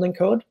in the building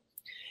code.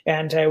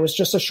 And it was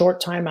just a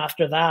short time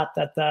after that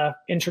the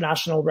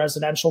International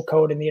Residential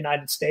Code in the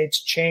United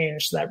States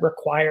changed that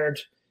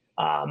required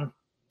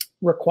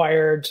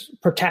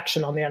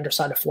protection on the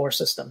underside of floor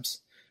systems.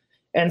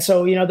 And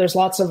so, there's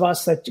lots of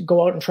us that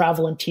go out and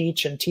travel and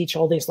teach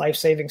all these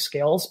life-saving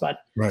skills. But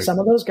some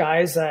of those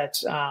guys that,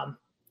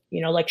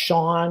 like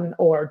Sean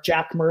or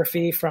Jack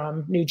Murphy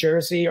from New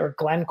Jersey, or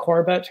Glenn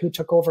Corbett, who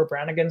took over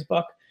Brannigan's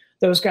book,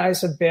 those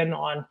guys have been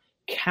on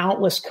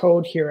countless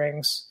code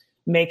hearings,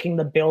 making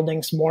the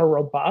buildings more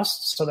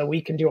robust so that we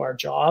can do our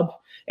job.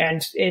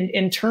 And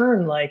in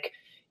turn,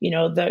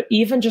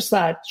 even just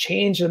that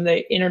change in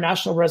the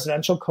international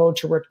residential code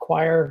to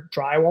require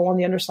drywall on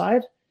the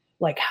underside,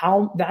 like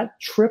how that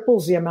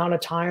triples the amount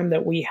of time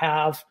that we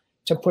have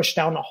to push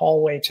down a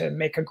hallway to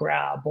make a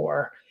grab,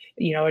 or,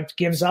 it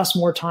gives us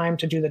more time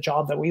to do the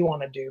job that we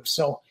want to do.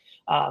 So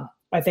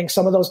I think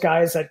some of those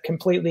guys that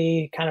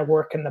completely kind of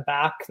work in the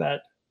back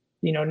that,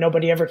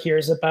 nobody ever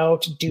hears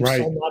about do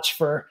so much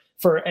for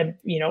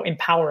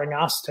empowering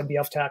us to be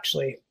able to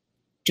actually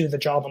do the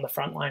job on the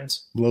front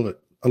lines. Love it.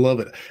 I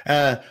love it.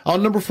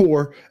 On number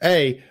 4,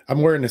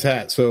 I'm wearing this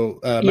hat, so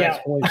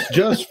max points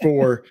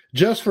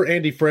just for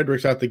Andy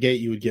Fredericks out the gate.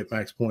 You would get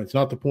max points,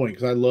 not the point,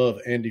 because I love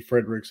Andy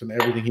Fredericks and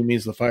everything he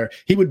means to the Fire.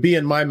 He would be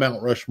in my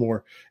Mount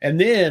Rushmore, and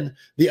then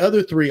the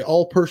other 3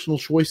 all personal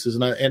choices,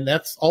 and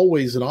that's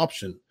always an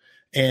option.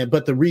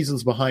 But the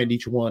reasons behind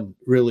each one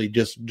really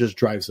just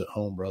drives it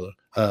home, brother.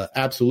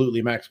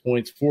 Absolutely max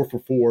points, 4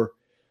 for 4.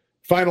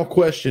 Final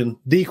question,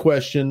 the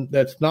question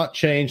that's not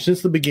changed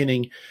since the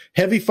beginning.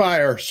 Heavy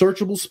fire,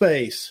 searchable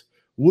space.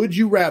 Would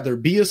you rather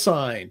be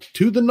assigned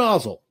to the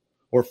nozzle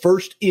or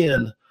first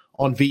in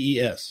on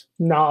VES?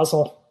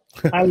 Nozzle.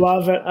 I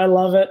love it. I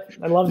love the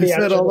You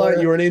said all that.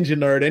 You were an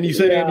engine nerd, and you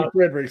said Andy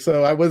Frederick,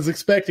 so I was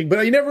expecting,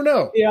 but you never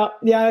know. Yeah,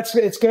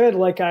 it's good.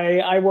 Like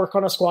I work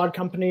on a squad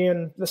company,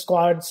 and the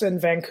squad's in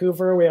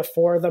Vancouver. We have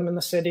 4 of them in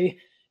the city,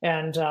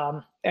 and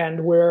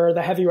we're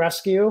the heavy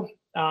rescue,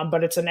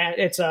 but it's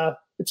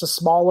a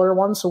smaller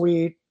one, so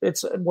we're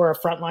a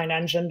frontline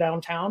engine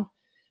downtown,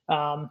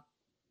 and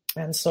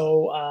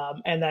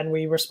then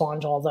we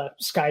respond to all the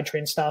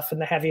SkyTrain stuff and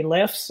the heavy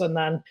lifts, and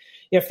then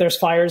if there's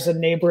fires in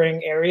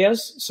neighboring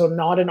areas, so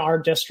not in our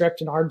district.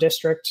 In our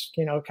district,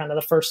 kind of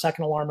the first,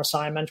 second alarm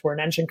assignment, we're an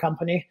engine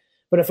company.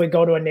 But if we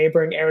go to a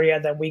neighboring area,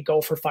 then we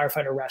go for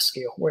firefighter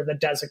rescue, where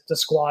the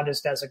squad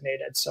is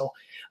designated. So,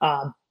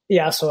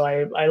 so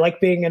I like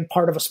being in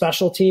part of a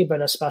specialty,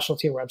 but a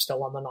specialty where I'm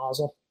still on the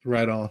nozzle.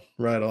 Right on.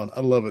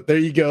 I love it. There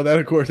you go. That,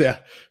 of course,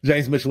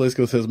 James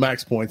Michelisco says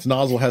max points.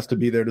 Nozzle has to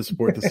be there to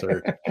support the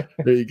search.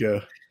 There you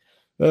go.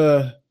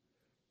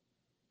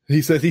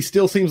 He says he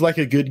still seems like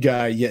a good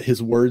guy, yet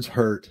his words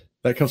hurt.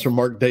 That comes from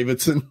Mark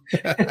Davidson.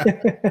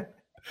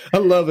 I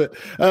love it.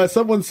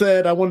 Someone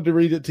said, I wanted to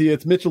read it to you.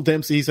 It's Mitchell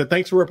Dempsey. He said,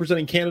 thanks for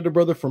representing Canada,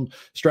 brother, from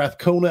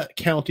Strathcona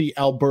County,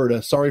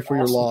 Alberta. Sorry for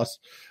your loss.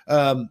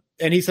 And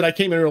he said, I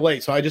came in real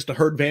late, so I just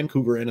heard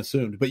Vancouver and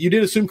assumed. But you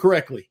did assume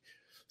correctly.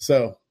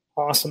 So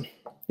awesome.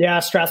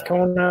 Yeah,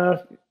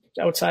 Strathcona,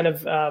 outside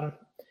of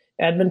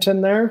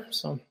Edmonton there.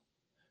 So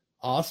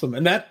awesome.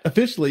 And that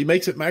officially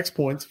makes it max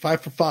points, 5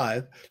 for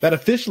 5. That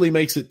officially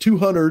makes it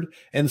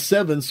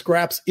 207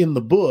 scraps in the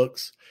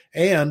books.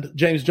 And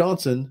James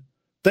Johnson,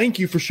 thank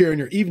you for sharing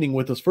your evening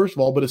with us, first of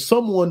all. But if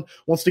someone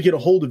wants to get a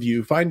hold of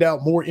you, find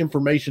out more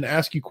information,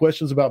 ask you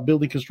questions about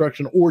building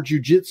construction or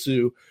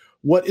jiu-jitsu,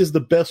 what is the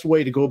best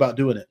way to go about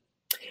doing it?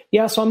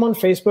 Yeah, so I'm on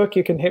Facebook.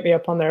 You can hit me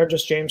up on there,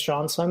 just James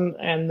Johnson.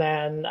 And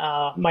then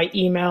my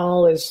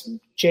email is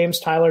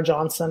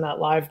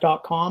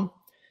jamestylerjohnson@live.com.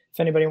 If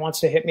anybody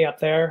wants to hit me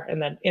up there.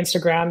 And then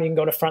Instagram, you can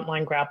go to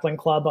Frontline Grappling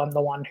Club. I'm the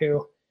one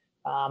who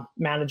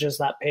manages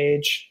that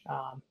page.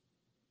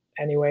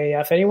 Anyway,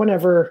 if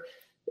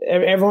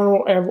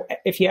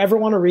you ever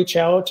want to reach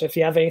out, if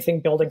you have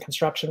anything building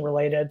construction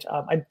related,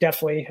 I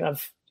definitely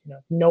have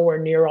nowhere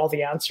near all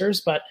the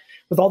answers, but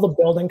with all the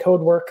building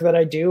code work that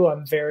I do,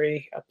 I'm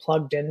very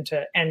plugged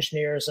into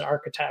engineers and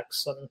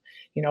architects and,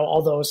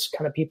 all those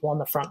kind of people on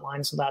the front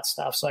lines of that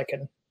stuff. So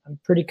I'm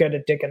pretty good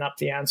at digging up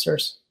the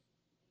answers.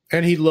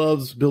 And he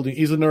loves building.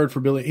 He's a nerd for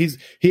building.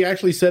 He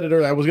actually said it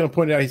earlier. I was going to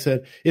point it out. He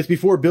said, it's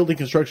before building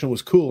construction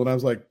was cool. And I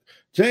was like,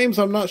 James,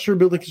 I'm not sure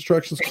building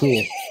construction's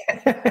cool.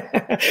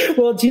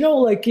 Well, do you know,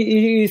 like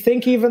you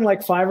think even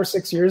like 5 or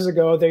 6 years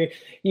ago,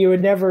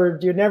 you'd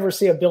never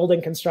see a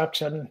building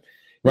construction.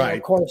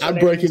 Right. I'm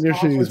breaking your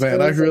shoes, man.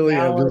 I really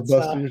am just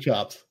busting your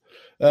chops.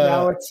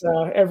 Now it's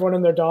everyone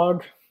and their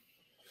dog.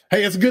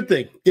 Hey, it's a good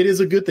thing. It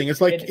is a good thing.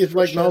 It's like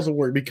nozzle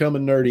work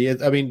becoming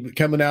nerdy.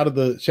 Coming out of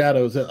the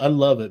shadows. I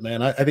love it,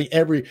 man. I think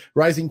every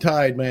rising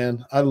tide,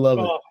 man. I love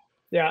it.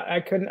 Yeah, I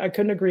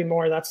couldn't agree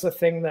more. That's the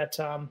thing that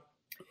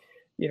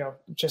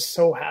just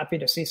so happy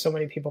to see so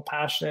many people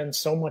passionate and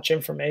so much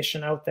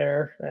information out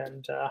there.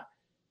 And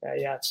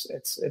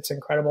it's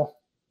incredible.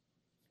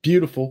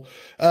 Beautiful.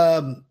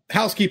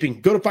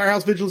 Housekeeping. Go to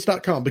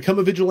firehousevigilance.com. Become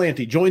a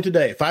vigilante. Join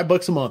today.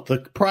 $5 a month.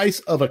 The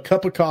price of a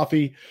cup of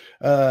coffee.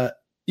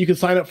 You can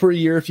sign up for a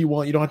year if you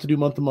want. You don't have to do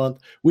month to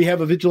month. We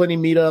have a vigilante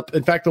meetup.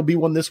 In fact, there'll be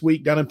one this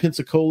week down in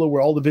Pensacola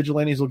where all the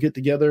vigilantes will get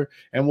together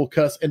and we'll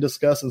cuss and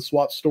discuss and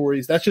swap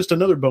stories. That's just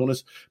another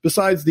bonus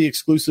besides the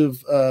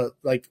exclusive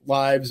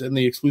lives and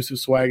the exclusive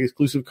swag,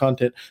 exclusive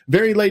content.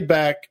 Very laid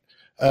back.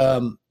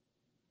 And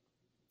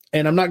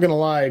I'm not going to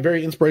lie,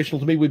 very inspirational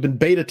to me. We've been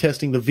beta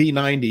testing the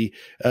V90.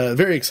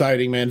 Very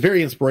exciting, man.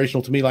 Very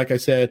inspirational to me, like I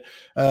said.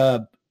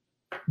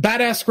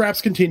 Badass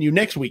scraps continue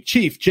next week.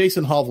 Chief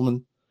Jason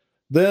Hovelman.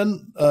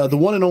 Then the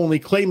one and only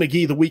Clay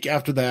McGee the week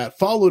after that,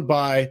 followed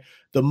by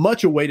the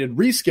much-awaited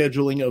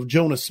rescheduling of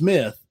Jonah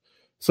Smith.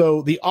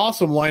 So the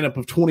awesome lineup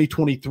of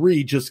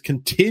 2023 just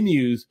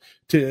continues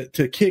to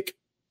kick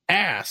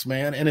ass,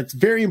 man. And it's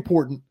very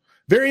important.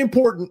 Very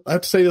important. I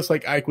have to say this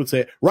like Ike would say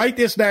it. Write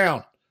this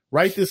down.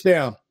 Write this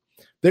down.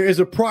 There is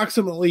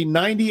approximately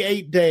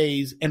 98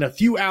 days and a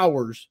few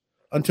hours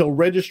until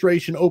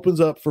registration opens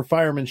up for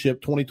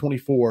Firemanship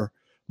 2024.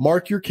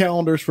 Mark your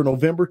calendars for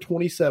November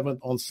 27th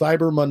on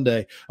Cyber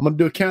Monday. I'm going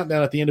to do a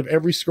countdown at the end of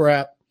every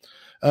scrap.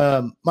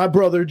 My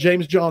brother,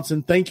 James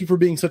Johnson, thank you for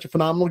being such a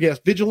phenomenal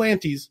guest.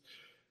 Vigilantes,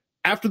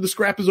 after the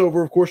scrap is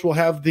over, of course, we'll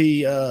have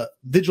the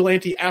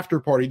Vigilante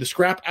after party, the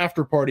scrap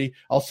after party.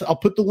 I'll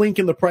put the link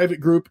in the private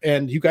group,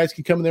 and you guys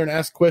can come in there and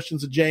ask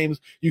questions of James.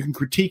 You can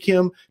critique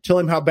him, tell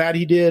him how bad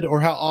he did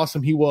or how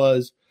awesome he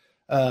was.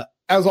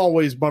 As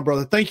always, my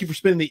brother, thank you for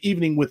spending the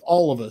evening with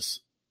all of us.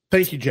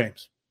 Thank you,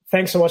 James.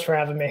 Thanks so much for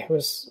having me. It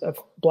was a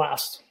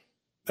blast.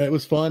 It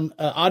was fun.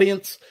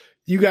 Audience,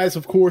 you guys,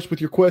 of course,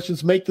 with your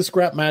questions, make the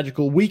scrap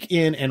magical week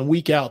in and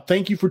week out.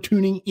 Thank you for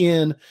tuning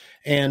in.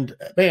 And,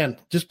 man,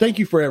 just thank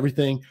you for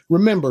everything.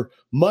 Remember,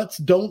 mutts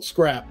don't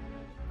scrap.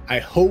 I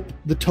hope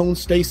the tones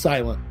stay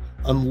silent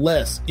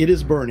unless it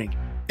is burning.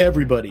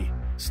 Everybody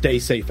stay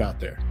safe out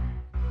there.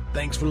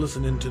 Thanks for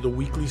listening to the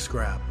Weekly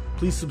Scrap.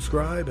 Please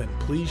subscribe and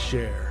please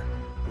share.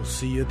 We'll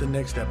see you at the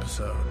next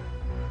episode.